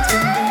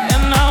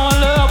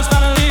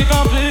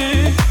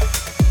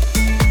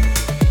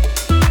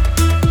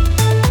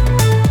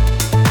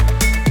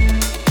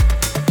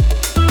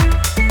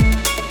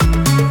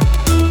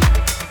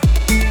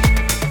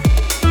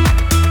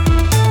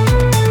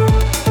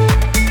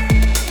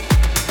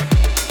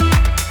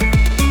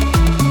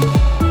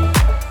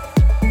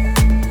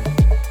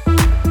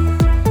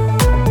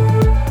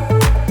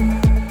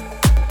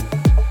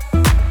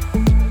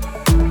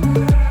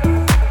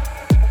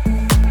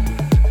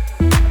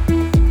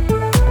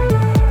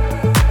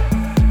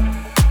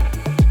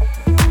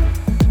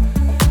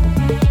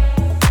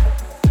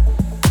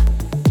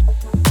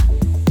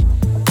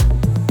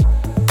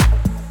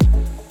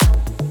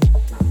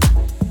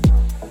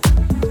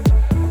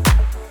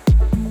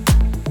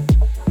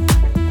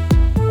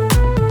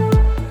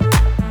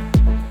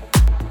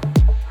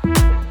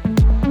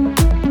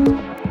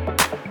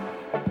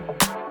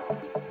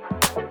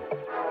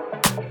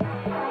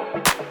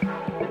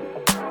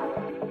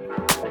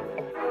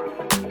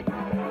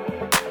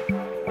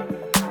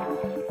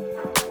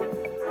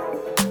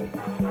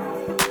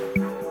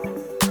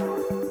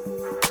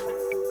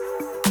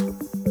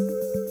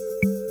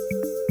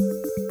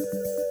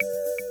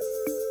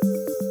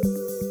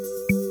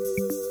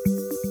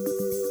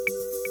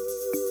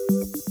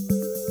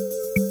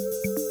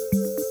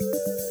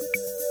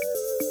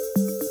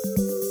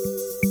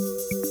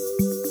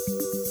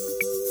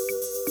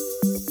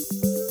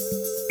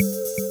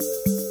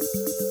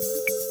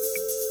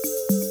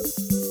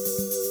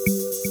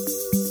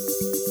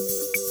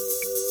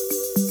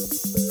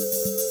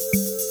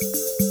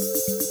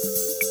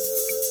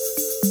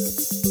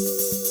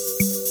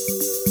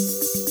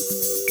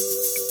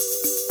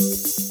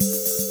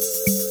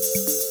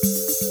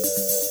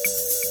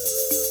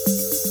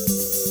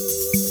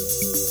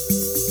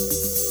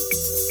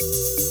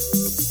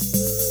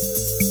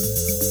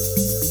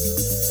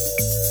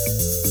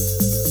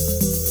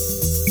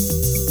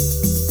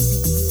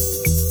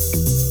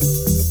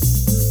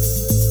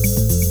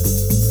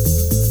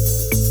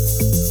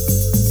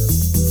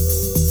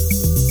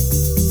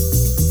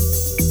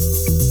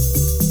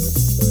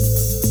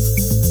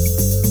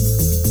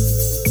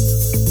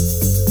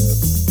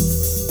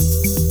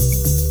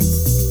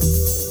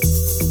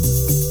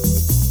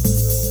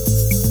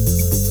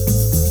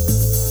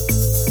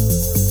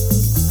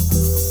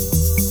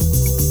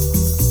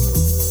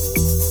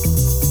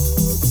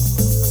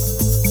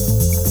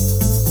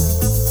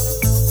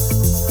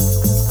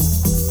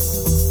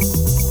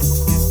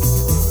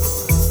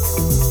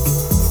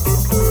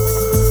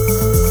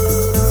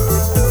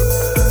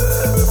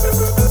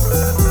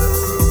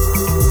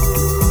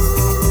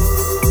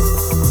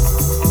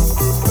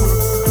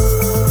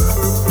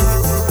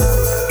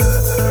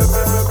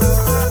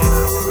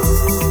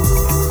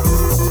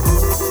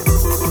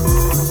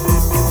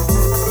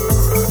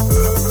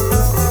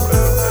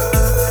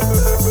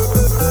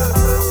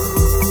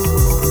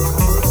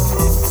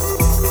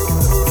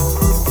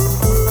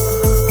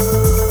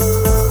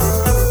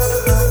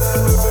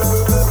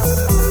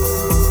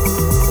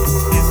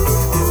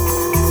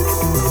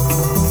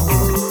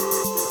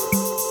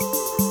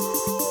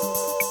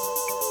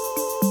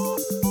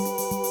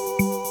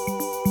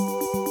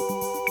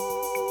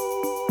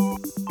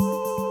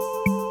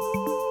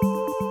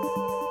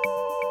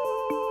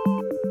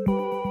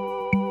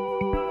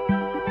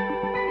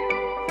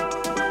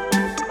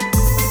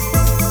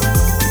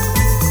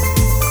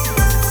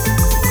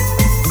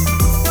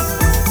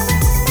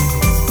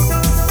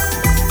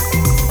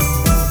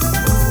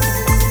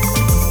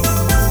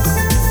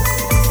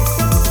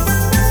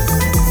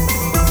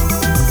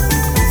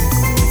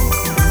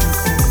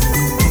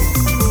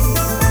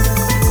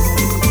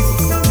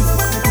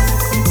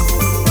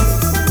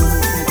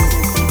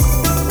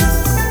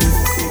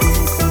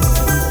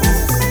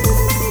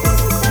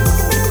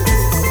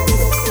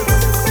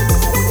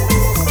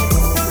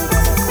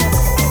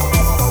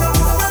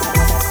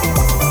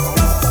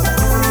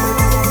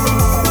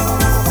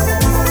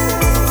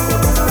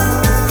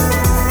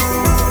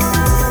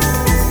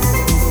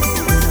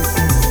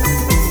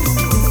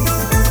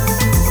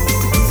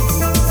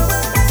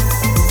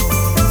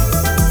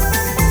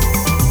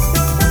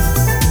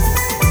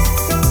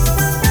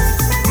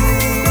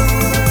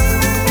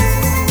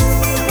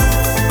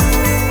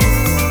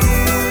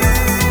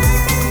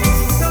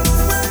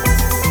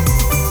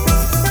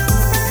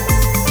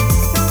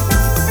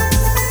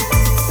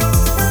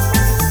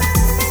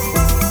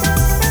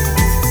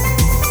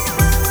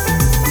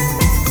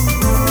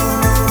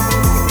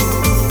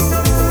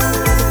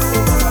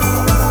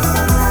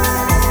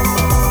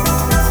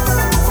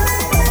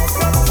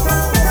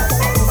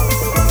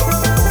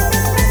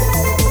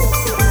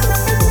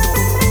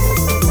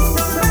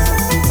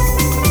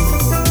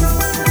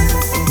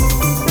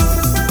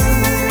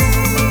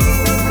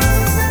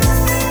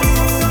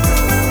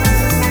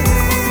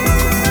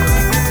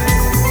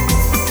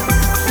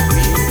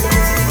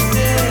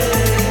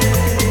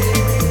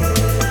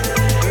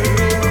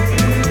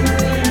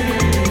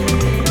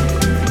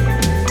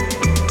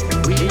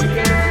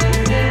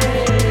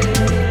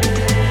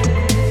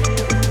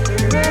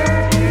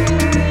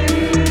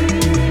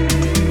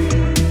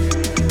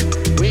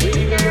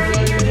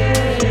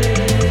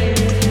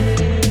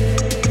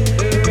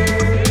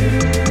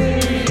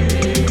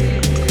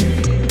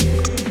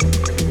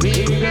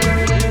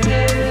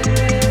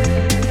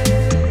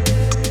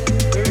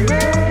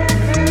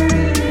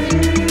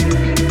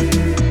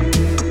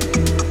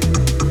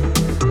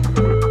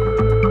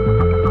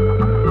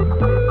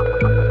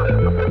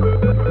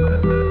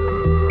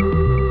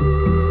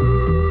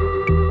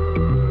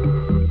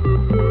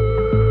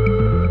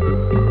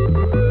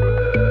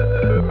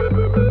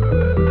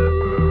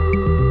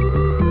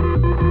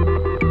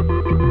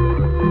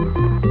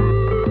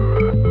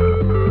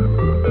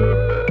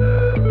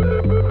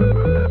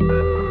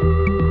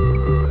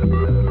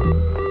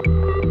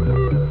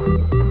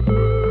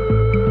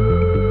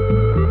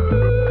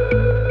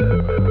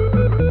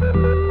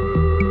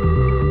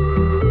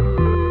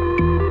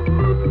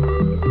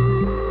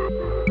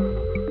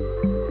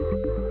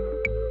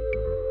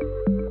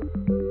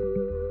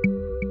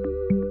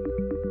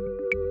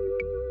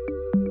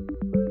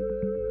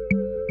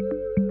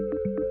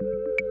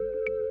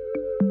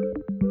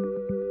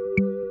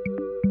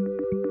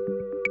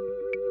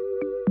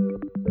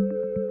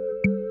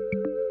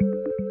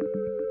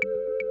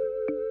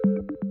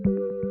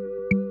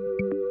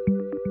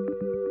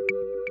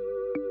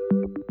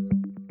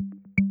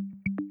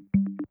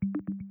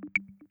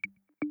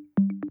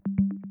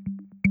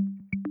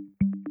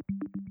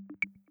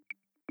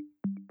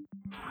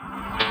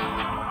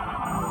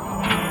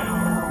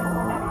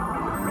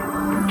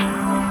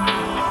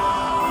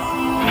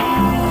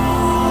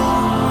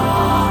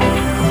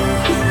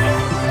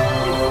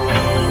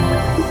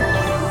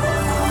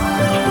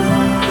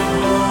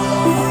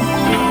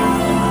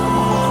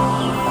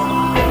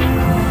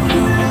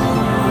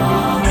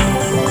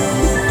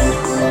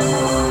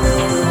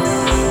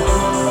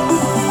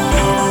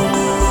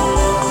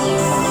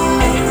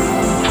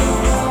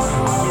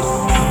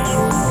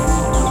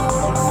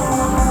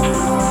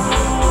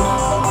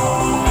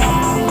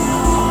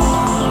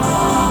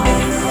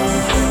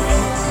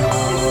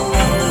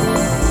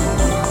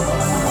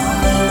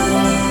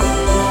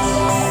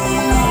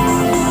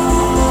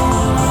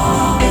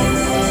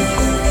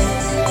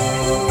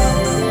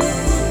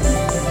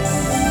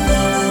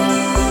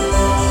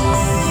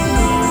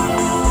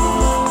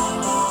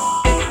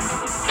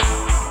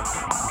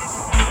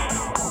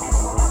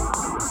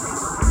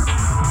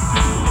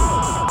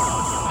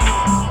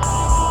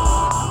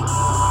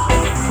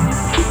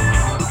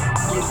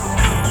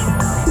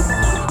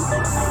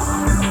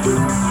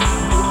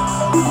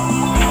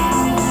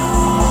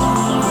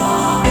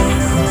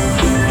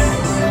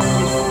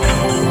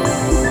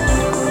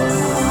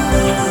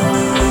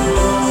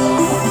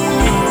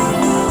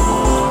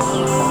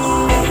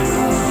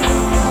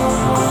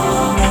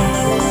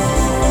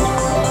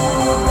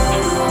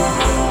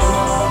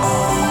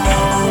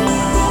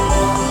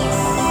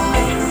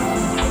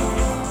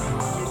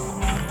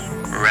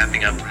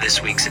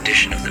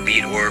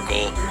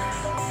Oracle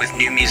with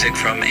new music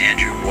from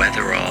Andrew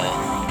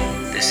Weatherall.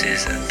 This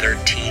is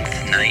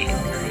 13th Night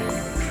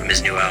from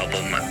his new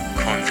album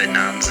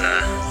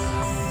Convenanza.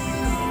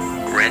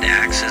 Red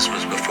Axis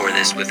was before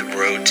this with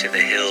Road to the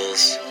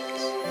Hills.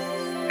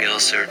 We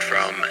also heard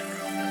from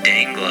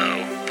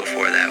Danglo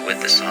before that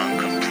with the song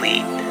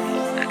Complete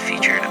that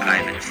featured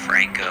Ivan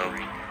Franco.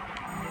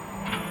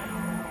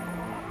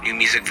 New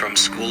music from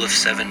School of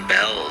Seven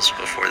Bells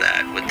before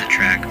that with the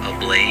track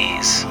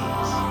Ablaze.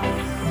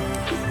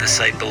 The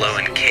Sight Below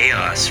and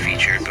Chaos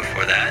featured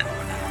before that.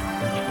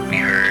 We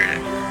heard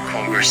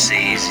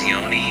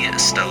Conversazioni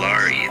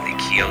Stellari, the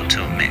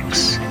Kyoto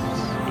mix.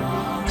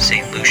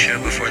 St. Lucia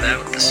before that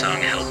with the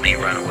song Help Me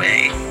Run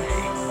Away.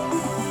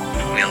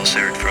 We also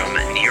heard from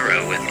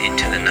Nero with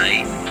Into the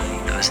Night.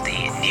 That was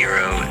the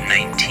Nero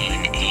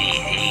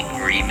 1988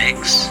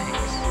 remix.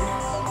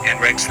 And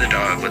Rex the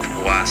Dog with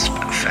Wasp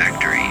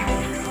Factory.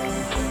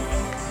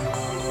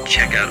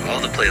 Check out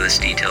all the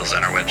playlist details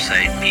on our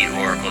website,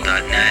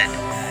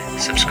 beatoracle.net.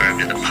 Subscribe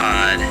to the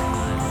pod.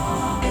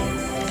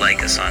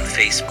 Like us on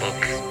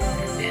Facebook,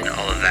 and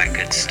all of that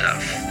good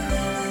stuff.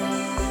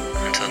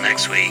 Until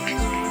next week,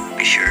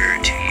 be sure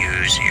to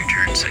use your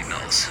turn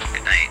signals.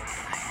 Good night.